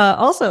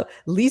 Also,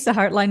 Lisa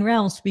Hartline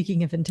Realm,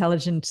 speaking of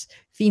intelligent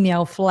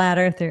female flat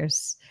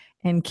earthers,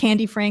 and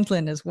Candy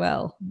Franklin as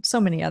well. So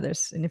many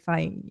others. And if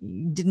I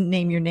didn't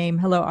name your name,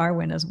 hello,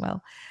 Arwen as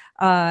well.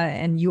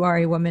 And you are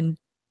a woman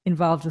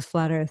involved with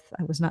Flat Earth.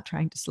 I was not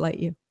trying to slight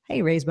you.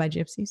 Hey, Raised by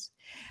Gypsies.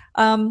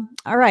 All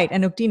right.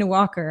 And Ukdina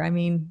Walker. I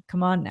mean,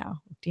 come on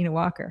now. Ukdina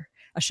Walker.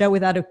 A show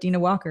without Ukdina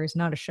Walker is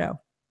not a show.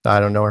 I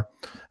don't know her.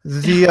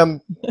 The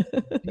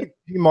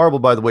Marble,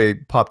 by the way,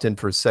 popped in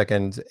for a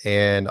second,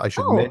 and I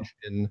should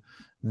mention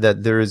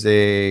that there is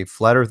a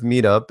Flat Earth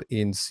meetup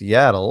in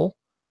Seattle.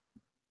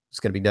 It's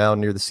going to be down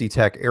near the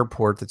SeaTac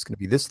Airport. That's going to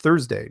be this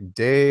Thursday,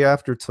 day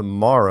after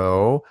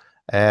tomorrow,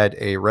 at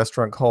a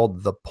restaurant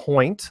called The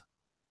Point.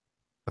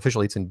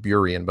 Officially, it's in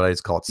Burien, but I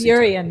just call it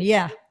Burien.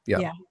 Yeah.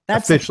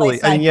 That's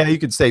officially, and yeah, you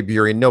could say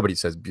Burien. Nobody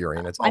says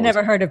Burien. It's I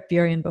never heard of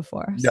Burien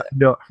before. So.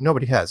 No,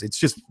 nobody has. It's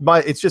just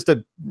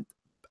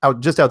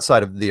just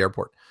outside of the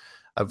airport.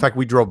 In fact,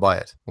 we drove by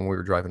it when we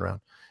were driving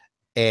around,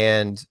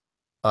 and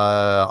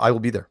I will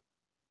be there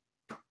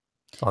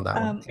on that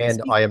one.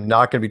 And I am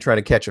not going to be trying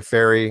to catch a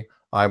ferry.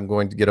 I'm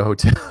going to get a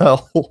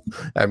hotel.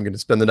 I'm going to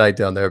spend the night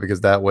down there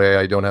because that way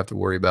I don't have to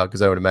worry about,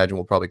 because I would imagine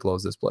we'll probably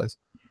close this place.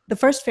 The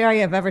first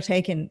ferry I've ever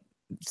taken,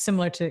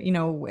 similar to,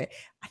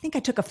 I think I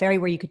took a ferry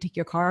where you could take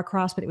your car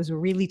across, but it was a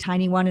really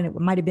tiny one, and it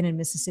might have been in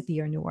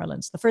Mississippi or New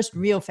Orleans. The first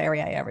real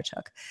ferry I ever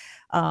took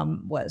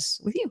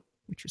was with you,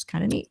 which was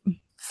kind of neat.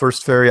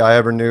 First ferry I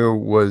ever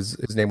knew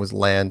his name was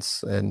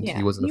Lance, and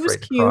he wasn't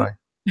afraid to cry.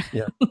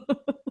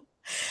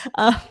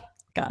 Yeah.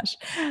 Gosh.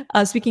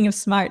 Speaking of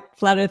smart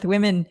Flat Earth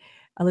women,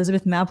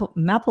 Elizabeth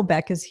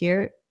Mapplebeck is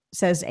here,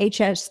 says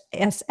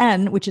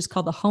HSN, which is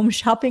called the Home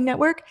Shopping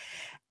Network,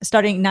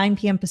 starting 9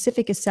 p.m.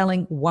 Pacific, is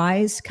selling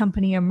Wise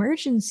Company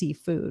emergency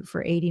food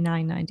for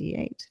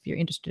 $89.98. If you're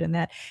interested in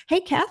that. Hey,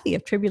 Kathy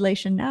of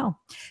Tribulation Now.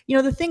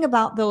 The thing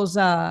about those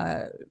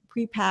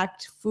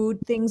pre-packed food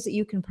things that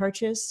you can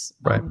purchase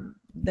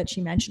that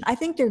she mentioned, I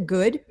think they're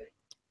good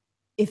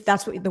if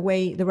that's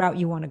the route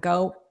you want to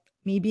go.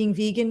 Me being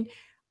vegan,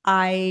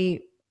 I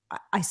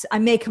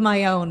make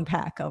my own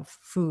pack of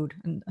food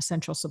and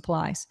essential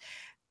supplies.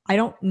 I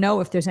don't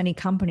know if there's any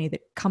company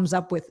that comes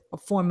up with a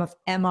form of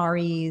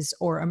MREs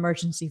or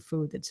emergency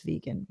food that's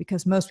vegan,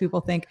 because most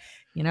people think,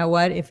 you know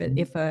what, if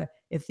the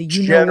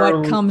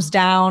what comes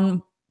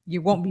down,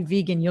 you won't be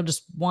vegan. You'll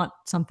just want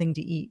something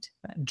to eat.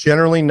 But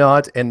generally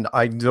not, and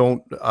I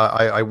don't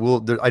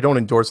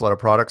endorse a lot of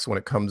products when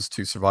it comes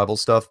to survival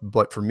stuff.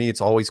 But for me,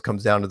 it's always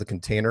comes down to the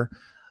container.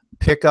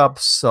 Pick up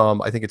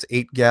some, I think it's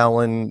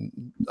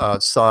 8-gallon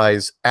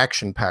size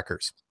Action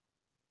Packers.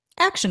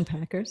 Action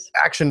Packers.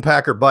 Action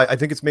Packer, I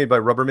think it's made by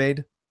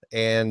Rubbermaid,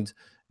 and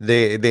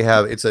they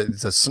have it's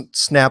a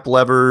snap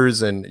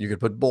levers, and you can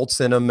put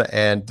bolts in them,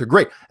 and they're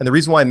great. And the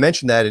reason why I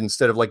mentioned that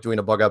instead of like doing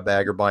a bug out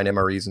bag or buying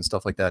MREs and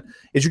stuff like that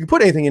is you can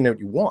put anything in there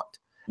you want.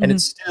 and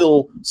it's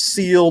still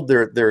sealed.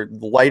 They're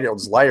light,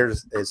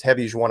 as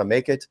heavy as you want to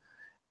make it,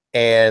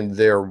 and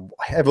they're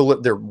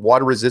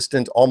water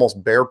resistant,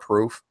 almost bear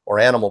proof or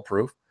animal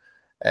proof,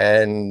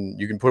 and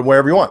you can put them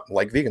wherever you want,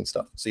 like vegan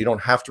stuff. So you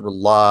don't have to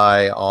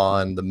rely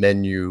on the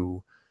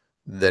menu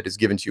that is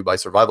given to you by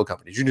survival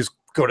companies. You can just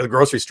go to the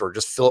grocery store,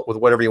 just fill it with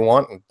whatever you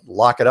want, and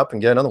lock it up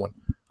and get another one.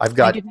 I've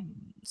got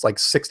it's like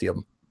 60 of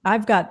them.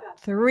 I've got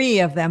 3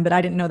 of them, but I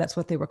didn't know that's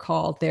what they were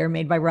called. They're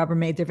made by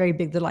Rubbermaid. They're very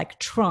big. They're like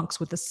trunks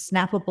with the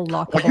snappable,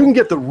 lockable. Well, you can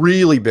get the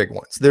really big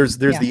ones. There's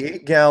the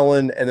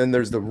 8-gallon, and then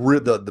there's the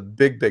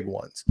big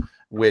ones,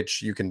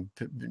 which you can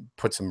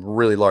put some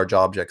really large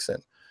objects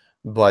in.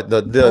 But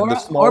the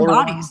smaller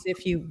bodies,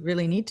 if you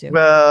really need to.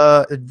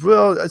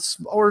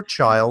 Or a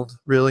child,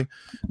 really.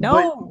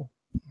 No.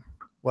 But,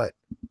 what?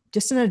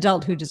 Just an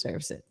adult who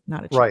deserves it,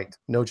 not a child. Right.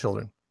 No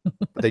children.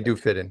 But they do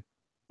fit in.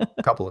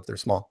 A couple if they're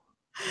small.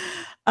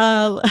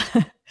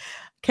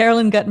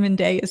 Carolyn Gutman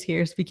Day is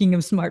here. Speaking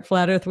of smart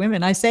flat earth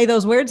women, I say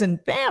those words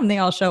and bam, they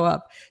all show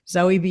up.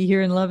 Zoe be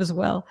here in love as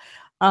well.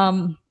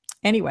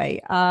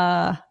 Anyway,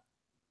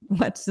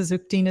 what does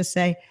Uktina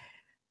say?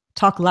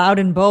 Talk loud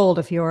and bold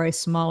if you're a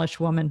smallish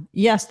woman.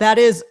 Yes, that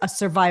is a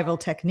survival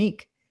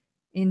technique.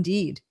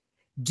 Indeed.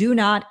 Do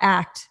not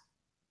act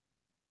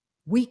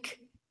weak.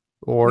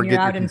 Or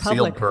get your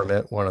concealed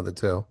permit, one of the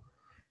two.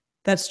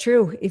 That's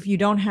true. If you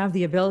don't have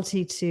the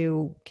ability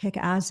to kick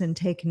ass and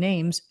take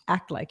names,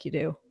 act like you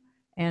do.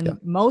 And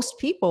most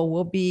people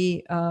will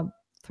be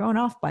thrown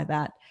off by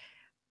that.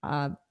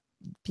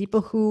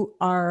 People who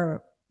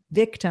are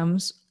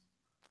victims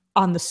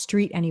on the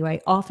street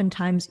anyway,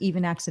 oftentimes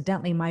even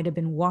accidentally might have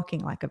been walking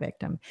like a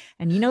victim.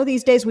 And you know,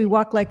 these days we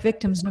walk like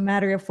victims no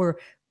matter if we're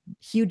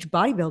huge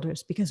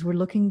bodybuilders, because we're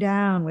looking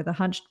down with a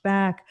hunched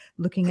back,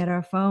 looking at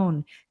our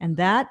phone. And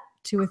that,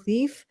 to a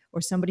thief or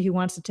somebody who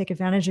wants to take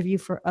advantage of you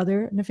for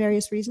other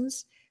nefarious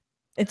reasons,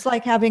 it's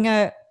like having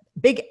a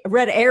big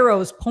red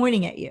arrows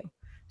pointing at you.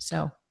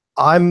 So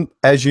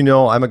as you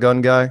know, I'm a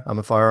gun guy. I'm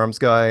a firearms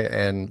guy.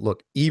 And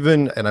look,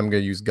 and I'm going to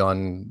use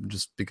gun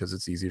just because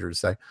it's easier to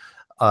say,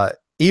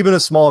 even a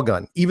small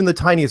gun, even the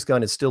tiniest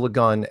gun is still a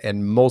gun,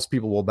 and most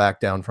people will back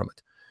down from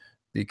it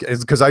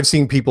because I've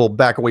seen people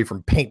back away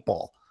from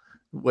paintball.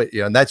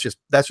 And that's just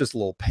a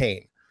little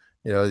pain.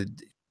 You know,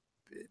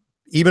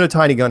 even a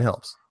tiny gun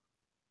helps.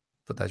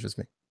 But that's just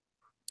me.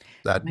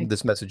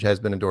 This message has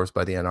been endorsed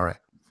by the NRA.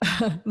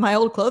 My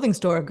old clothing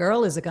store, a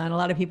girl is a gun. A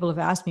lot of people have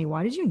asked me,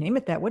 why did you name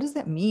it that? What does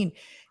that mean?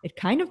 It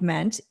kind of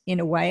meant,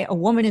 in a way, a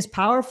woman is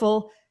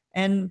powerful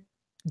and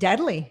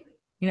deadly.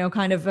 You know,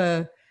 kind of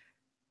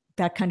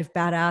that kind of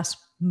badass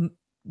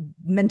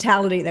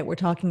mentality that we're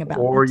talking about.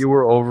 Or you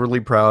were overly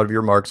proud of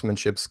your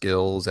marksmanship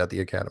skills at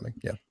the academy.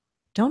 Yeah.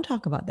 Don't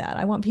talk about that.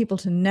 I want people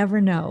to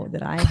never know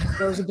that I have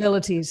those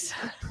abilities.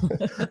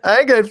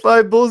 I got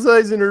 5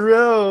 bullseyes in a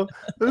row.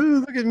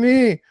 Ooh, look at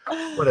me.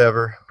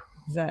 Whatever.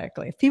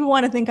 Exactly. If people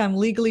want to think I'm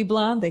legally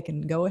blonde, they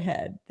can go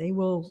ahead. They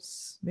will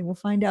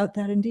find out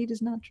that indeed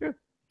is not true.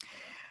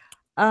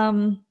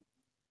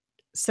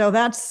 So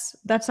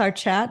that's our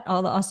chat.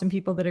 All the awesome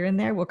people that are in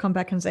there. We'll come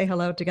back and say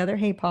hello together.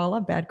 Hey, Paula,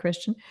 bad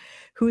Christian,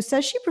 who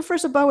says she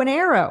prefers a bow and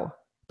arrow,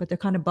 but they're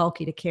kind of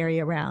bulky to carry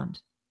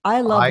around.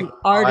 I love the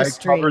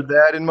artistry. I covered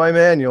that in my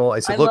manual.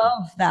 I said, look,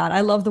 love that. I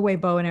love the way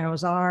bow and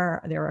arrows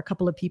are. There are a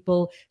couple of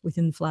people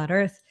within Flat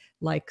Earth,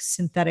 like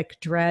Synthetic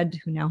Dread,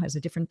 who now has a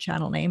different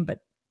channel name, but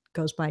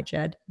goes by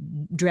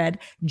Dread.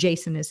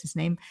 Jason is his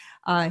name.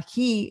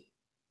 He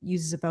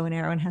uses a bow and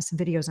arrow and has some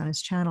videos on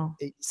his channel.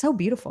 So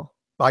beautiful.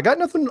 I got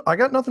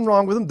nothing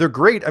wrong with them. They're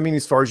great. I mean,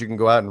 as far as you can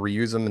go out and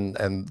reuse them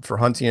and for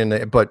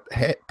hunting, but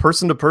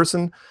person to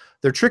person,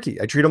 they're tricky.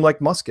 I treat them like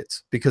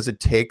muskets because it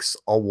takes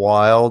a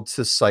while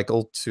to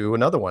cycle to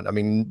another one. I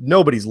mean,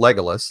 nobody's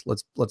Legolas.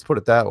 Let's put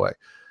it that way.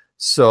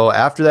 So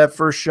after that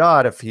first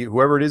shot, if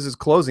whoever it is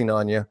closing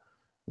on you,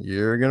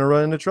 you're going to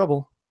run into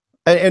trouble.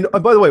 And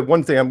by the way,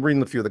 one thing, I'm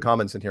reading a few of the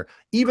comments in here,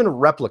 even a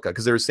replica,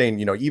 because they were saying,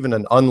 you know, even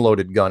an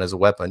unloaded gun as a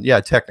weapon.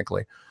 Yeah,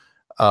 technically,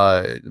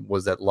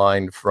 was that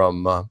line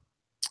from,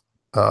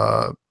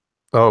 oh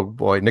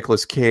boy,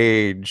 Nicolas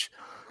Cage.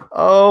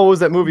 Oh, what was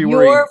that movie?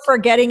 You're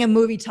forgetting a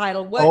movie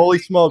title. What? Holy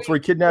smokes, where he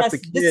kidnapped the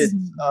kid. This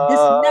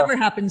never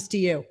happens to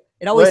you.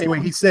 It always. Well,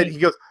 anyway, he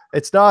goes,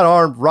 it's not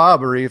armed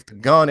robbery if the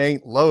gun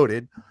ain't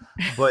loaded.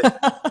 But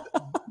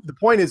the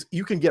point is,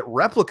 you can get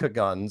replica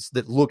guns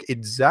that look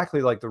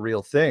exactly like the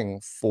real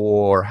thing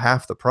for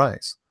half the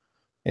price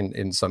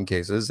in some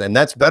cases. And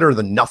that's better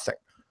than nothing.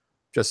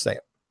 Just saying.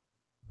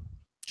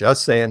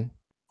 Just saying.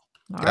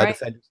 All right.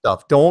 Defend your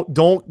stuff.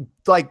 Don't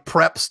like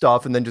prep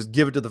stuff and then just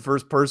give it to the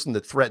first person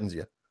that threatens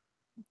you.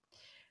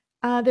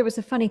 There was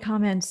a funny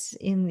comment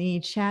in the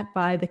chat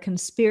by the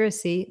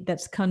conspiracy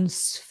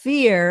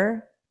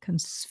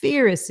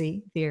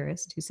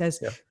theorist who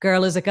says,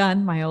 girl is a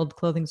gun, my old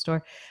clothing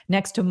store,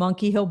 next to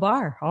Monkey Hill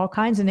Bar. All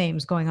kinds of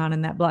names going on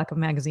in that block of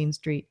Magazine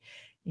Street.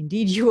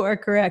 Indeed, you are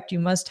correct. You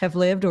must have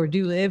lived or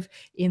do live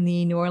in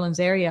the New Orleans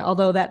area.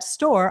 Although that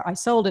store, I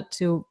sold it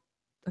to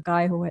a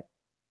guy who at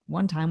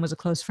one time was a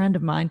close friend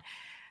of mine.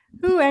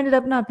 who ended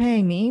up not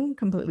paying me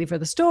completely for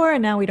the store,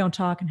 and now we don't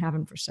talk and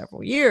haven't for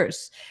several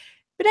years.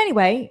 But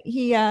anyway,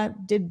 he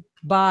did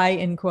buy,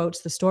 in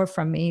quotes, the store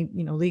from me.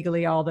 You know,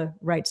 legally, all the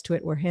rights to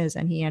it were his,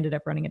 and he ended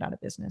up running it out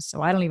of business.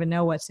 So I don't even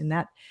know what's in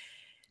that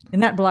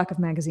block of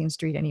Magazine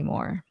Street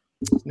anymore.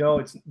 No,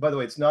 it's, by the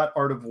way, it's not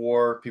Art of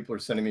War. People are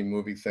sending me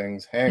movie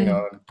things. Hang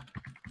on.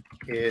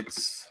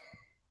 It's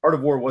Art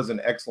of War was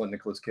an excellent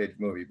Nicolas Cage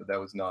movie, but that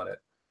was not it.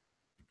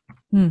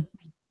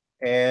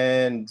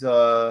 And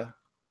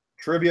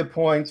trivia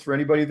points for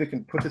anybody that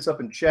can put this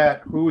up in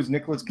chat. Who is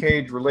Nicolas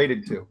Cage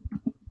related to?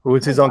 Who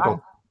is his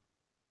uncle?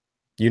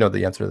 You know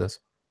the answer to this.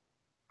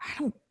 I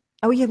don't.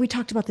 Oh, yeah, we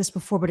talked about this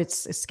before, but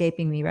it's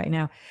escaping me right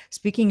now.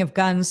 Speaking of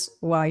guns,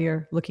 while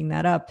you're looking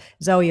that up,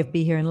 Zoe of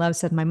Be Here in Love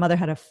said, my mother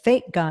had a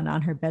fake gun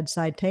on her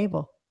bedside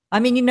table.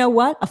 I mean, you know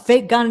what? A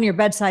fake gun on your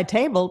bedside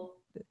table,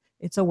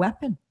 it's a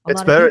weapon.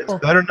 It's better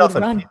than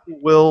nothing.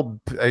 People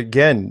will,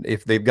 again,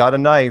 if they've got a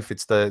knife,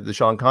 it's the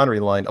Sean Connery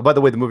line. Oh, by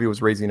the way, the movie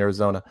was Raising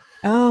Arizona.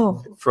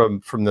 Oh.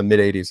 From the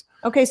mid-'80s.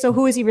 Okay, so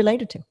who is he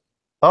related to?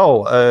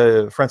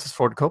 Oh, Francis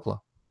Ford Coppola.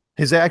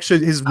 His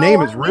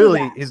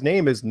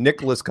name is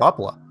Nicholas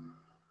Coppola.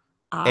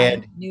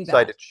 And he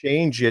decided to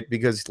change it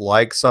because,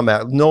 like,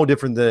 no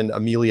different than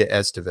Amelia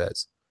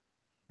Estevez,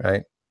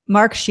 right?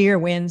 Mark Shear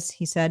wins.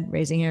 He said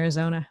Raising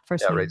Arizona.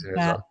 First, Raising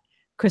Arizona.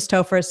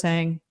 Christopher is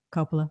saying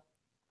Coppola.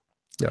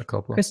 Yeah,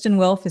 Coppola. Kristen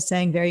Wolf is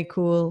saying very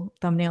cool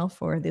thumbnail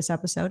for this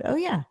episode. Oh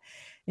yeah,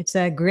 it's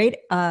a great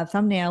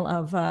thumbnail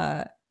of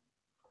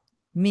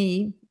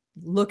me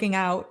looking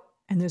out,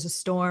 and there's a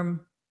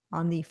storm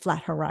on the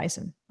flat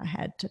horizon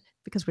ahead,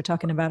 because we're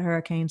talking about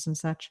hurricanes and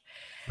such.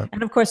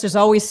 And of course, there's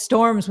always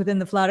storms within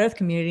the flat Earth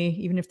community,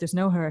 even if there's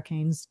no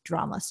hurricanes.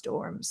 Drama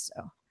storms.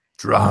 So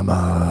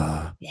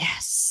drama.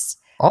 Yes.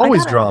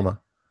 Always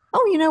drama.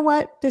 Oh, you know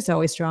what? There's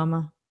always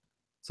drama.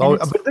 So,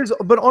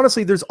 but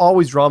honestly, there's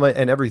always drama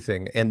and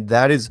everything, and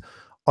that is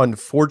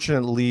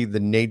unfortunately the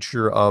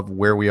nature of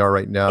where we are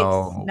right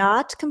now. It's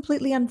not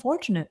completely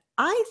unfortunate.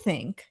 I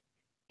think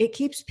it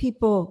keeps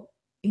people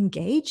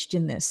engaged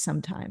in this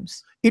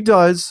sometimes. It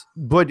does,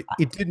 but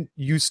it didn't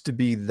used to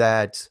be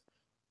that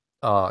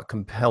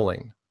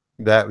compelling.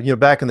 That, you know,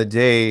 back in the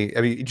day,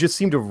 I mean, it just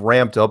seemed to have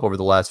ramped up over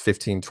the last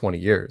 15, 20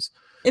 years.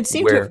 It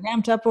seemed to have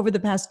ramped up over the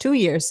past 2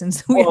 years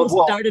since we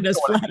all started as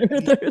flat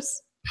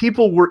earthers.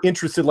 People were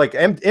interested, like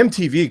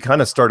MTV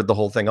kind of started the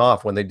whole thing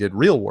off when they did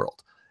Real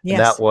World. Yes.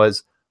 And that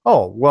was,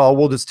 oh, well,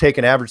 we'll just take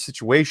an average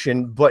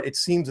situation. But it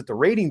seems that the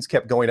ratings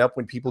kept going up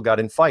when people got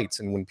in fights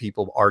and when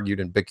people argued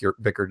and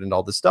bickered and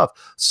all this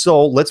stuff.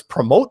 So let's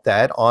promote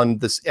that on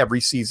this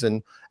every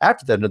season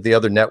after that. And the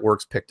other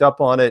networks picked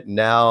up on it.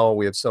 Now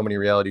we have so many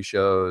reality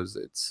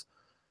shows.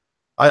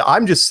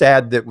 I'm just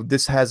sad that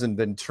this hasn't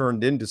been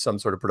turned into some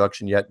sort of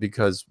production yet,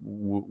 because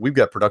we've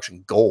got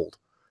production gold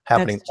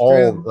happening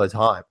all the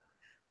time.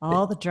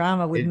 All the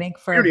drama would make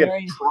for a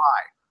very...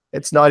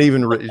 It's not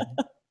even...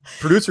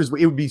 Producers,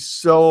 it would be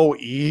so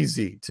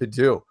easy to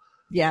do.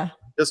 Yeah.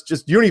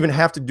 Just you don't even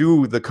have to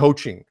do the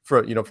coaching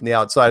from the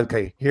outside.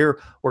 Okay, here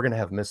we're going to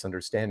have a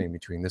misunderstanding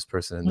between this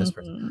person and this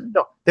person.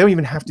 No, they don't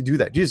even have to do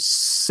that. You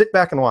just sit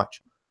back and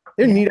watch.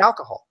 They don't need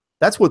alcohol.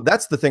 That's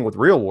the thing with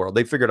Real World.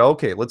 They figured,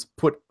 okay, let's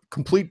put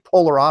complete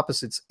polar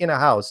opposites in a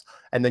house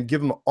and then give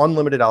them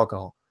unlimited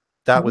alcohol.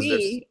 That was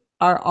this.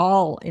 Are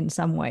all in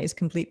some ways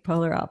complete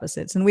polar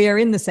opposites, and we are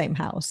in the same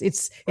house.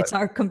 It's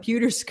our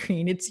computer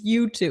screen, it's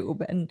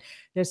YouTube, and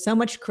there's so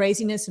much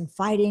craziness and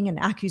fighting and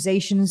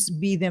accusations,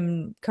 be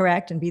them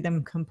correct and be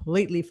them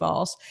completely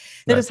false,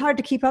 that it's hard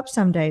to keep up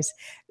some days.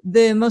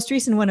 The most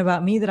recent one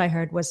about me that I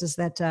heard was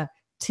that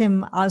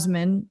Tim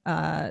Osman,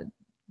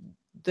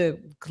 the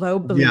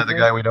Globe believer, the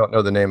guy we don't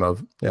know the name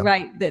of,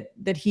 right,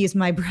 that he is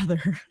my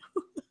brother.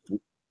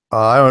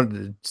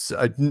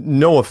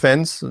 No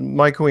offense,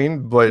 my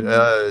queen,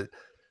 but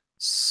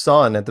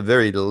son at the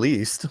very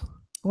least.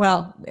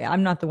 Well,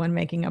 I'm not the one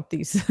making up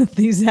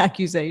these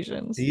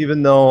accusations.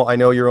 Even though I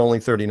know you're only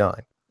 39.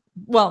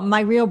 Well,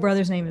 my real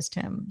brother's name is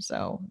Tim,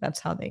 so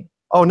that's how they...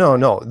 Oh, no.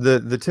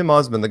 The Tim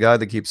Osmond, the guy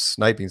that keeps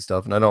sniping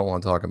stuff, and I don't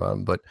want to talk about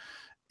him, but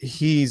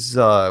he's...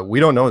 we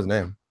don't know his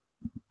name.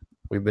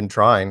 We've been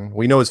trying.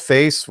 We know his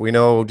face. We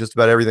know just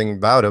about everything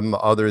about him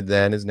other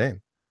than his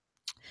name.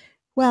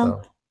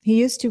 Well... He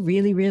used to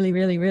really, really,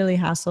 really, really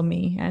hassle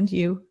me and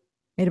you.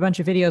 Made a bunch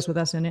of videos with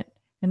us in it,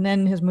 and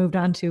then has moved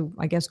on to,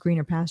 I guess,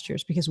 greener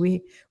pastures, because we're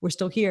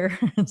still here.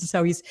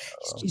 So he's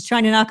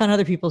trying to knock on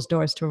other people's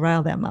doors to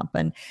rile them up.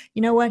 And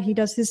you know what? He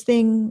does his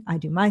thing, I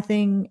do my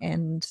thing,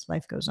 and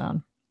life goes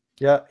on.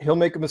 Yeah, he'll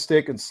make a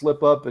mistake and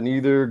slip up and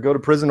either go to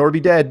prison or be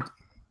dead.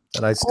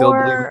 And I still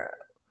believe it.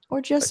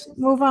 Or just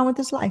move on with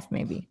his life,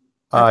 maybe.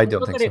 I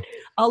don't think so.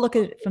 I'll look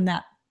at it from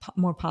that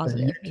more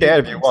positive. You can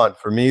if you want.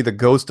 For me, the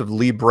ghost of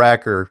Lee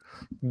Bracker,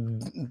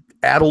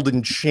 addled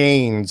in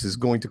chains, is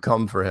going to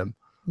come for him.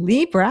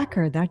 Lee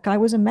Bracker, that guy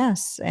was a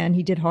mess, and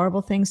he did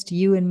horrible things to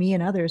you and me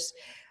and others.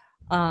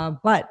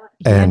 But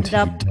he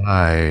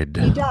died.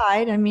 He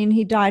died. I mean,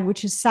 he died,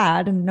 which is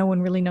sad, and no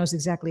one really knows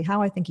exactly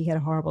how. I think he had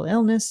a horrible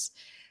illness.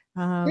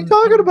 What are you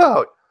talking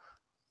about?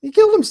 He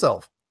killed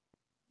himself.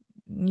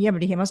 Yeah,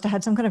 but he must have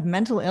had some kind of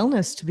mental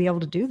illness to be able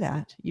to do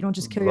that. You don't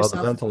just kill Well,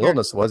 yourself. the mental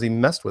illness was he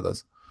messed with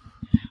us.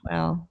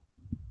 Well,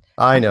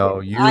 I know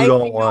you I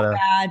don't feel want to.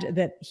 bad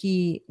that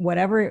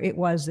whatever it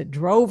was that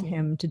drove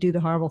him to do the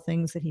horrible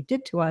things that he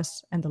did to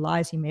us and the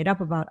lies he made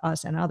up about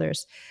us and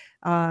others,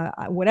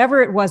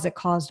 whatever it was that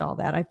caused all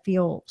that, I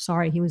feel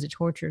sorry. He was a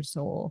tortured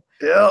soul.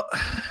 Yeah,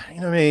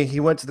 you know me. He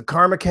went to the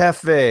Karma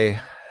Cafe,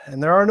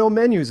 and there are no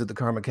menus at the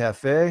Karma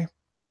Cafe.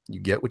 You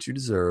get what you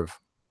deserve.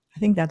 I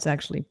think that's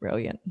actually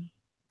brilliant.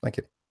 Thank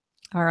you.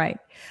 All right.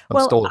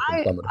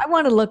 I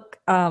want to look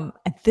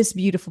at this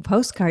beautiful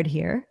postcard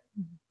here.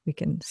 We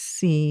can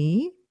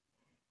see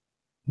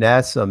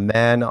NASA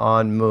Man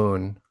on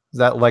Moon. Is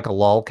that like a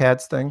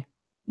lolcats thing?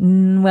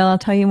 Well, I'll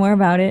tell you more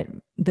about it.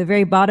 The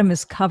very bottom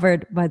is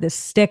covered by this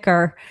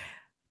sticker.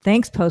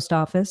 Thanks, post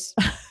office.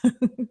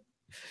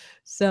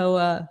 So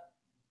there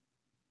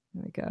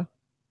we go.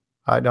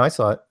 I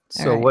saw it.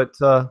 So right. what?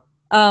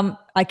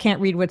 I can't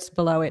read what's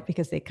below it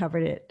because they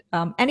covered it.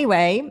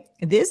 Anyway,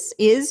 this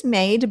is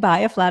made by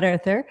a flat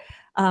earther,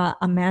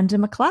 Amanda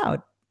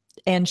McLeod,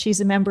 and she's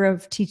a member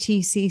of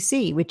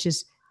TTCC, which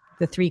is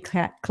the Three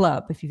Cat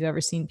Club, if you've ever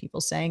seen people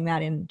saying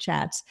that in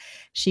chats.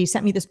 She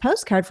sent me this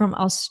postcard from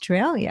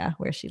Australia,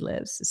 where she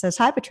lives. It says,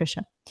 "Hi,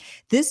 Patricia.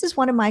 This is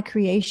one of my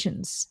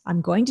creations.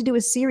 I'm going to do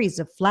a series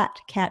of flat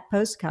cat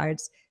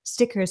postcards,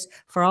 stickers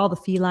for all the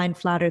feline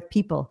flat earth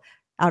people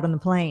out on the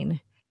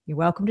plane. You're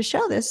welcome to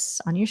show this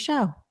on your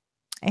show."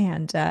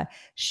 And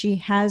she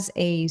has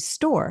a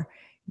store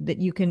that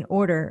you can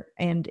order,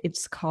 and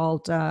it's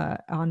called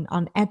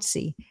on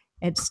Etsy.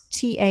 It's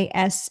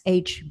TASHBELL,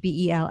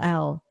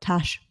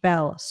 Tash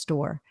Bell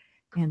Store,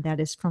 and that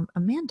is from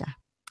Amanda.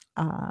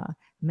 Amanda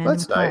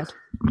That's nice.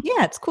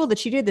 Yeah, it's cool that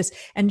she did this,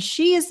 and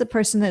she is the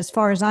person that, as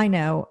far as I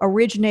know,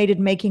 originated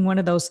making one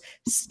of those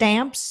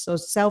stamps,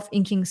 those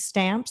self-inking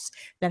stamps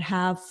that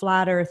have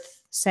flat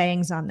Earth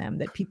sayings on them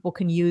that people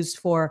can use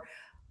for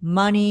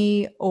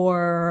money,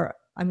 or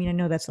I mean, I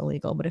know that's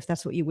illegal, but if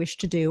that's what you wish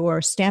to do,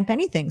 or stamp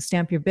anything,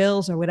 stamp your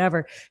bills or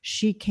whatever.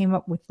 She came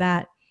up with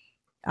that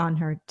on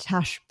her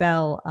Tash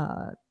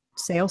Bell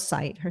sales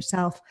site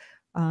herself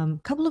a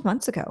couple of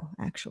months ago,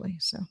 actually.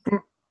 So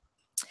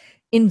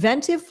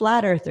inventive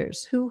flat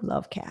earthers who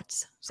love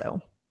cats.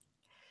 So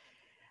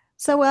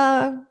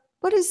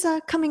what is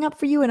coming up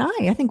for you and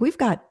I think we've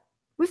got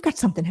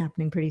something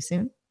happening pretty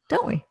soon,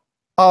 don't we?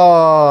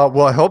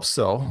 Well, I hope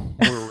so.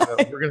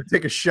 We're going to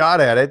take a shot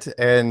at it,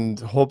 and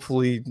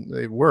hopefully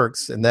it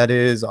works. And that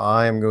is,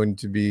 I am going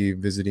to be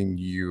visiting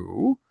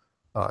you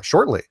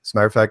shortly. As a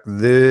matter of fact,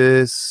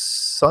 this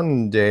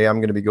Sunday, I'm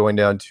going to be going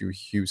down to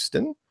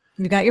Houston.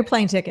 You got your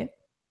plane ticket.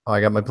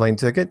 I got my plane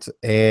ticket,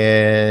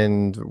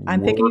 and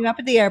I'm picking you up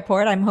at the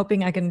airport. I'm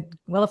hoping I can,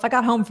 well, if I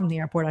got home from the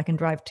airport, I can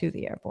drive to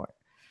the airport.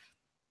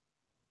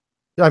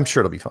 I'm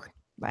sure it'll be fine.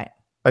 Right.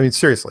 I mean,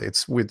 seriously,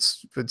 it's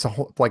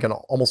like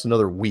almost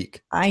another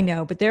week. I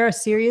know, but there are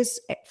serious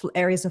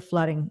areas of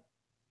flooding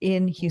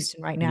in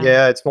Houston right now.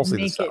 Yeah, it's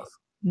mostly the south.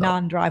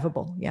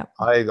 Non-drivable. Yeah.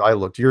 I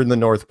looked. You're in the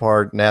north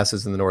part.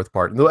 NASA's in the north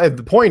part.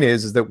 The point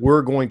is that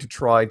we're going to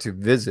try to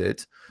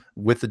visit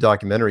with the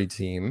documentary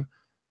team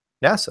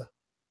NASA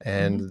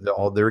and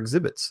all their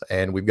exhibits,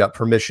 and we've got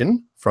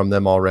permission from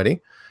them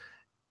already.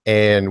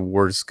 And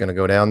we're just going to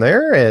go down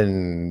there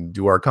and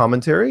do our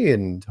commentary,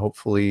 and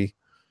hopefully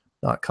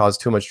not cause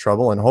too much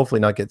trouble, and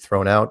hopefully not get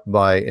thrown out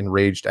by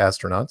enraged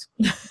astronauts.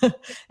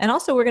 And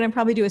also, we're going to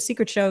probably do a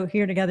secret show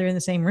here together in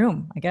the same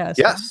room, I guess.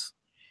 Yes.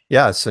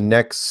 Yeah. So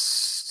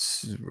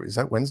next, is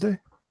that Wednesday?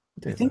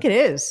 I think it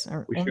is.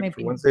 Or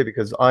maybe Wednesday,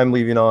 because I'm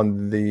leaving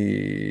on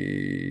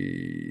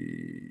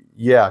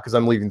because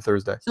I'm leaving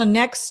Thursday. So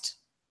next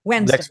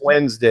Wednesday. Next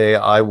Wednesday,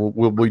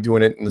 we'll be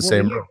doing it in the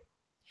same room.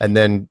 And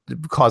then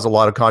cause a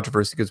lot of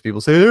controversy because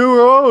people say, hey,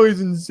 we're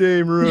always in the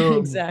same room.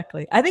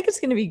 Exactly. I think it's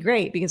going to be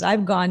great because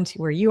I've gone to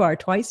where you are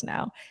twice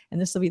now, and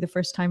this will be the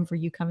first time for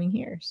you coming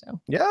here. So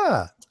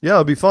yeah,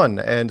 it'll be fun.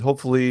 And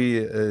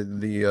hopefully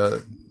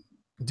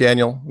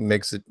Daniel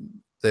makes it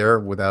there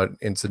without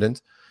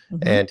incident.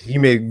 And he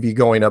may be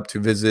going up to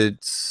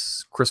visit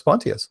Chris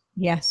Pontius.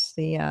 Yes,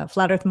 the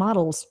Flat Earth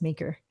Models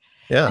maker.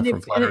 Yeah,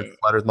 from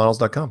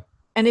flatearthmodels.com.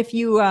 And if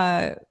you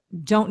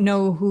don't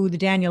know who the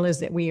Daniel is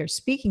that we are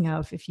speaking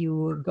of, if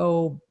you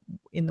go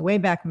in the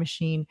Wayback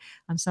Machine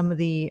on some of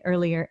the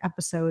earlier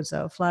episodes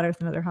of Flat Earth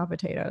and Other Hot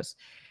Potatoes,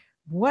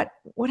 what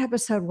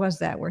episode was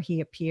that where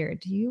he appeared?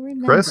 Do you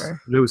remember? Chris?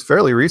 It was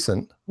fairly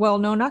recent. Well,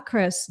 no, not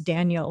Chris.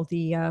 Daniel,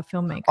 the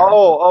filmmaker.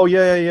 Oh,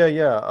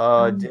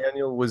 yeah.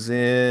 Daniel was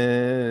in.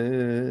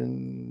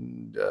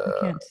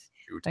 I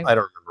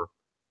don't remember.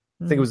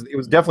 I think it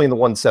was definitely in the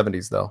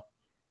 170s though.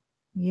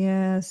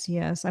 Yes.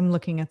 I'm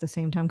looking at the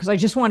same time because I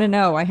just want to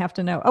know. I have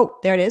to know. Oh,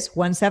 there it is.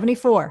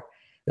 174.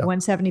 Yeah.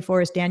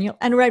 174 is Daniel.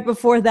 And right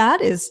before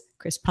that is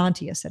Chris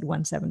Pontius at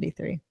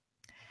 173.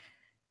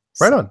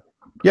 Right on.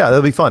 Yeah,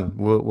 that'll be fun.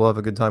 We'll have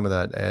a good time with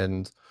that.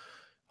 And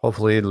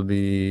hopefully it'll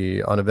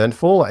be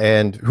uneventful.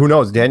 And who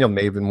knows, Daniel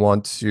may even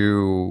want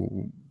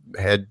to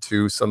head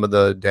to some of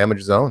the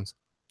damaged zones.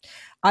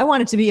 I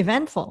want it to be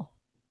eventful.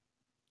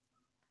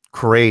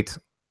 Great.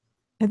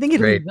 I think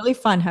it'll Great. be really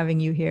fun having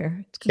you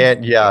here.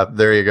 Yeah,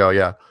 there you go.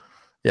 Yeah.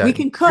 Yeah. We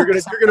can cook.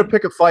 You're gonna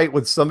pick a fight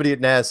with somebody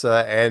at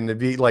NASA and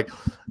be like,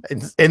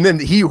 and then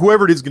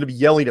whoever it is gonna be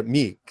yelling at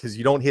me because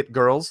you don't hit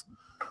girls.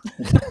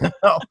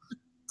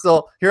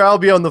 So here I'll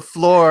be on the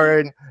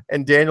floor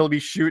and Daniel will be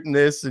shooting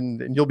this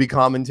and you'll be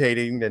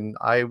commentating and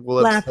I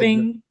will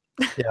laughing.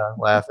 Yeah,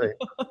 laughing.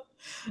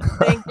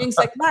 Saying things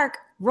like, Mark,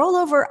 roll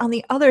over on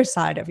the other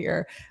side of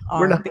your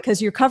arm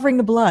because you're covering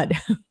the blood.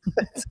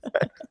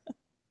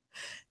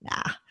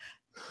 Nah,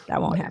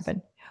 that won't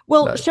happen.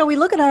 Well, shall we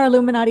look at our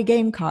Illuminati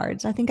game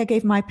cards? I think I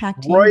gave my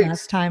pack team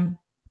last time.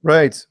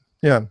 Right.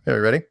 Yeah. Are you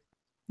ready?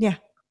 Yeah.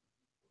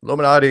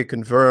 Illuminati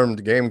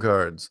confirmed game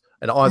cards.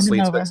 And honestly,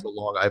 it's been so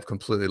long, I've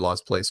completely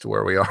lost place to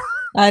where we are.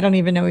 I don't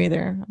even know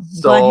either.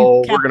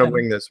 So we're going to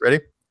wing this. Ready?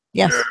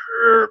 Yes.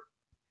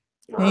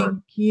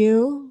 Thank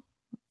you.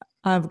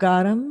 I've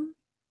got them.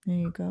 There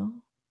you go.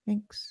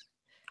 Thanks.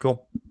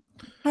 Cool.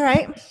 All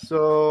right.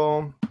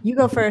 So you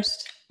go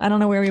first. I don't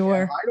know where we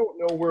were. I don't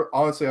know where,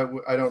 honestly,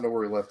 I don't know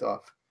where we left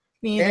off.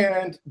 Me either.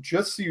 And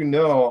just so you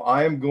know,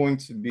 I'm going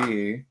to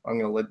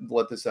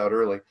let this out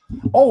early.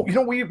 Oh, you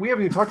know, we haven't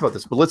even talked about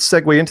this, but let's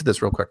segue into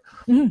this real quick.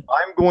 I'm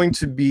going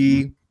to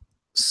be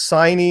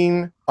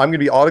I'm going to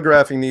be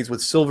autographing these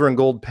with silver and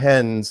gold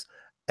pens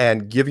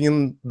and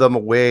giving them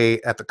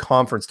away at the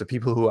conference to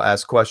people who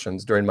ask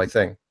questions during my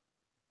Q&A.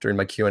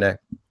 Do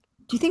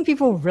you think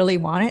people really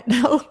want it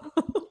though?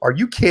 Are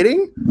you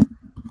kidding?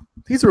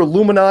 These are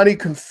Illuminati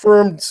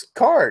confirmed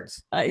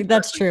cards.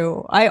 That's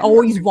true. I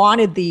always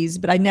wanted these,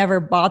 but I never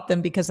bought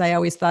them because I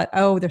always thought,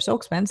 oh, they're so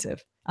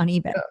expensive on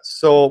eBay. Yeah,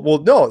 so, well,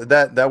 no,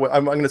 that way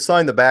I'm going to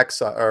sign the back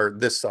side or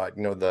this side.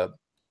 You know, I'm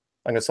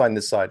going to sign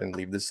this side and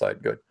leave this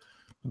side good.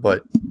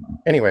 But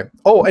anyway,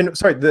 oh, and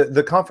sorry,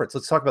 the conference.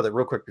 Let's talk about that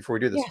real quick before we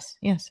do this.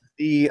 Yes.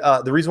 The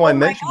reason why I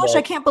mentioned. Oh my gosh,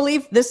 I can't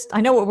believe this. I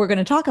know what we're going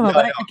to talk about,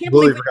 but I can't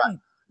believe.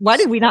 Why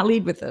did we not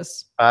lead with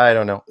this? I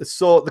don't know.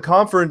 So the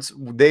conference,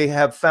 they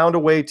have found a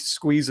way to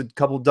squeeze a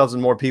couple dozen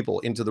more people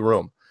into the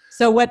room.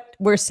 So what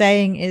we're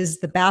saying is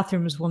the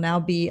bathrooms will now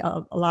be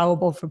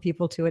allowable for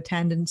people to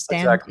attend and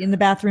stand in the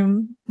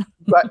bathroom.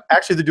 But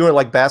actually, they're doing it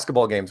like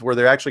basketball games where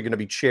they're actually going to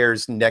be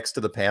chairs next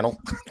to the panel.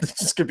 It's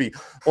just going to be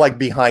like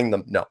behind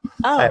them. No,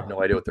 I have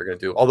no idea what they're going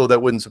to do. Although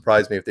that wouldn't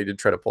surprise me if they did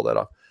try to pull that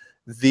off.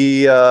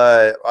 The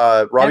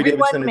Robbie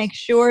Davidson. Make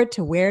sure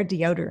to wear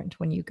deodorant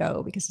when you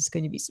go because it's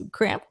going to be some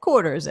cramped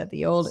quarters at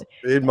the old.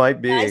 It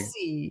might be. I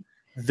see.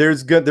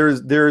 There's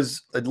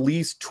at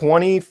least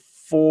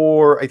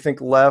 24, I think,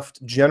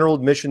 left general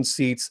admission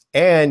seats,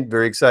 and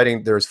very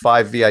exciting. There's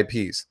 5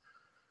 VIPs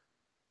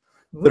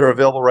that are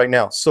available right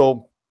now.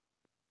 So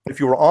if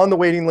you were on the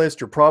waiting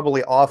list, you're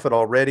probably off it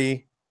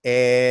already.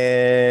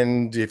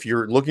 And if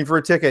you're looking for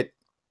a ticket,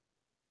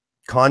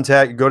 go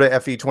to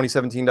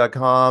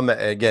fe2017.com.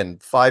 Again,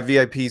 5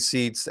 VIP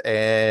seats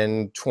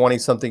and 20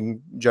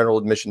 something general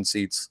admission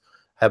seats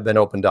have been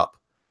opened up.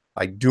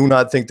 I do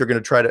not think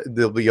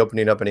they'll be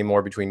opening up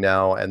anymore between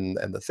now and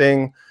the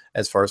thing.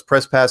 As far as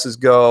press passes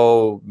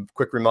go,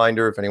 quick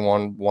reminder, if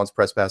anyone wants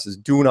press passes,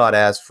 do not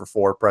ask for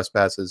 4 press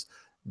passes.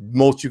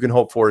 Most you can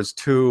hope for is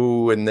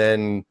 2, and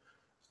then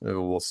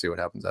we'll see what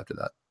happens after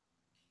that.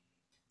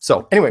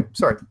 So anyway,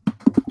 sorry.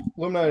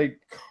 Illuminati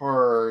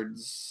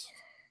cards.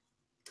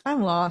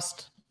 I'm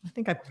lost. I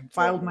think I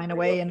filed mine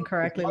away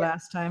incorrectly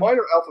last time. Mine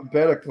are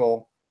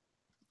alphabetical.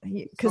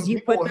 Because you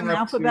put them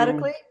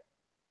alphabetically?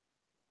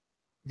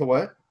 The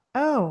what?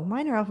 Oh,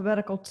 mine are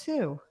alphabetical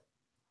too.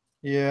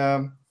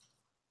 Yeah.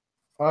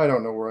 I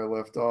don't know where I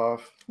left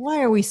off.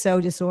 Why are we so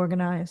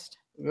disorganized?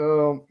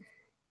 Oh,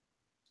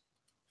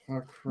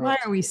 why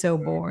are we so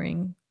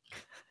boring?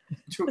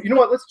 You know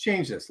what? Let's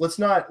change this.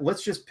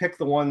 Let's just pick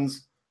the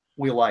ones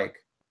we like.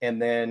 And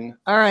then,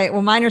 all right.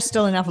 Well, mine are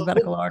still in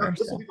alphabetical order.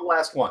 This will be the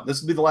last one. This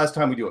will be the last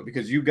time we do it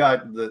because you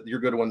got your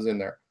good ones in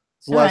there.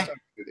 It's the last time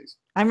we do these.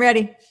 I'm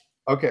ready.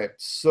 Okay.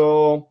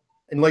 So,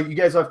 and like you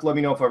guys have to let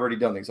me know if I've already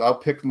done these. I'll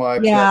pick my.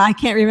 Yeah, I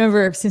can't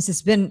remember since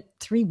it's been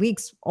 3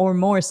 weeks or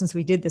more since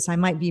we did this. I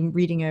might be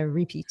reading a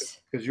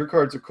repeat. Because your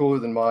cards are cooler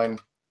than mine.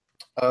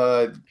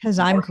 Because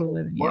I'm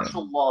cooler than you.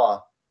 Martial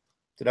law.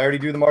 Did I already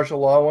do the martial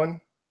law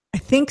one? I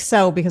think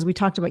so because we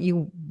talked about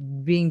you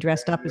being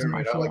dressed up as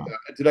martial law.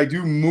 Did I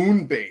do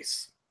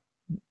Moonbase?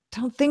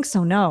 Don't think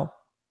so. No.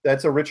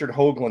 That's a Richard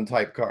Hoagland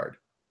type card.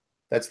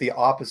 That's the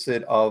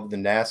opposite of the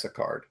NASA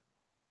card,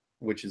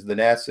 which is the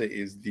NASA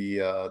is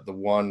the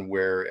one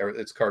where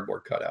it's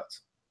cardboard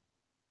cutouts.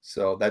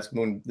 So that's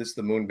This is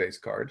the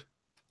Moonbase card.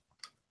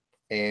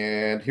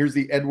 And here's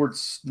the Edward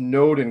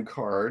Snowden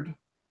card.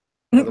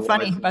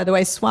 Funny, by the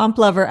way. Swamp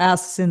Lover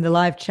asks in the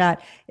live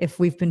chat if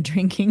we've been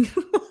drinking.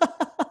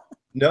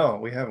 No,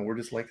 we haven't. We're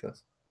just like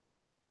this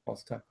all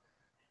the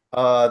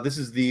time. This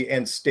is the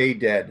And Stay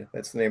Dead.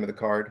 That's the name of the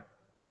card.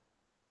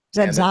 Is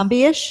that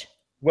zombie-ish?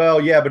 Well,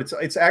 yeah, but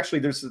it's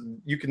actually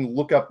you can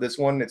look up this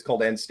one. It's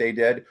called And Stay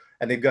Dead,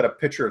 and they've got a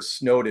picture of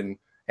Snowden,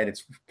 and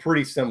it's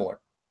pretty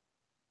similar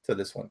to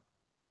this one.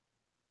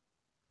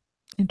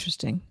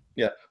 Interesting.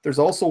 Yeah, there's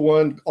also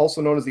one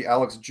also known as the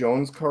Alex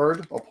Jones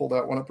card. I'll pull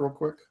that one up real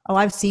quick. Oh,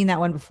 I've seen that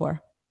one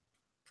before.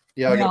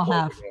 Yeah, We all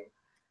have.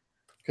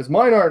 Because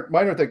mine aren't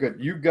that good.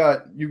 You've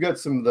got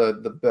some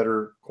of the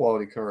better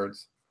quality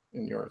cards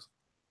in yours.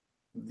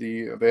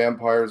 The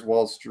Vampires,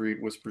 Wall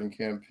Street, Whispering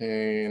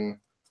Campaign.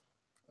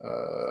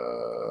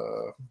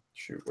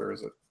 Shoot, where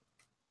is it?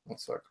 1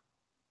 sec.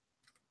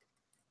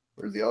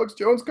 Where's the Alex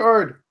Jones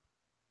card?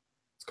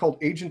 It's called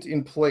Agent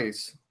in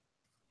Place.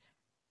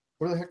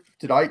 Where the heck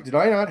did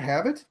I not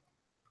have it?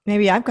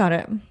 Maybe I've got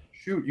it.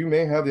 Shoot, you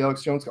may have the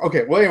Alex Jones card.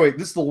 Okay, well anyway,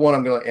 this is the one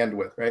I'm going to end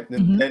with, right?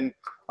 And then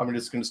I'm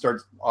just going to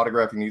start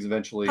autographing these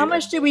eventually. How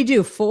much did we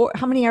do? 4?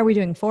 How many are we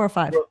doing? 4 or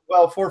 5?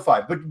 Well, 4 or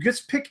 5. But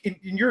just pick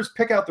in yours.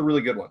 Pick out the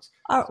really good ones.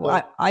 Oh,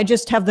 so, I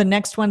just have the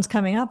next ones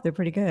coming up. They're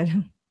pretty good.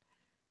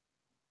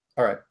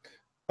 All right.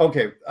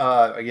 Okay.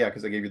 Yeah,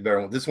 because I gave you the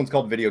better one. This one's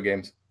called Video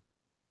Games.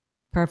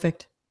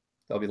 Perfect.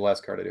 That'll be the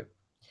last card I do.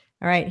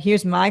 All right.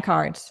 Here's my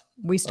cards.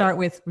 We start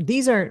with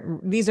these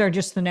are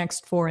just the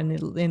next 4 in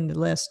the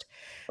list.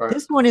 Right.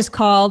 This one is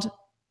called,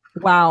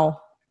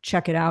 wow,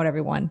 check it out,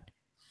 everyone.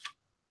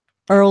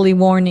 Early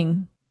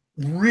Warning.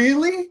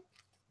 Really?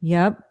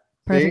 Yep.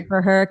 Perfect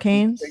for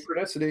hurricanes.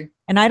 Synchronicity.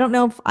 And I don't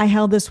know if I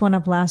held this one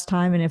up last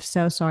time, and if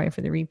so, sorry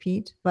for the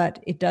repeat,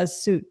 but it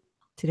does suit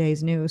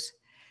today's news.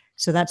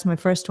 So that's my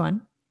first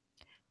one.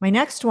 My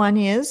next one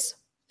is,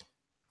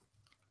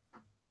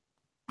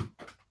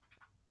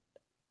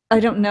 I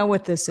don't know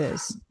what this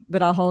is,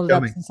 but I'll hold it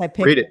up since I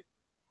picked Read it.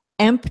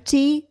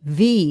 Empty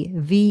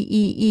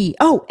VEE.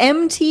 Oh,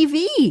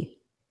 MTV.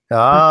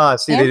 Ah,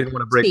 see, they didn't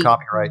want to break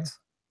copyrights.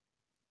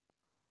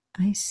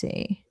 I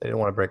see. They didn't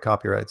want to break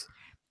copyrights.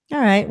 All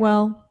right.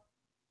 Well,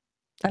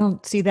 I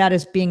don't see that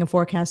as being a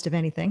forecast of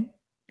anything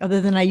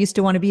other than I used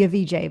to want to be a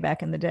VJ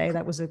back in the day.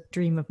 That was a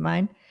dream of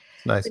mine.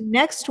 Nice. The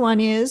next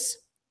one is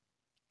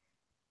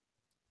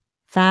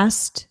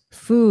fast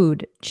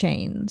food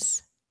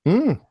chains.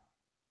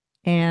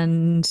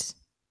 And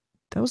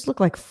those look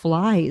like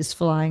flies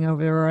flying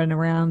over and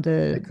around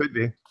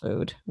the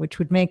food, which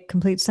would make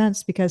complete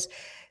sense because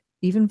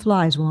even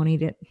flies won't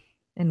eat it,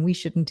 and we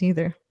shouldn't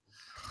either.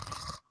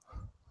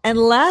 And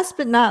last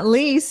but not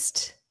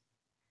least,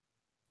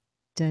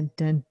 dun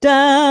dun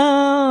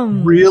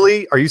dun.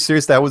 Really? Are you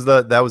serious? That was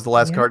the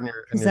last card in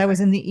your. Because that was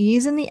in the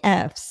E's and the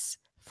F's.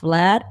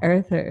 Flat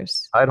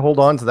Earthers. I'd hold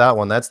on to that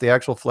one. That's the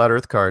actual Flat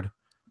Earth card.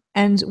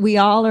 And we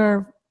all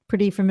are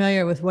pretty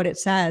familiar with what it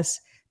says.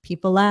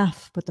 People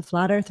laugh, but the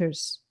Flat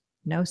Earthers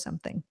know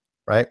something.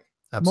 Right?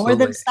 Absolutely. More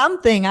than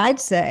something,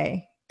 I'd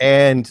say.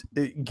 And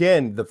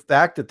again, the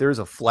fact that there's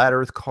a Flat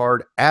Earth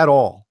card at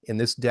all in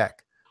this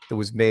deck that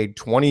was made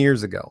 20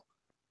 years ago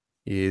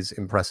is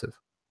impressive.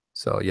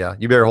 So yeah,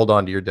 you better hold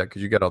on to your deck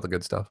because you got all the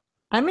good stuff.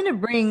 I'm going to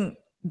bring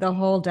the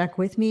whole deck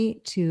with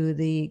me to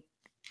the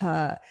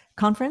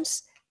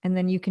conference, and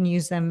then you can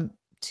use them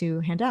to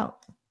hand out.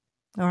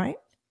 All right?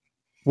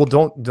 Well,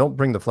 don't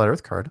bring the Flat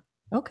Earth card.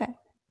 Okay.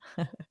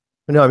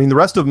 No, I mean, the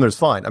rest of them is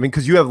fine. I mean,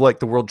 because you have like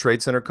the World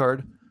Trade Center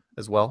card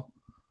as well.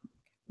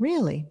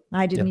 Really?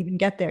 I didn't even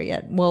get there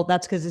yet. Well,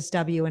 that's because it's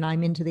W and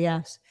I'm into the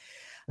S.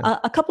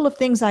 A couple of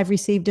things I've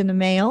received in the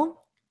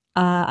mail.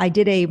 I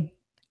did a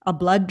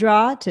blood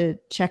draw to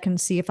check and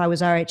see if I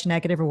was Rh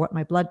negative or what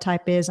my blood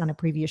type is on a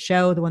previous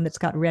show, the one that's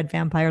got red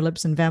vampire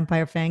lips and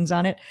vampire fangs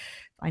on it.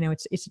 I know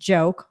it's a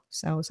joke.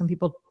 So some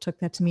people took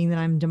that to mean that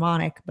I'm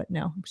demonic, but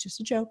no, it was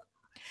just a joke.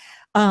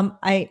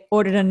 I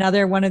ordered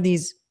another one of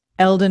these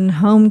Eldon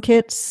home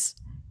kits,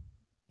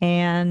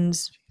 and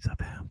she's a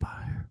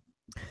vampire.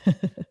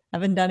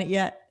 Haven't done it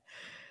yet.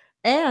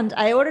 And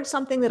I ordered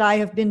something that I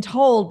have been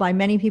told by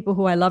many people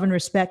who I love and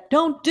respect,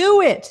 don't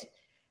do it.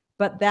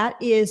 But that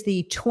is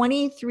the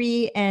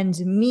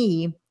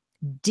 23andMe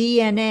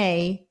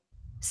DNA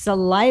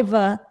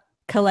saliva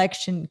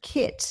collection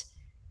kit,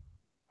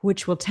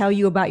 which will tell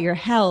you about your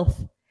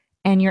health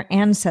and your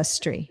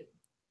ancestry.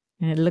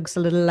 And it looks a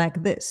little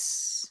like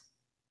this.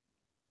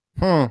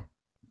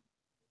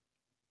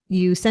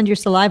 You send your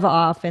saliva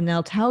off and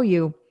they'll tell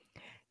you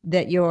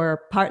that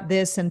you're part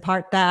this and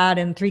part that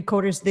and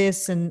 3/4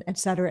 this and et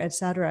cetera, et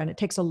cetera. And it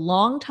takes a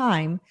long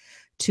time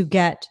to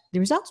get the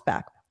results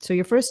back. So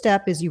your first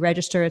step is you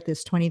register at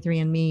this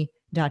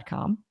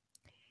 23andme.com,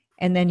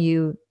 and then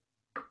you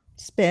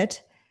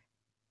spit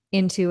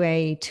into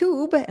a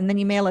tube and then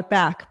you mail it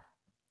back.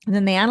 And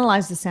then they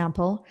analyze the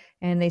sample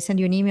and they send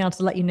you an email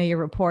to let you know your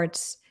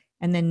reports.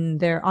 And then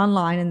they're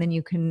online, and then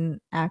you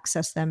can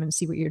access them and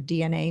see what your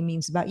DNA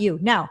means about you.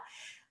 Now,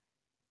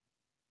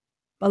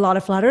 a lot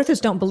of flat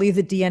earthers don't believe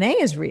that DNA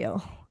is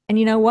real. And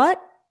you know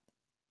what?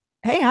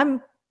 Hey,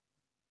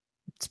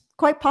 it's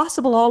quite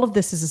possible all of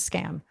this is a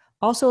scam.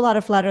 Also, a lot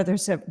of flat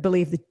earthers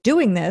believe that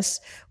doing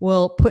this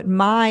will put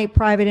my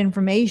private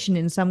information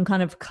in some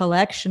kind of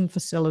collection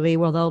facility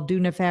where they'll do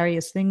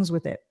nefarious things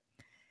with it.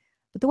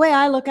 But the way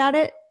I look at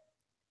it,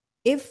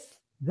 if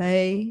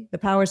the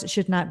powers that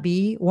should not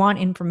be, want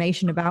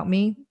information about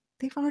me,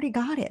 they've already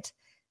got it.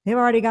 They've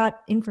already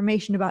got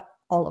information about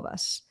all of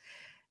us.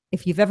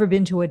 If you've ever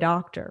been to a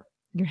doctor,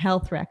 your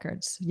health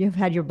records, you've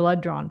had your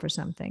blood drawn for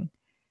something,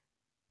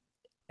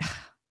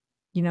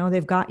 you know,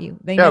 they've got you.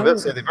 They've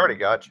already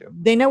got you.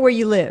 They know where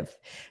you live.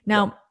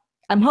 Now,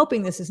 I'm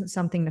hoping this isn't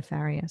something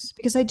nefarious,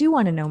 because I do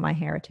want to know my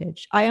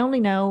heritage. I only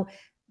know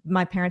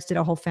my parents did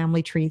a whole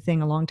family tree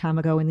thing a long time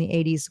ago in the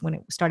 80s when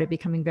it started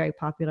becoming very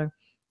popular.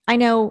 I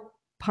know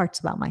parts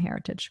about my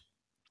heritage,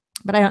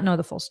 but I don't know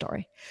the full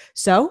story.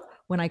 So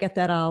when I get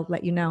that, I'll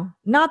let you know.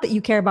 Not that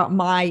you care about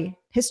my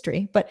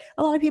history, but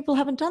a lot of people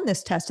haven't done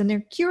this test and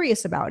they're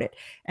curious about it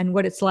and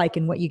what it's like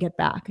and what you get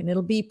back. And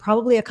it'll be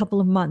probably a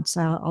couple of months.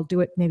 I'll do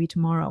it maybe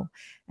tomorrow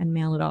and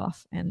mail it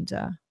off. And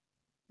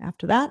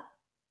after that,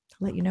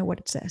 I'll let you know what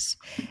it says.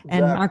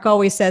 And Mark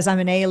always says I'm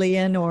an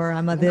alien or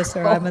I'm a this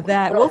or I'm a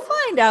that. We'll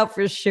find out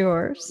for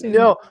sure soon.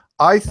 No,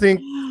 I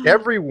think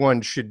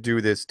everyone should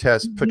do this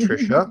test,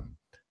 Patricia.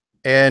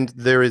 And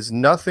there is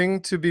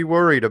nothing to be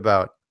worried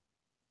about.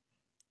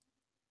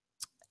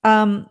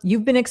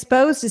 You've been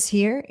exposed is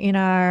here in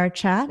our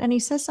chat, and he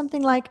says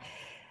something like,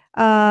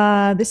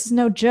 this is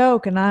no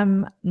joke, and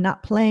I'm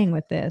not playing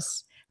with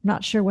this. I'm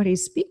not sure what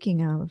he's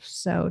speaking of.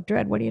 So,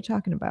 Dread, what are you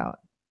talking about?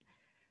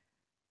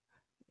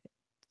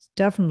 It's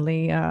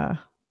definitely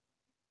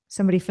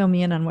somebody fill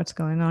me in on what's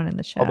going on in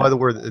the chat. Oh, by the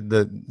way,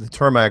 the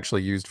term I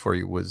actually used for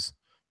you was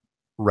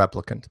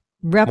replicant.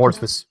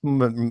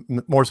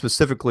 More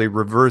specifically,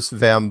 reverse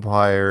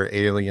vampire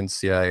alien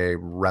CIA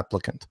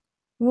replicant.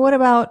 What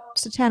about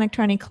satanic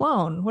tranny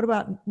clone? What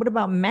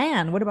about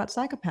man? What about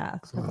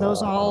psychopath? Have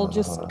those all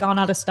just gone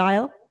out of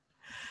style?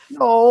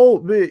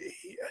 No,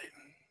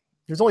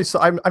 there's only so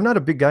I'm not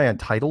a big guy on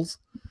titles,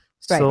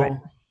 so right.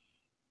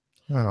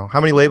 I don't know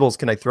how many labels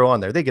can I throw on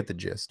there. They get the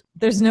gist.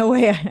 There's no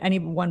way any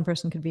one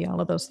person could be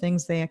all of those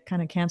things. They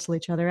kind of cancel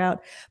each other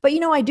out. But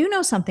I do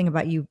know something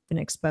about You've Been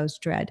Exposed,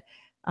 Dread.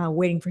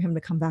 Waiting for him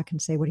to come back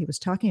and say what he was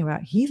talking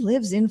about. He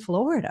lives in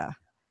Florida.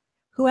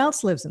 Who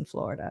else lives in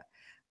Florida?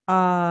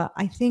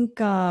 I think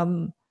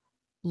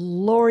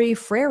Lori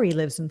Frary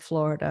lives in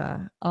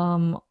Florida.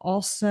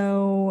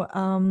 Also,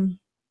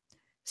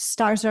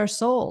 Stars Our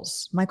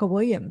Souls. Michael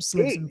Williams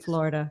lives in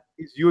Florida.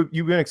 You've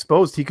Been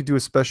Exposed. He could do a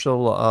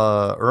special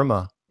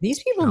Irma.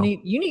 These people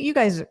you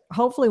guys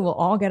hopefully will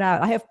all get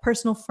out. I have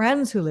personal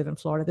friends who live in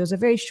Florida. There's a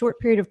very short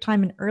period of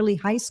time in early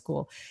high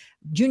school,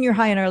 junior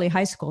high and early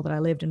high school, that I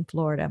lived in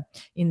Florida,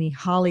 in the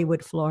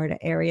Hollywood, Florida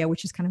area,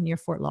 which is kind of near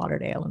Fort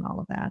Lauderdale and all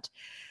of that.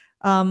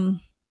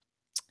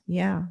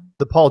 Yeah.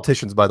 The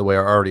politicians, by the way,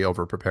 are already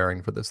over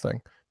preparing for this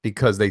thing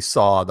because they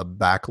saw the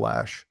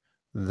backlash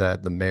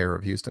that the mayor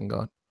of Houston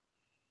got.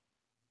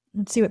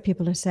 Let's see what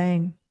people are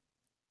saying.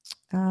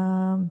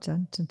 Dun,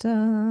 dun,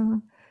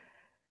 dun.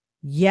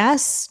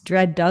 Yes,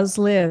 Dread does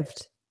live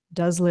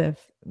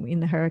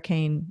in the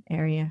hurricane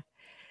area.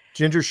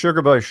 Ginger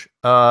Sugarbush,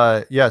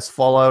 yes,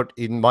 Fallout,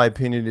 in my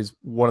opinion, is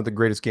one of the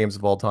greatest games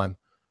of all time.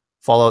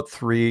 Fallout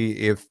 3,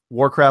 if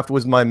Warcraft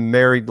was my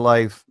married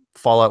life,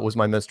 Fallout was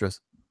my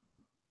mistress.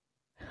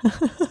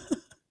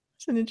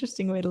 It's an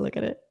interesting way to look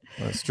at it.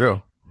 That's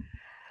true.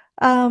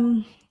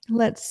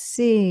 Let's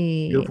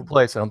see. Beautiful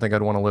place. I don't think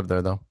I'd want to live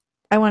there, though.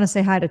 I want to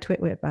say hi to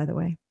Twitwit, by the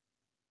way.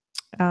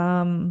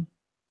 A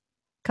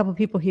couple of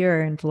people here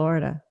are in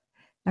Florida.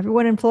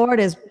 Everyone in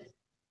Florida is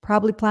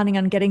probably planning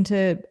on getting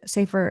to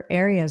safer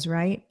areas,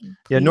 right? Please.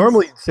 Yeah,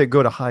 normally you'd say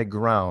go to high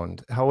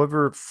ground.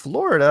 However,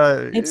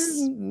 Florida, it's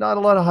not a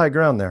lot of high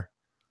ground there.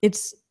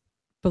 It's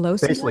below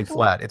sea level? Basically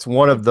flat. It's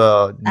one of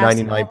the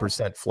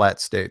 99%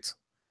 flat states.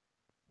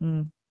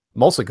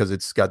 Mostly because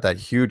it's got that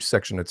huge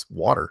section. It's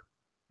water.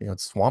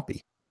 It's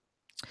swampy.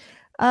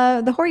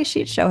 The Hoary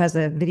Sheet Show has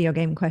a video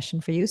game question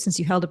for you. Since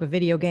you held up a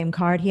video game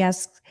card, he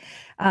asks,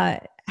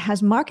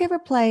 has Mark ever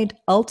played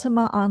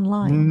Ultima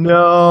Online?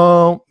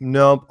 No.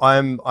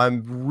 I'm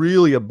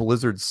really a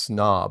Blizzard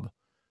snob,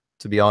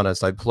 to be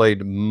honest. I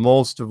played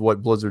most of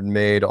what Blizzard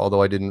made,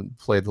 although I didn't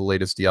play the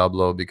latest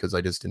Diablo because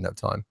I just didn't have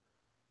time.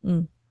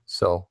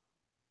 So,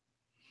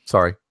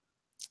 sorry.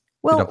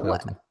 Well,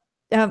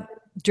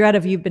 Dread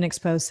of You've Been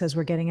Exposed says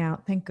we're getting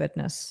out. Thank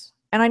goodness.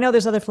 And I know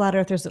there's other flat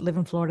earthers that live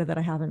in Florida that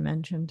I haven't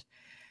mentioned.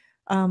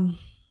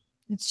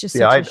 It's just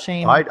such a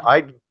shame.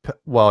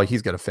 Well,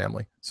 he's got a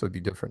family, so it'd be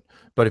different.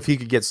 But if he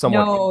could get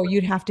someone... No,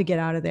 you'd have to get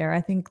out of there.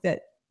 I think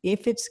that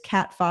if it's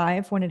Cat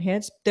 5 when it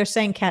hits, they're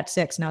saying Cat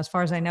 6 now. As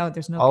far as I know,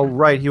 there's no... Oh,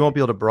 right. He won't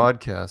be able to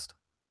broadcast.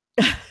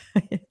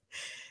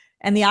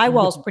 And the eye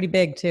wall's pretty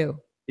big, too.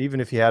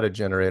 Even if he had a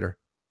generator,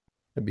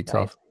 it'd be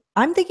tough.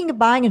 I'm thinking of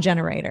buying a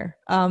generator.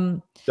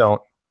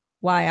 Don't.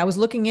 Why? I was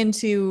looking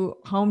into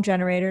home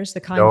generators, the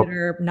kind that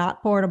are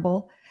not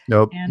portable.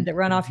 Nope. And that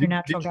run off your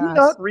natural gas. Did you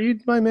not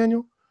read my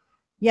manual?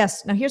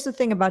 Yes. Now, here's the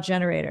thing about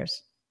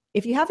generators.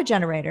 If you have a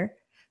generator,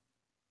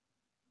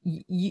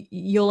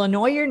 you'll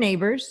annoy your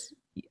neighbors.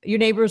 Your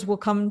neighbors will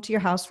come to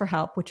your house for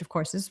help, which, of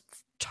course, is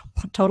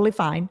totally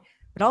fine.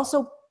 But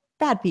also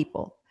bad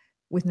people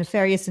with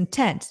nefarious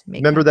intent.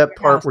 Remember that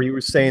part where you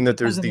were saying that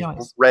there's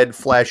these red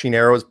flashing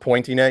arrows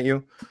pointing at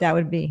you? That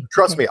would be.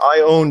 Trust me,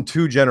 I own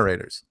 2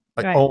 generators.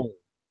 I own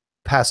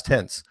past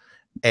tense.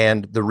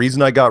 And the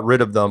reason I got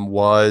rid of them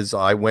was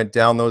I went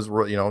down those,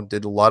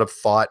 did a lot of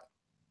thought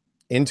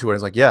into it. I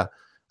was like, yeah,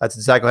 that's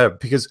exactly what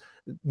happened. Because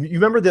you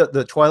remember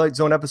the Twilight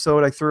Zone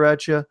episode I threw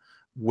at you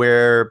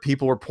where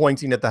people were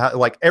pointing at the house,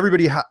 like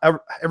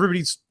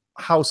everybody's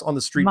house on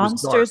the street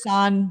was dark. Monsters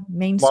on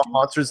Main Street.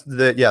 Monsters,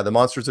 the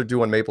Monsters are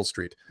due on Maple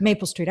Street.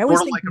 Maple Street. I always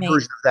think like a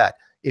version of that.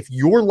 If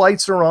your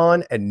lights are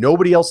on and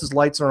nobody else's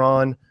lights are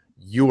on,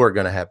 you are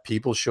going to have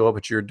people show up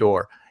at your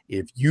door.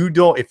 If you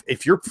don't,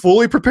 if you're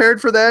fully prepared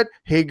for that,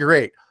 hey,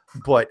 great.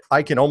 But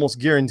I can almost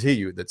guarantee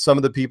you that some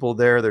of the people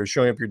there that are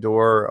showing up your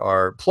door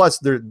are, plus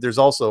there's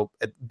also,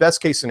 at best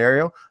case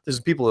scenario,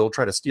 there's people that will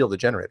try to steal the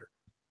generator.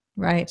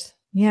 Right.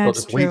 Yeah. They'll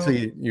just wait till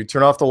you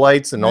turn off the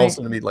lights and all of a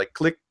sudden it'll be like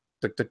click.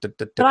 But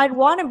I'd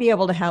want to be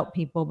able to help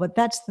people, but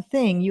that's the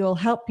thing. You'll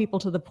help people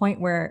to the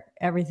point where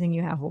everything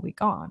you have will be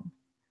gone.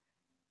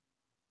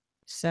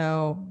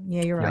 So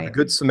yeah, you're right. The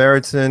Good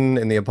Samaritan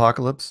in the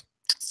apocalypse.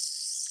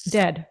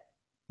 Dead.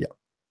 Yeah.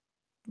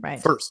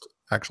 Right. First,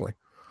 actually.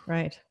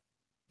 Right.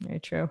 Very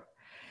true.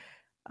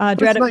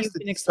 Dread, if you've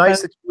been exposed.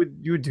 Nice that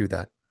you would do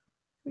that.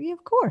 Yeah,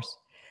 of course.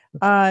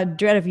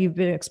 Dread, if you've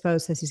been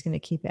exposed, says he's going to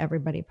keep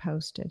everybody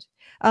posted.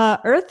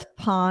 Earth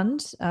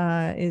Pond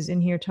is in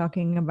here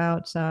talking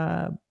about.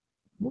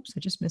 Whoops, I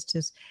just missed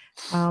his.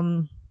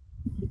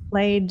 He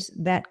played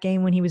that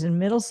game when he was in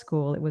middle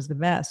school. It was the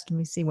best. Let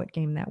me see what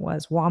game that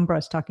was.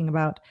 Wambra talking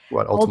about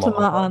what,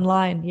 Ultima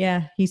Online.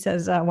 Yeah, he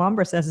says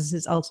Wambra says it's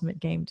his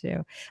ultimate game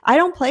too. I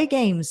don't play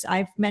games.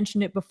 I've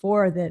mentioned it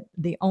before that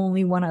the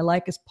only one I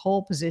like is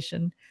Pole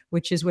Position,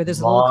 which is where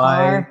there's a little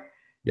car.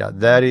 Yeah,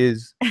 that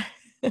is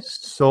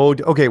so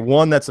okay.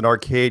 One, that's an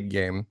arcade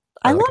game.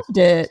 I loved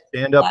it.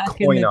 Stand-up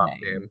coin-op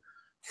game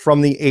from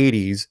the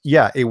 80s.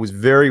 Yeah, it was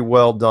very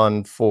well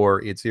done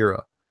for its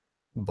era,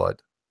 but.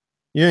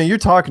 You know, you're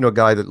talking to a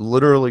guy that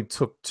literally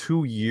took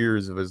 2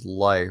 years of his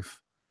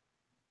life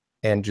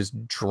and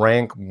just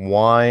drank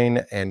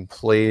wine and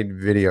played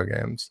video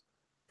games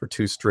for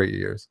 2 straight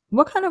years.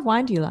 What kind of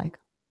wine do you like?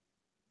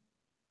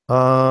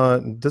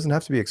 It doesn't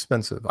have to be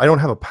expensive. I don't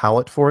have a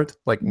palate for it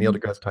like Neil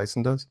deGrasse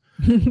Tyson does.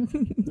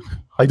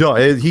 I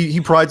don't. He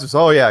prides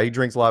himself. Oh yeah, he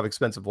drinks a lot of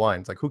expensive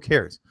wine. It's like, who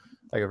cares?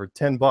 Like for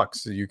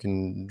 $10, you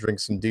can drink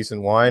some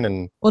decent wine.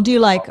 And well, do you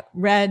like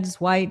reds,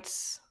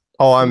 whites?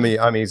 Oh, I'm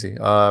easy.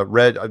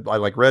 Red. I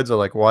like reds. I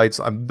like whites.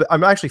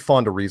 I'm actually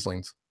fond of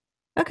Rieslings.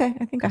 Okay,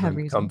 I think I have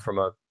Riesling. Come from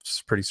a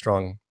pretty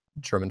strong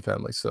German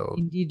family, so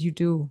indeed you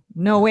do.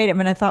 No, wait a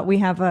minute. I thought we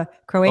have a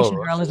Croatian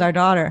girl as our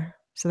daughter,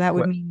 so that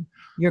would mean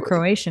you're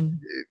Croatian.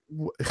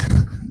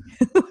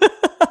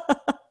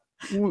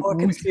 Or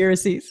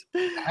conspiracies.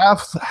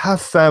 Half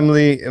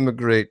family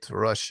immigrate to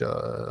Russia.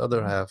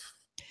 Other half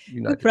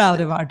United. We're proud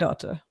of our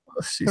daughter,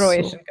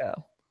 Croatian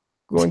girl.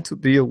 Going to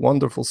be a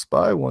wonderful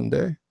spy one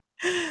day.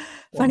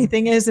 Funny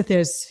thing is that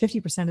there's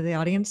 50% of the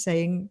audience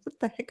saying, what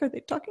the heck are they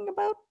talking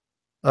about?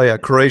 Oh yeah,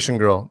 Croatian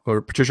girl.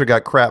 Or Patricia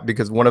got crap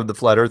because one of the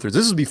flat earthers.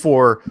 This is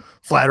before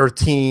flat earth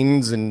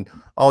teens and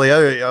all the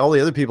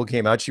other people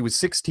came out. She was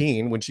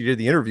 16 when she did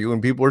the interview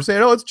and people were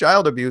saying, "Oh, it's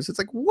child abuse." It's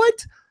like,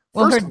 what?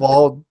 Well, First of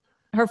all,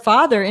 her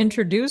father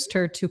introduced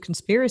her to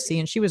conspiracy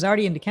and she was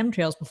already into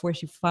chemtrails before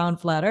she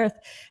found flat earth.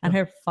 And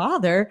her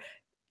father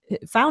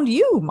found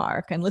you,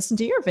 Mark, and listened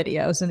to your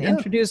videos and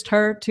introduced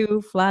her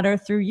to flat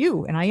earth through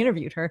you. And I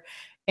interviewed her.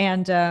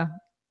 And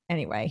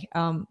anyway,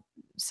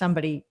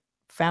 somebody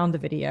found the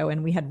video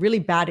and we had really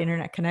bad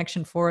internet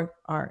connection for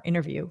our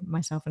interview,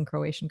 myself and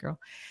Croatian girl.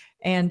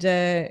 And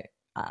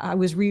I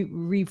was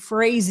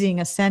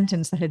rephrasing a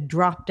sentence that had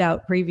dropped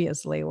out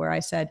previously where I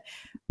said,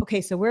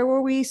 okay, so where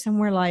were we?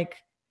 Somewhere like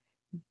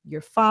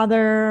your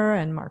father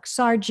and Mark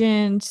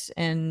Sargent,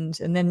 and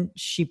then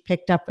she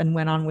picked up and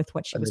went on with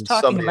what she was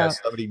talking about.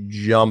 Somebody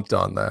jumped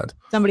on that.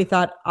 Somebody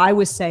thought I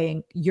was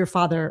saying your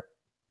father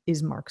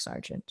is Mark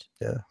Sargent.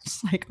 Yeah,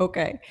 it's like,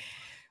 okay,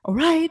 all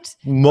right.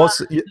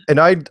 And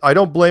I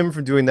don't blame him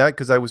for doing that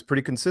because I was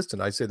pretty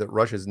consistent. I say that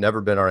Russia's never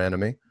been our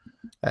enemy,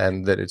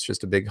 and that it's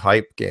just a big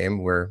hype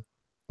game where.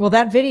 Well,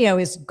 that video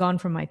is gone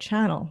from my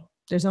channel.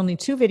 There's only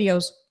 2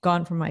 videos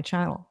gone from my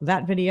channel.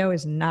 That video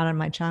is not on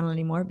my channel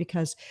anymore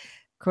because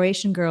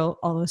Croatian girl,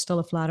 although still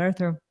a flat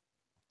earther,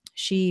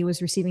 she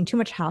was receiving too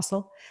much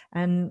hassle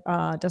and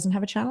doesn't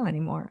have a channel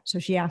anymore. So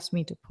she asked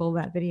me to pull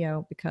that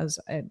video because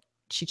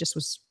she just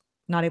was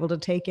not able to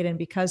take it. And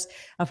because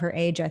of her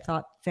age, I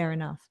thought, fair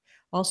enough.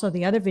 Also,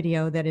 the other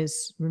video that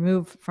is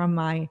removed from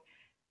my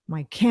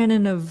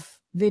canon of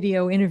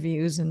video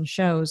interviews and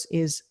shows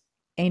is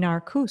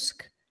Einar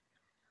Kusk.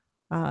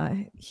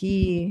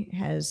 He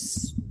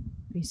has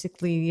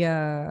basically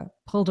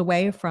pulled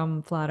away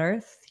from Flat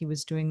Earth. He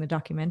was doing the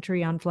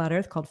documentary on Flat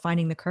Earth called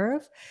Finding the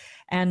Curve.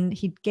 And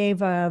he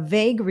gave a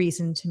vague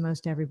reason to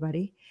most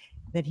everybody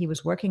that he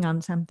was working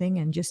on something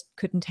and just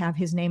couldn't have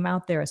his name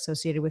out there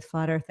associated with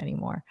Flat Earth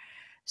anymore.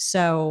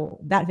 So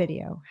that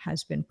video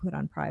has been put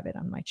on private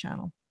on my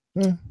channel.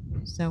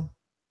 So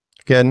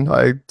again,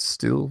 I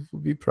still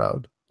would be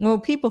proud. Well,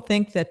 people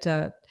think that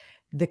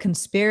the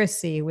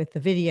conspiracy with the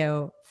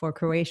video for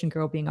Croatian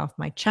girl being off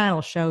my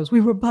channel shows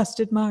we were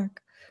busted,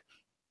 Mark.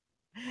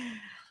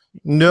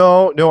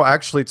 No,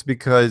 actually it's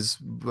because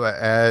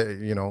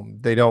you know,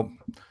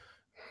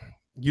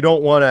 you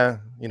don't want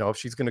to, you know, if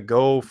she's going to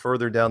go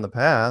further down the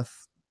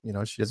path, You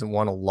know, she doesn't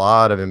want a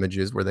lot of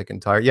images where they can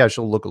tire. Yeah,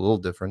 she'll look a little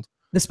different.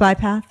 The spy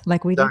path,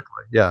 like we did.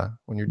 Exactly. Yeah.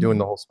 When you're doing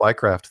the whole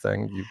spycraft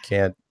thing, you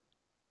can't.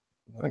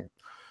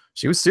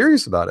 She was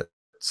serious about it.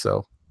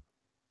 So.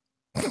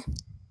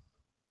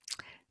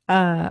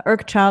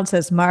 Irk Child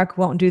says Mark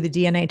won't do the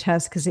DNA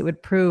test because it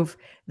would prove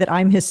that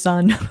I'm his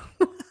son.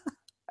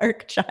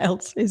 Irk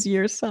Child is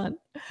your son.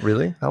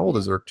 Really? How old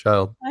is Irk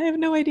Child? I have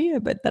no idea,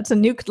 but that's a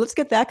new. Let's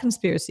get that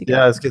conspiracy going.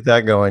 Yeah, let's get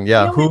that going.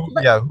 Yeah,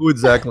 who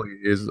exactly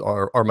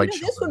are my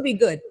children? This would be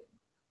good.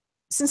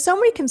 Since so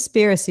many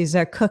conspiracies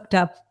are cooked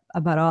up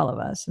about all of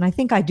us, and I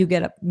think I do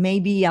get up.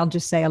 Maybe I'll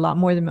just say a lot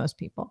more than most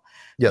people.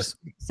 Yes,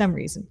 for some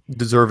reason.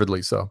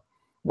 Deservedly so.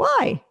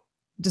 Why?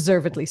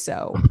 Deservedly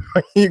so.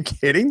 Are you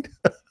kidding?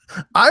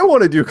 I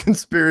want to do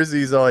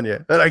conspiracies on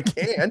you, but I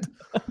can't.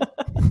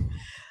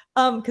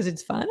 Because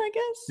it's fun, I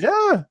guess.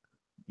 Yeah.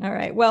 All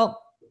right.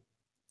 Well,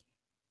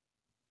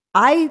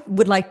 I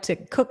would like to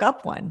cook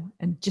up one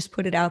and just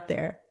put it out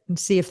there and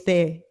see if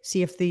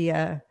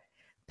the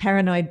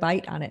paranoid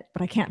bite on it.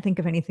 But I can't think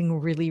of anything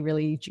really,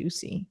 really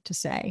juicy to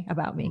say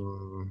about me.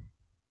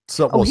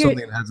 Something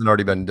that hasn't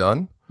already been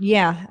done.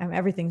 Yeah,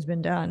 everything's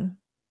been done.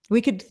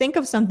 We could think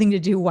of something to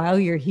do while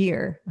you're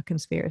here. A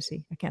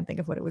conspiracy. I can't think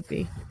of what it would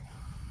be.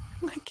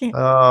 I can't.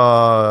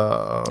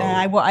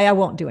 I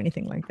won't do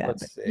anything like that.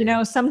 But, you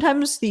know,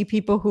 sometimes the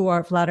people who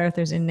are flat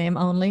earthers in name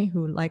only,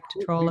 who like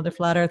to troll other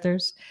flat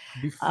earthers.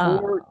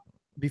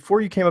 Before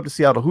you came up to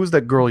Seattle, who's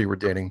that girl you were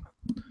dating?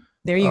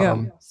 There you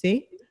go.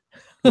 See?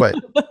 What?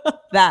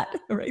 That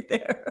right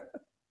there.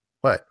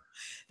 What?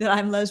 That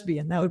I'm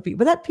lesbian. That would be.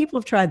 But that people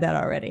have tried that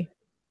already.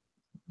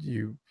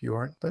 You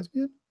aren't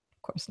lesbian?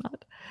 Of course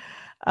not.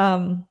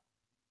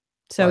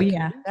 So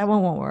yeah, that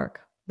one won't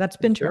work. That's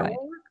been tried.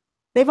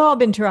 They've all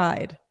been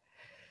tried.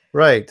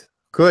 Right.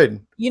 Good.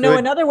 You know,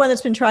 another one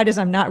that's been tried is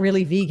I'm not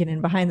really vegan,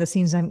 and behind the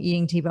scenes I'm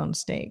eating T-bone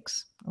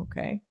steaks.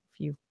 Okay.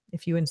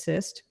 If you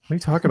insist. What are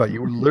you talking about?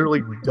 You were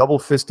literally double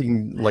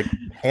fisting like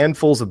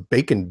handfuls of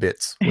bacon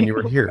bits when you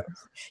were here.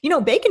 You know,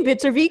 bacon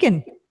bits are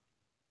vegan.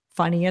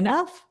 Funny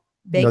enough.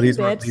 Bacon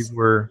bits. These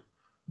were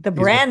the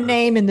brand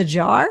name in the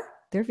jar.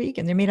 They're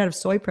vegan. They're made out of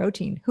soy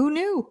protein. Who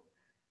knew?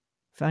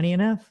 Funny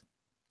enough.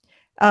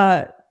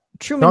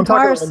 Truman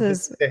Carr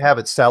says they have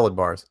at salad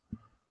bars.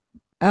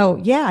 Oh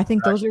yeah, I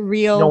think those are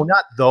real. No,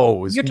 not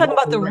those. You're talking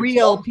about the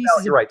real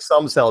pieces. You're right.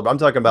 Some salad. I'm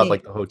talking about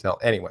like the hotel.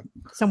 Anyway,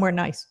 somewhere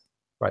nice.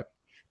 Right.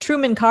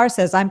 Truman Carr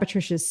says I'm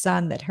Patricia's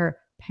son that her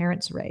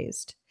parents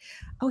raised.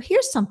 Oh,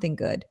 here's something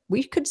good.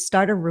 We could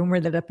start a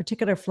rumor that a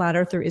particular flat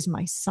earther is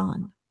my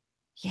son.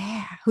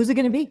 Yeah, who's it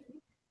going to be?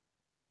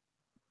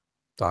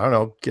 I don't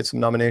know. Get some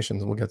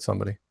nominations and we'll get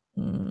somebody.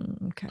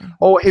 Okay.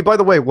 Oh, hey, by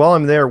the way, while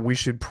I'm there, we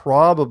should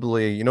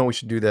probably, we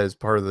should do that as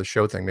part of the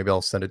show thing. Maybe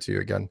I'll send it to you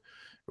again.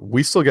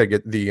 We still got to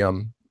get the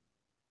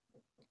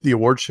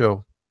award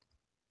show.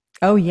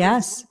 Oh,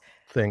 yes.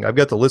 Thing. I've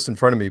got the list in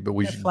front of me, but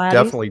we should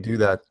definitely do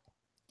that.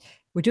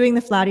 We're doing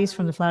the Flatties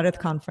from the Flat Earth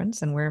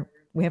Conference, and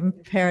we haven't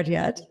prepared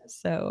yet.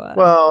 So,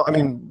 well, I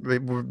mean,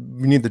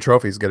 we need the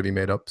trophies got to be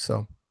made up.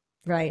 So,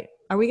 right.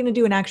 Are we going to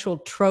do an actual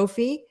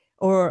trophy?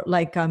 Or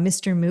like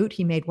Mr. Moot,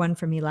 he made one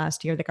for me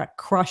last year that got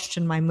crushed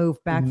in my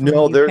move back from the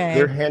UK.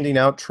 They're handing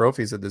out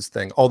trophies at this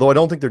thing. Although I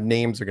don't think their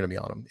names are going to be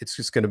on them. It's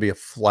just going to be a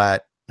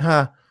flat,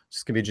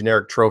 just going to be a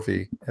generic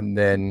trophy. And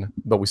then,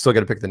 but we still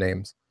got to pick the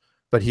names.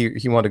 But he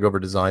wanted to go over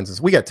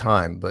designs. We got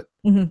time, but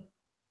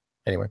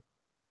anyway.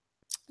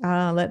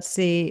 Let's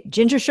see.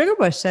 Ginger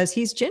Sugarbush says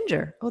he's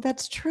ginger. Oh,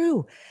 that's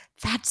true.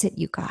 That's it,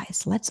 you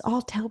guys. Let's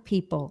all tell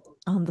people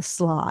on the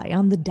sly,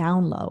 on the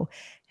down low,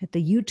 that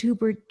the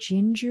YouTuber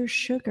Ginger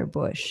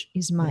Sugarbush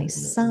is my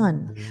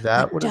son.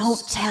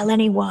 Don't tell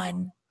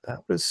anyone. That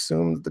would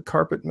assume that the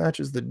carpet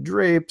matches the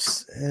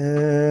drapes.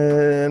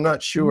 I'm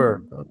not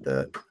sure about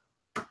that.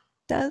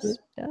 Does.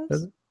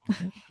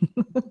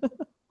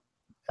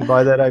 And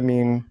by that, I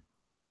mean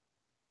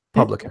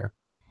public hair.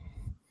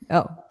 Oh,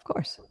 of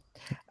course.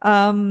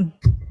 Well,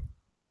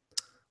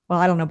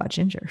 I don't know about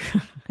Ginger.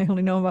 I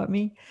only know about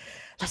me.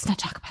 Let's not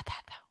talk about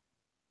that,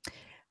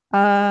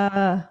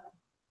 though.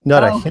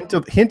 Not a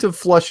hint of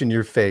flush in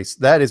your face.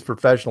 That is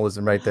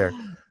professionalism right there.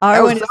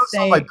 That was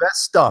some of my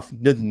best stuff.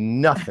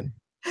 Nothing.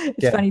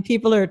 It's funny.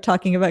 People are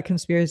talking about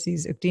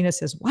conspiracies. Ukdina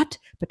says, what?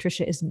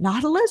 Patricia is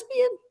not a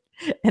lesbian?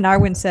 And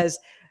Arwen says,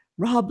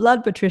 raw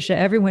blood, Patricia.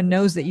 Everyone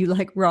knows that you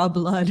like raw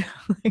blood.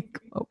 Like,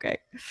 okay.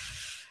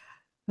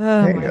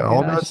 Hey,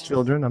 all God's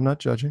children. I'm not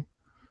judging.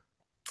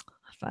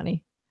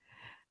 Funny.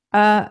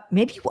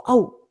 Maybe.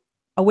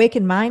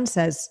 Awakened Mind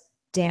says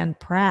Dan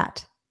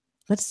Pratt.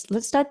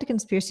 Let's start the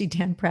conspiracy.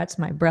 Dan Pratt's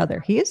my brother.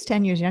 He is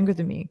 10 years younger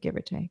than me, give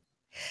or take.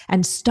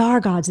 And Star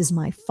Gods is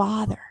my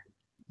father.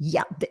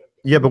 Yeah.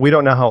 Yeah, but we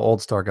don't know how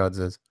old Star Gods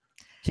is.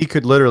 He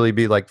could literally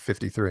be like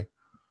 53.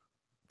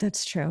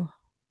 That's true.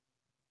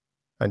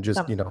 And just,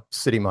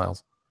 city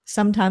miles.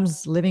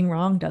 Sometimes living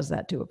wrong does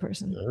that to a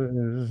person.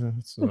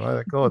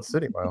 I call it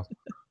city miles.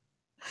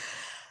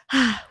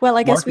 Well,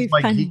 I guess we've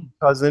my geek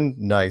cousin.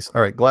 Nice.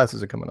 All right,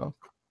 glasses are coming off.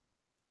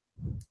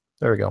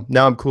 There we go.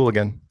 Now I'm cool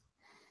again.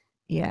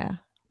 Yeah,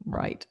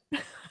 right.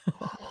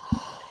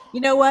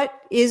 You know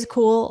what is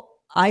cool?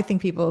 I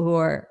think people who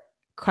are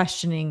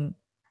questioning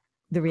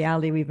the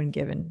reality we've been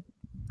given,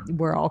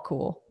 we're all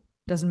cool.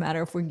 Doesn't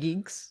matter if we're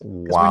geeks.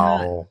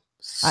 Wow.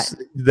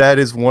 That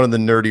is one of the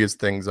nerdiest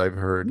things I've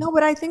heard. No,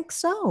 but I think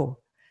so.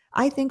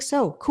 I think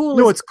so. Cool.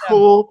 No, it's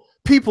cool.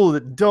 People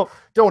that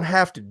don't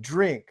have to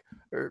drink,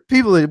 or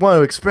people that want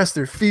to express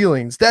their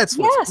feelings. That's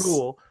what's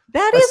cool.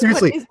 That is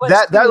seriously.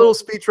 That little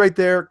speech right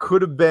there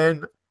could have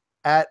been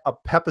at a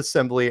pep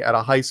assembly at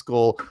a high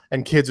school,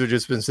 and kids would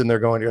just been sitting there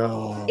going,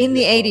 "Oh." In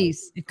the 80s,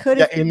 it could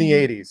have in the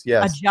 80s,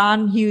 yes. A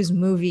John Hughes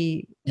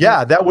movie.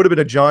 Yeah, that would have been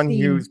a John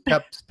Hughes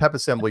pep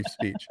assembly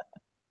speech.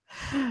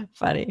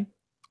 Funny.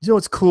 You know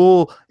what's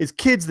cool is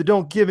kids that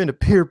don't give in to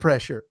peer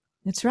pressure.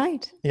 That's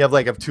right. You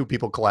have two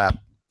people clap.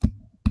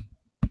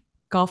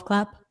 Golf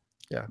clap?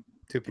 Yeah,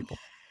 2 people.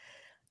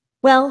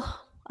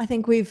 Well, I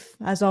think we've,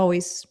 as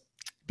always,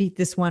 beat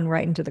this one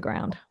right into the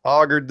ground.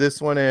 Augured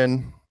this one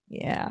in.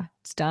 Yeah,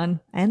 it's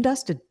done and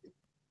dusted.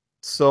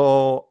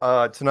 So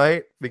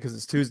tonight, because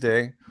it's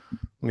Tuesday,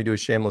 let me do a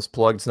shameless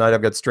plug. Tonight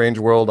I've got Strange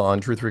World on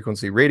Truth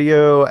Frequency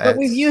Radio. But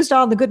we've used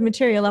all the good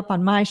material up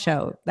on my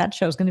show. That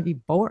show's going to be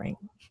boring.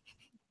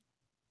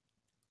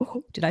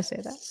 Ooh, did I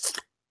say that?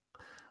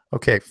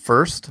 Okay,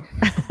 first.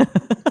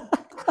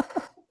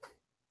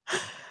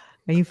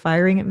 Are you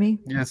firing at me?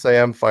 Yes, I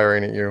am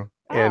firing at you.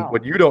 And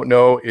what you don't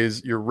know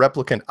is your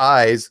replicant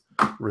eyes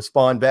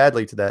respond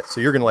badly to that.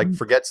 So you're going to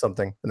forget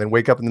something and then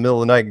wake up in the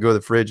middle of the night and go to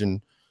the fridge and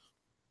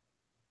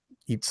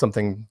eat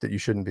something that you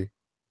shouldn't be.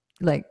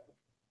 I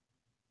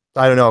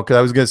don't know, because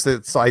I was going to say,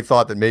 so I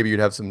thought that maybe you'd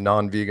have some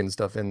non-vegan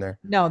stuff in there.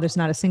 No, there's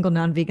not a single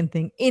non-vegan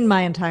thing in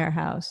my entire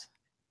house,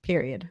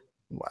 period.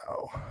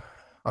 Wow.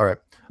 All right.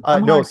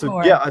 No,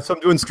 so yeah, so I'm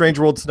doing Strange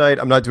World tonight.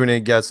 I'm not doing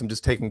any guests. I'm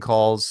just taking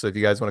calls. So if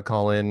you guys want to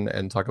call in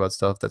and talk about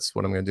stuff, that's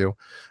what I'm going to do.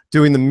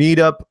 Doing the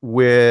meetup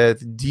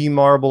with D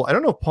Marble. I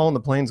don't know if Paul and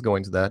the Plane's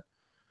going to that,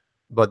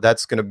 but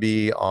that's going to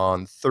be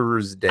on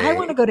Thursday. I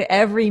want to go to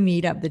every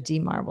meetup that D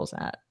Marble's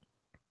at.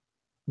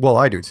 Well,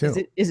 I do too.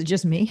 Is it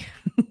just me?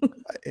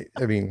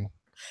 I mean,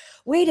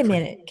 wait a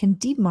minute. Can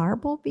D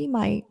Marble be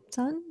my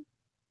son?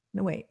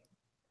 No, wait.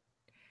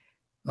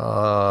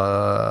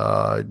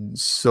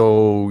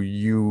 So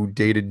you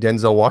dated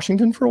Denzel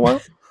Washington for a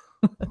while?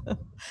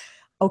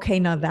 Okay,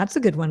 now that's a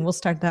good one. We'll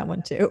start that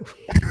one too.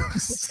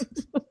 He's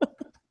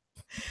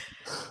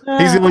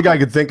the only guy I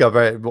could think of,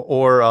 right?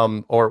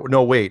 Or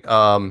no, wait.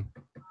 Lou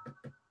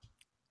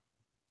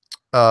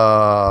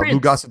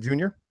Gossett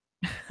Jr.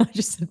 I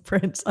just said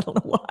Prince. I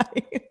don't know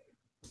why.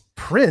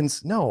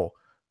 Prince? No.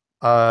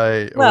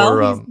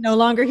 Well, he's no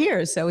longer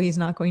here, so he's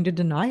not going to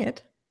deny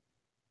it.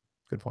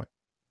 Good point.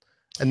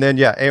 And then,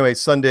 yeah, anyway,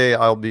 Sunday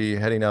I'll be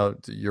heading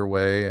out your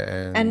way.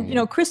 And you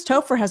know, Chris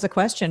Topher has a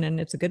question, and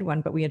it's a good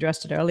one, but we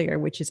addressed it earlier,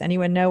 which is,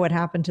 anyone know what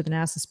happened to the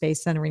NASA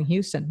Space Center in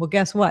Houston? Well,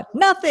 guess what?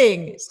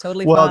 Nothing. It's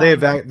totally well,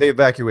 fine. they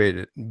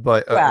evacuated it,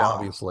 but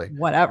obviously.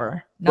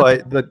 Whatever.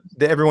 Nothing. But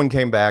everyone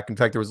came back. In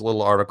fact, there was a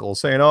little article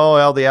saying, oh,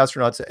 well, the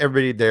astronauts,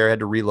 everybody there had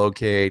to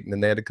relocate, and then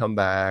they had to come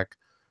back.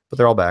 But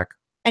they're all back.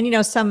 And, you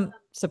know, some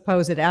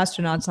supposed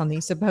astronauts on the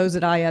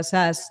supposed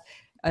ISS,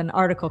 an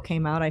article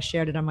came out, I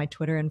shared it on my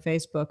Twitter and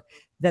Facebook,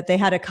 that they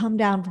had to come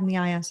down from the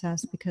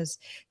ISS because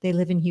they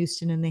live in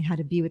Houston and they had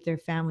to be with their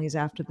families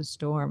after the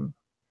storm.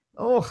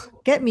 Oh,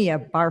 get me a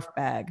barf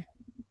bag.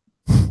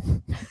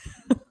 You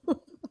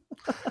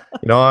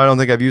know, I don't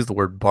think I've used the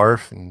word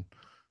barf in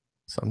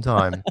some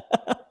time.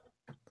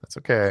 That's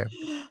okay.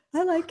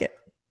 I like it.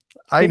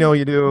 I know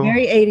you do.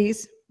 Very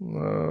 80s.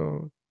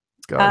 Oh,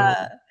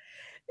 God.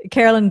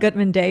 Carolyn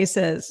Gutman Day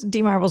says,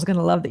 D Marvel's going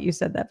to love that you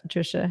said that,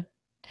 Patricia.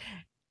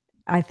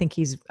 I think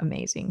he's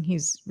amazing.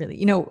 He's really,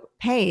 you know,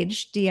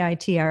 Paige,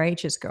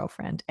 DITRH's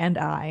girlfriend, and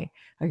I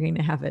are going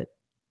to have a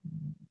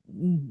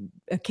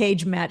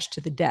cage match to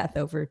the death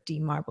over D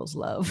Marble's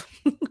love.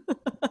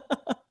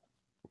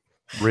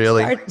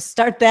 Really?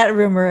 Start that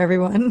rumor,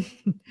 everyone.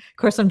 Of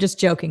course, I'm just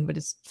joking, but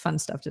it's fun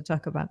stuff to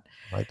talk about.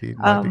 Might be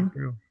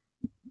true.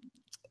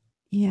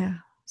 Yeah.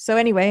 So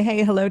anyway,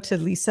 hey, hello to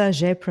Lisa.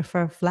 Je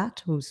prefer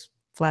flat, who's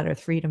Flat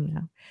Earth Freedom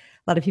now.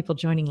 A lot of people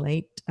joining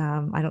late.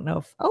 I don't know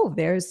if,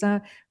 there's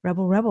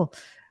Rebel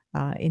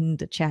in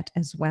the chat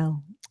as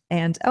well.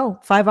 And,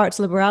 Five Arts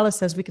Liberalis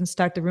says we can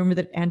start the rumor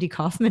that Andy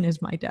Kaufman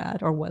is my dad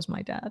or was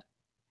my dad.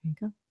 There you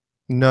go.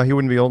 No, he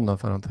wouldn't be old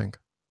enough, I don't think.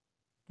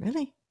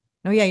 Really?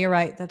 Oh, yeah, you're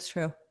right. That's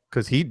true.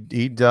 Because he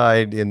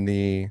died in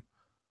the...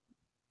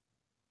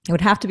 It would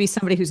have to be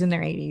somebody who's in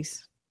their 80s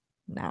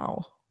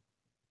now.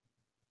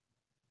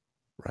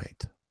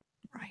 Right.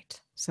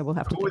 So we'll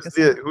have to.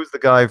 Who's the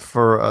guy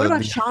for? What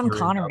about Sean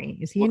Connery?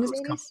 Is he in his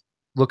 80s?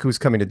 Look who's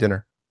coming to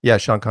dinner. Yeah,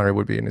 Sean Connery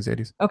would be in his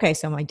 80s. Okay,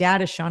 so my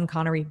dad is Sean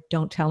Connery.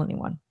 Don't tell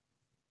anyone.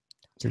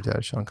 Your dad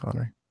is Sean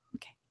Connery.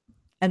 Okay.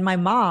 And my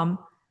mom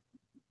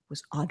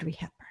was Audrey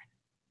Hepburn.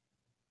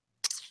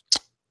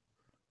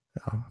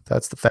 Oh, if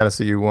that's the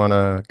fantasy you want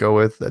to go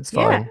with, that's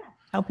fine. Yeah,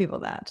 tell people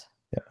that.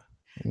 Yeah.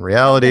 In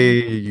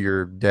reality,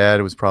 your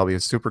dad was probably a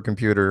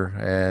supercomputer,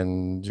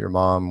 and your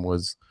mom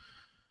was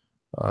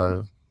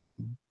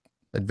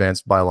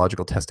advanced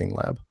biological testing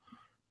lab.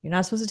 You're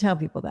not supposed to tell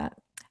people that.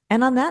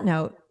 And on that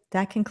note,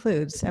 that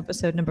concludes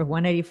episode number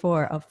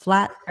 184 of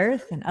Flat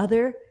Earth and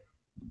Other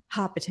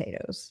Hot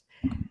Potatoes.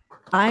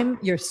 I'm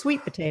your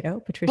sweet potato,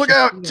 Patricia. Look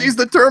out! She's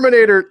the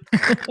Terminator.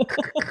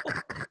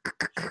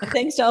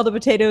 Thanks to all the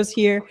potatoes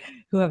here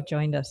who have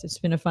joined us. It's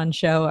been a fun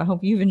show. I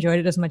hope you've enjoyed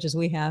it as much as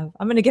we have.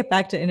 I'm going to get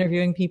back to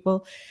interviewing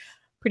people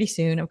pretty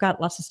soon. I've got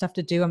lots of stuff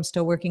to do. I'm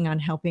still working on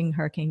helping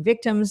hurricane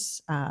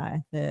victims,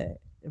 the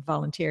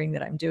volunteering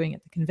that I'm doing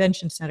at the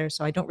convention center.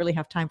 So I don't really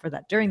have time for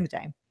that during the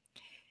day.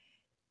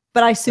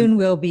 But I soon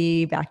will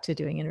be back to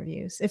doing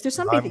interviews. If there's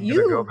somebody that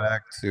you go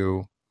back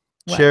to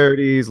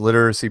charities,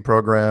 literacy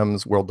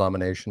programs, world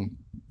domination.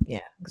 Yeah,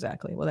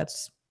 exactly. Well,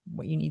 that's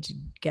what you need to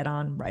get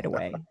on right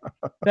away,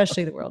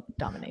 especially the world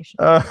domination.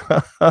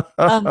 That's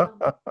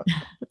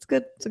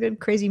good. It's a good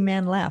crazy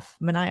man laugh,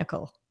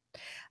 maniacal.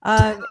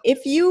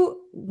 If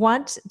you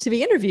want to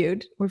be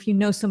interviewed, or if you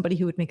know somebody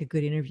who would make a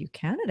good interview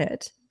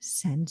candidate,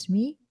 send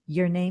me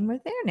your name or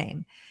their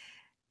name,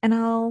 and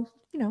I'll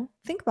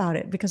think about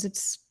it, because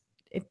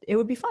it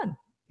would be fun.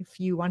 If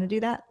you want to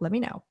do that, let me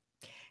know.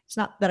 It's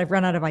not that I've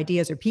run out of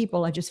ideas or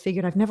people. I just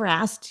figured I've never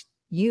asked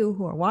you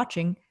who are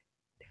watching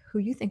who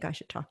you think I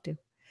should talk to.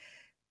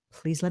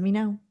 Please let me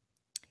know.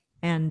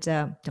 And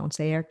don't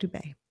say Eric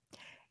Dubé.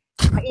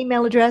 My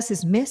email address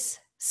is Miss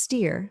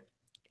Steere,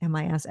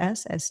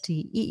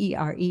 MISSSTEERE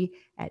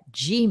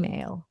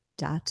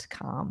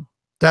 @gmail.com.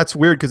 That's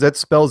weird, because that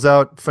spells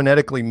out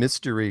phonetically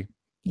mystery.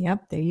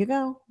 Yep, there you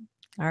go.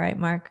 All right,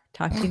 Mark.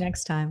 Talk to you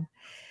next time.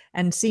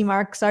 And see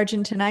Mark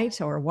Sargent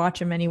tonight, or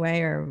watch him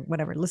anyway, or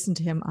whatever. Listen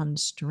to him on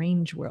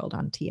Strange World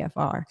on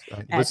TFR.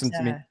 Listen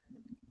to me.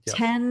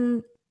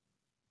 10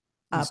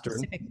 Eastern.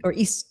 Pacific, or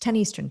 10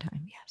 Eastern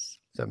time. Yes.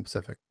 7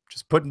 Pacific.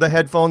 Just put the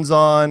headphones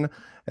on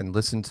and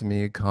listen to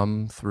me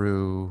come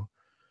through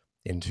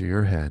into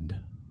your head.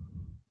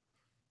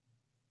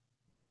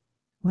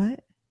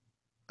 What?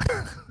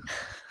 All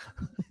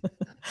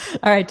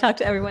right. Talk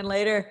to everyone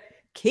later.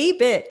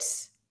 Keep it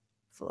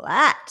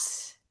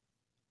flat.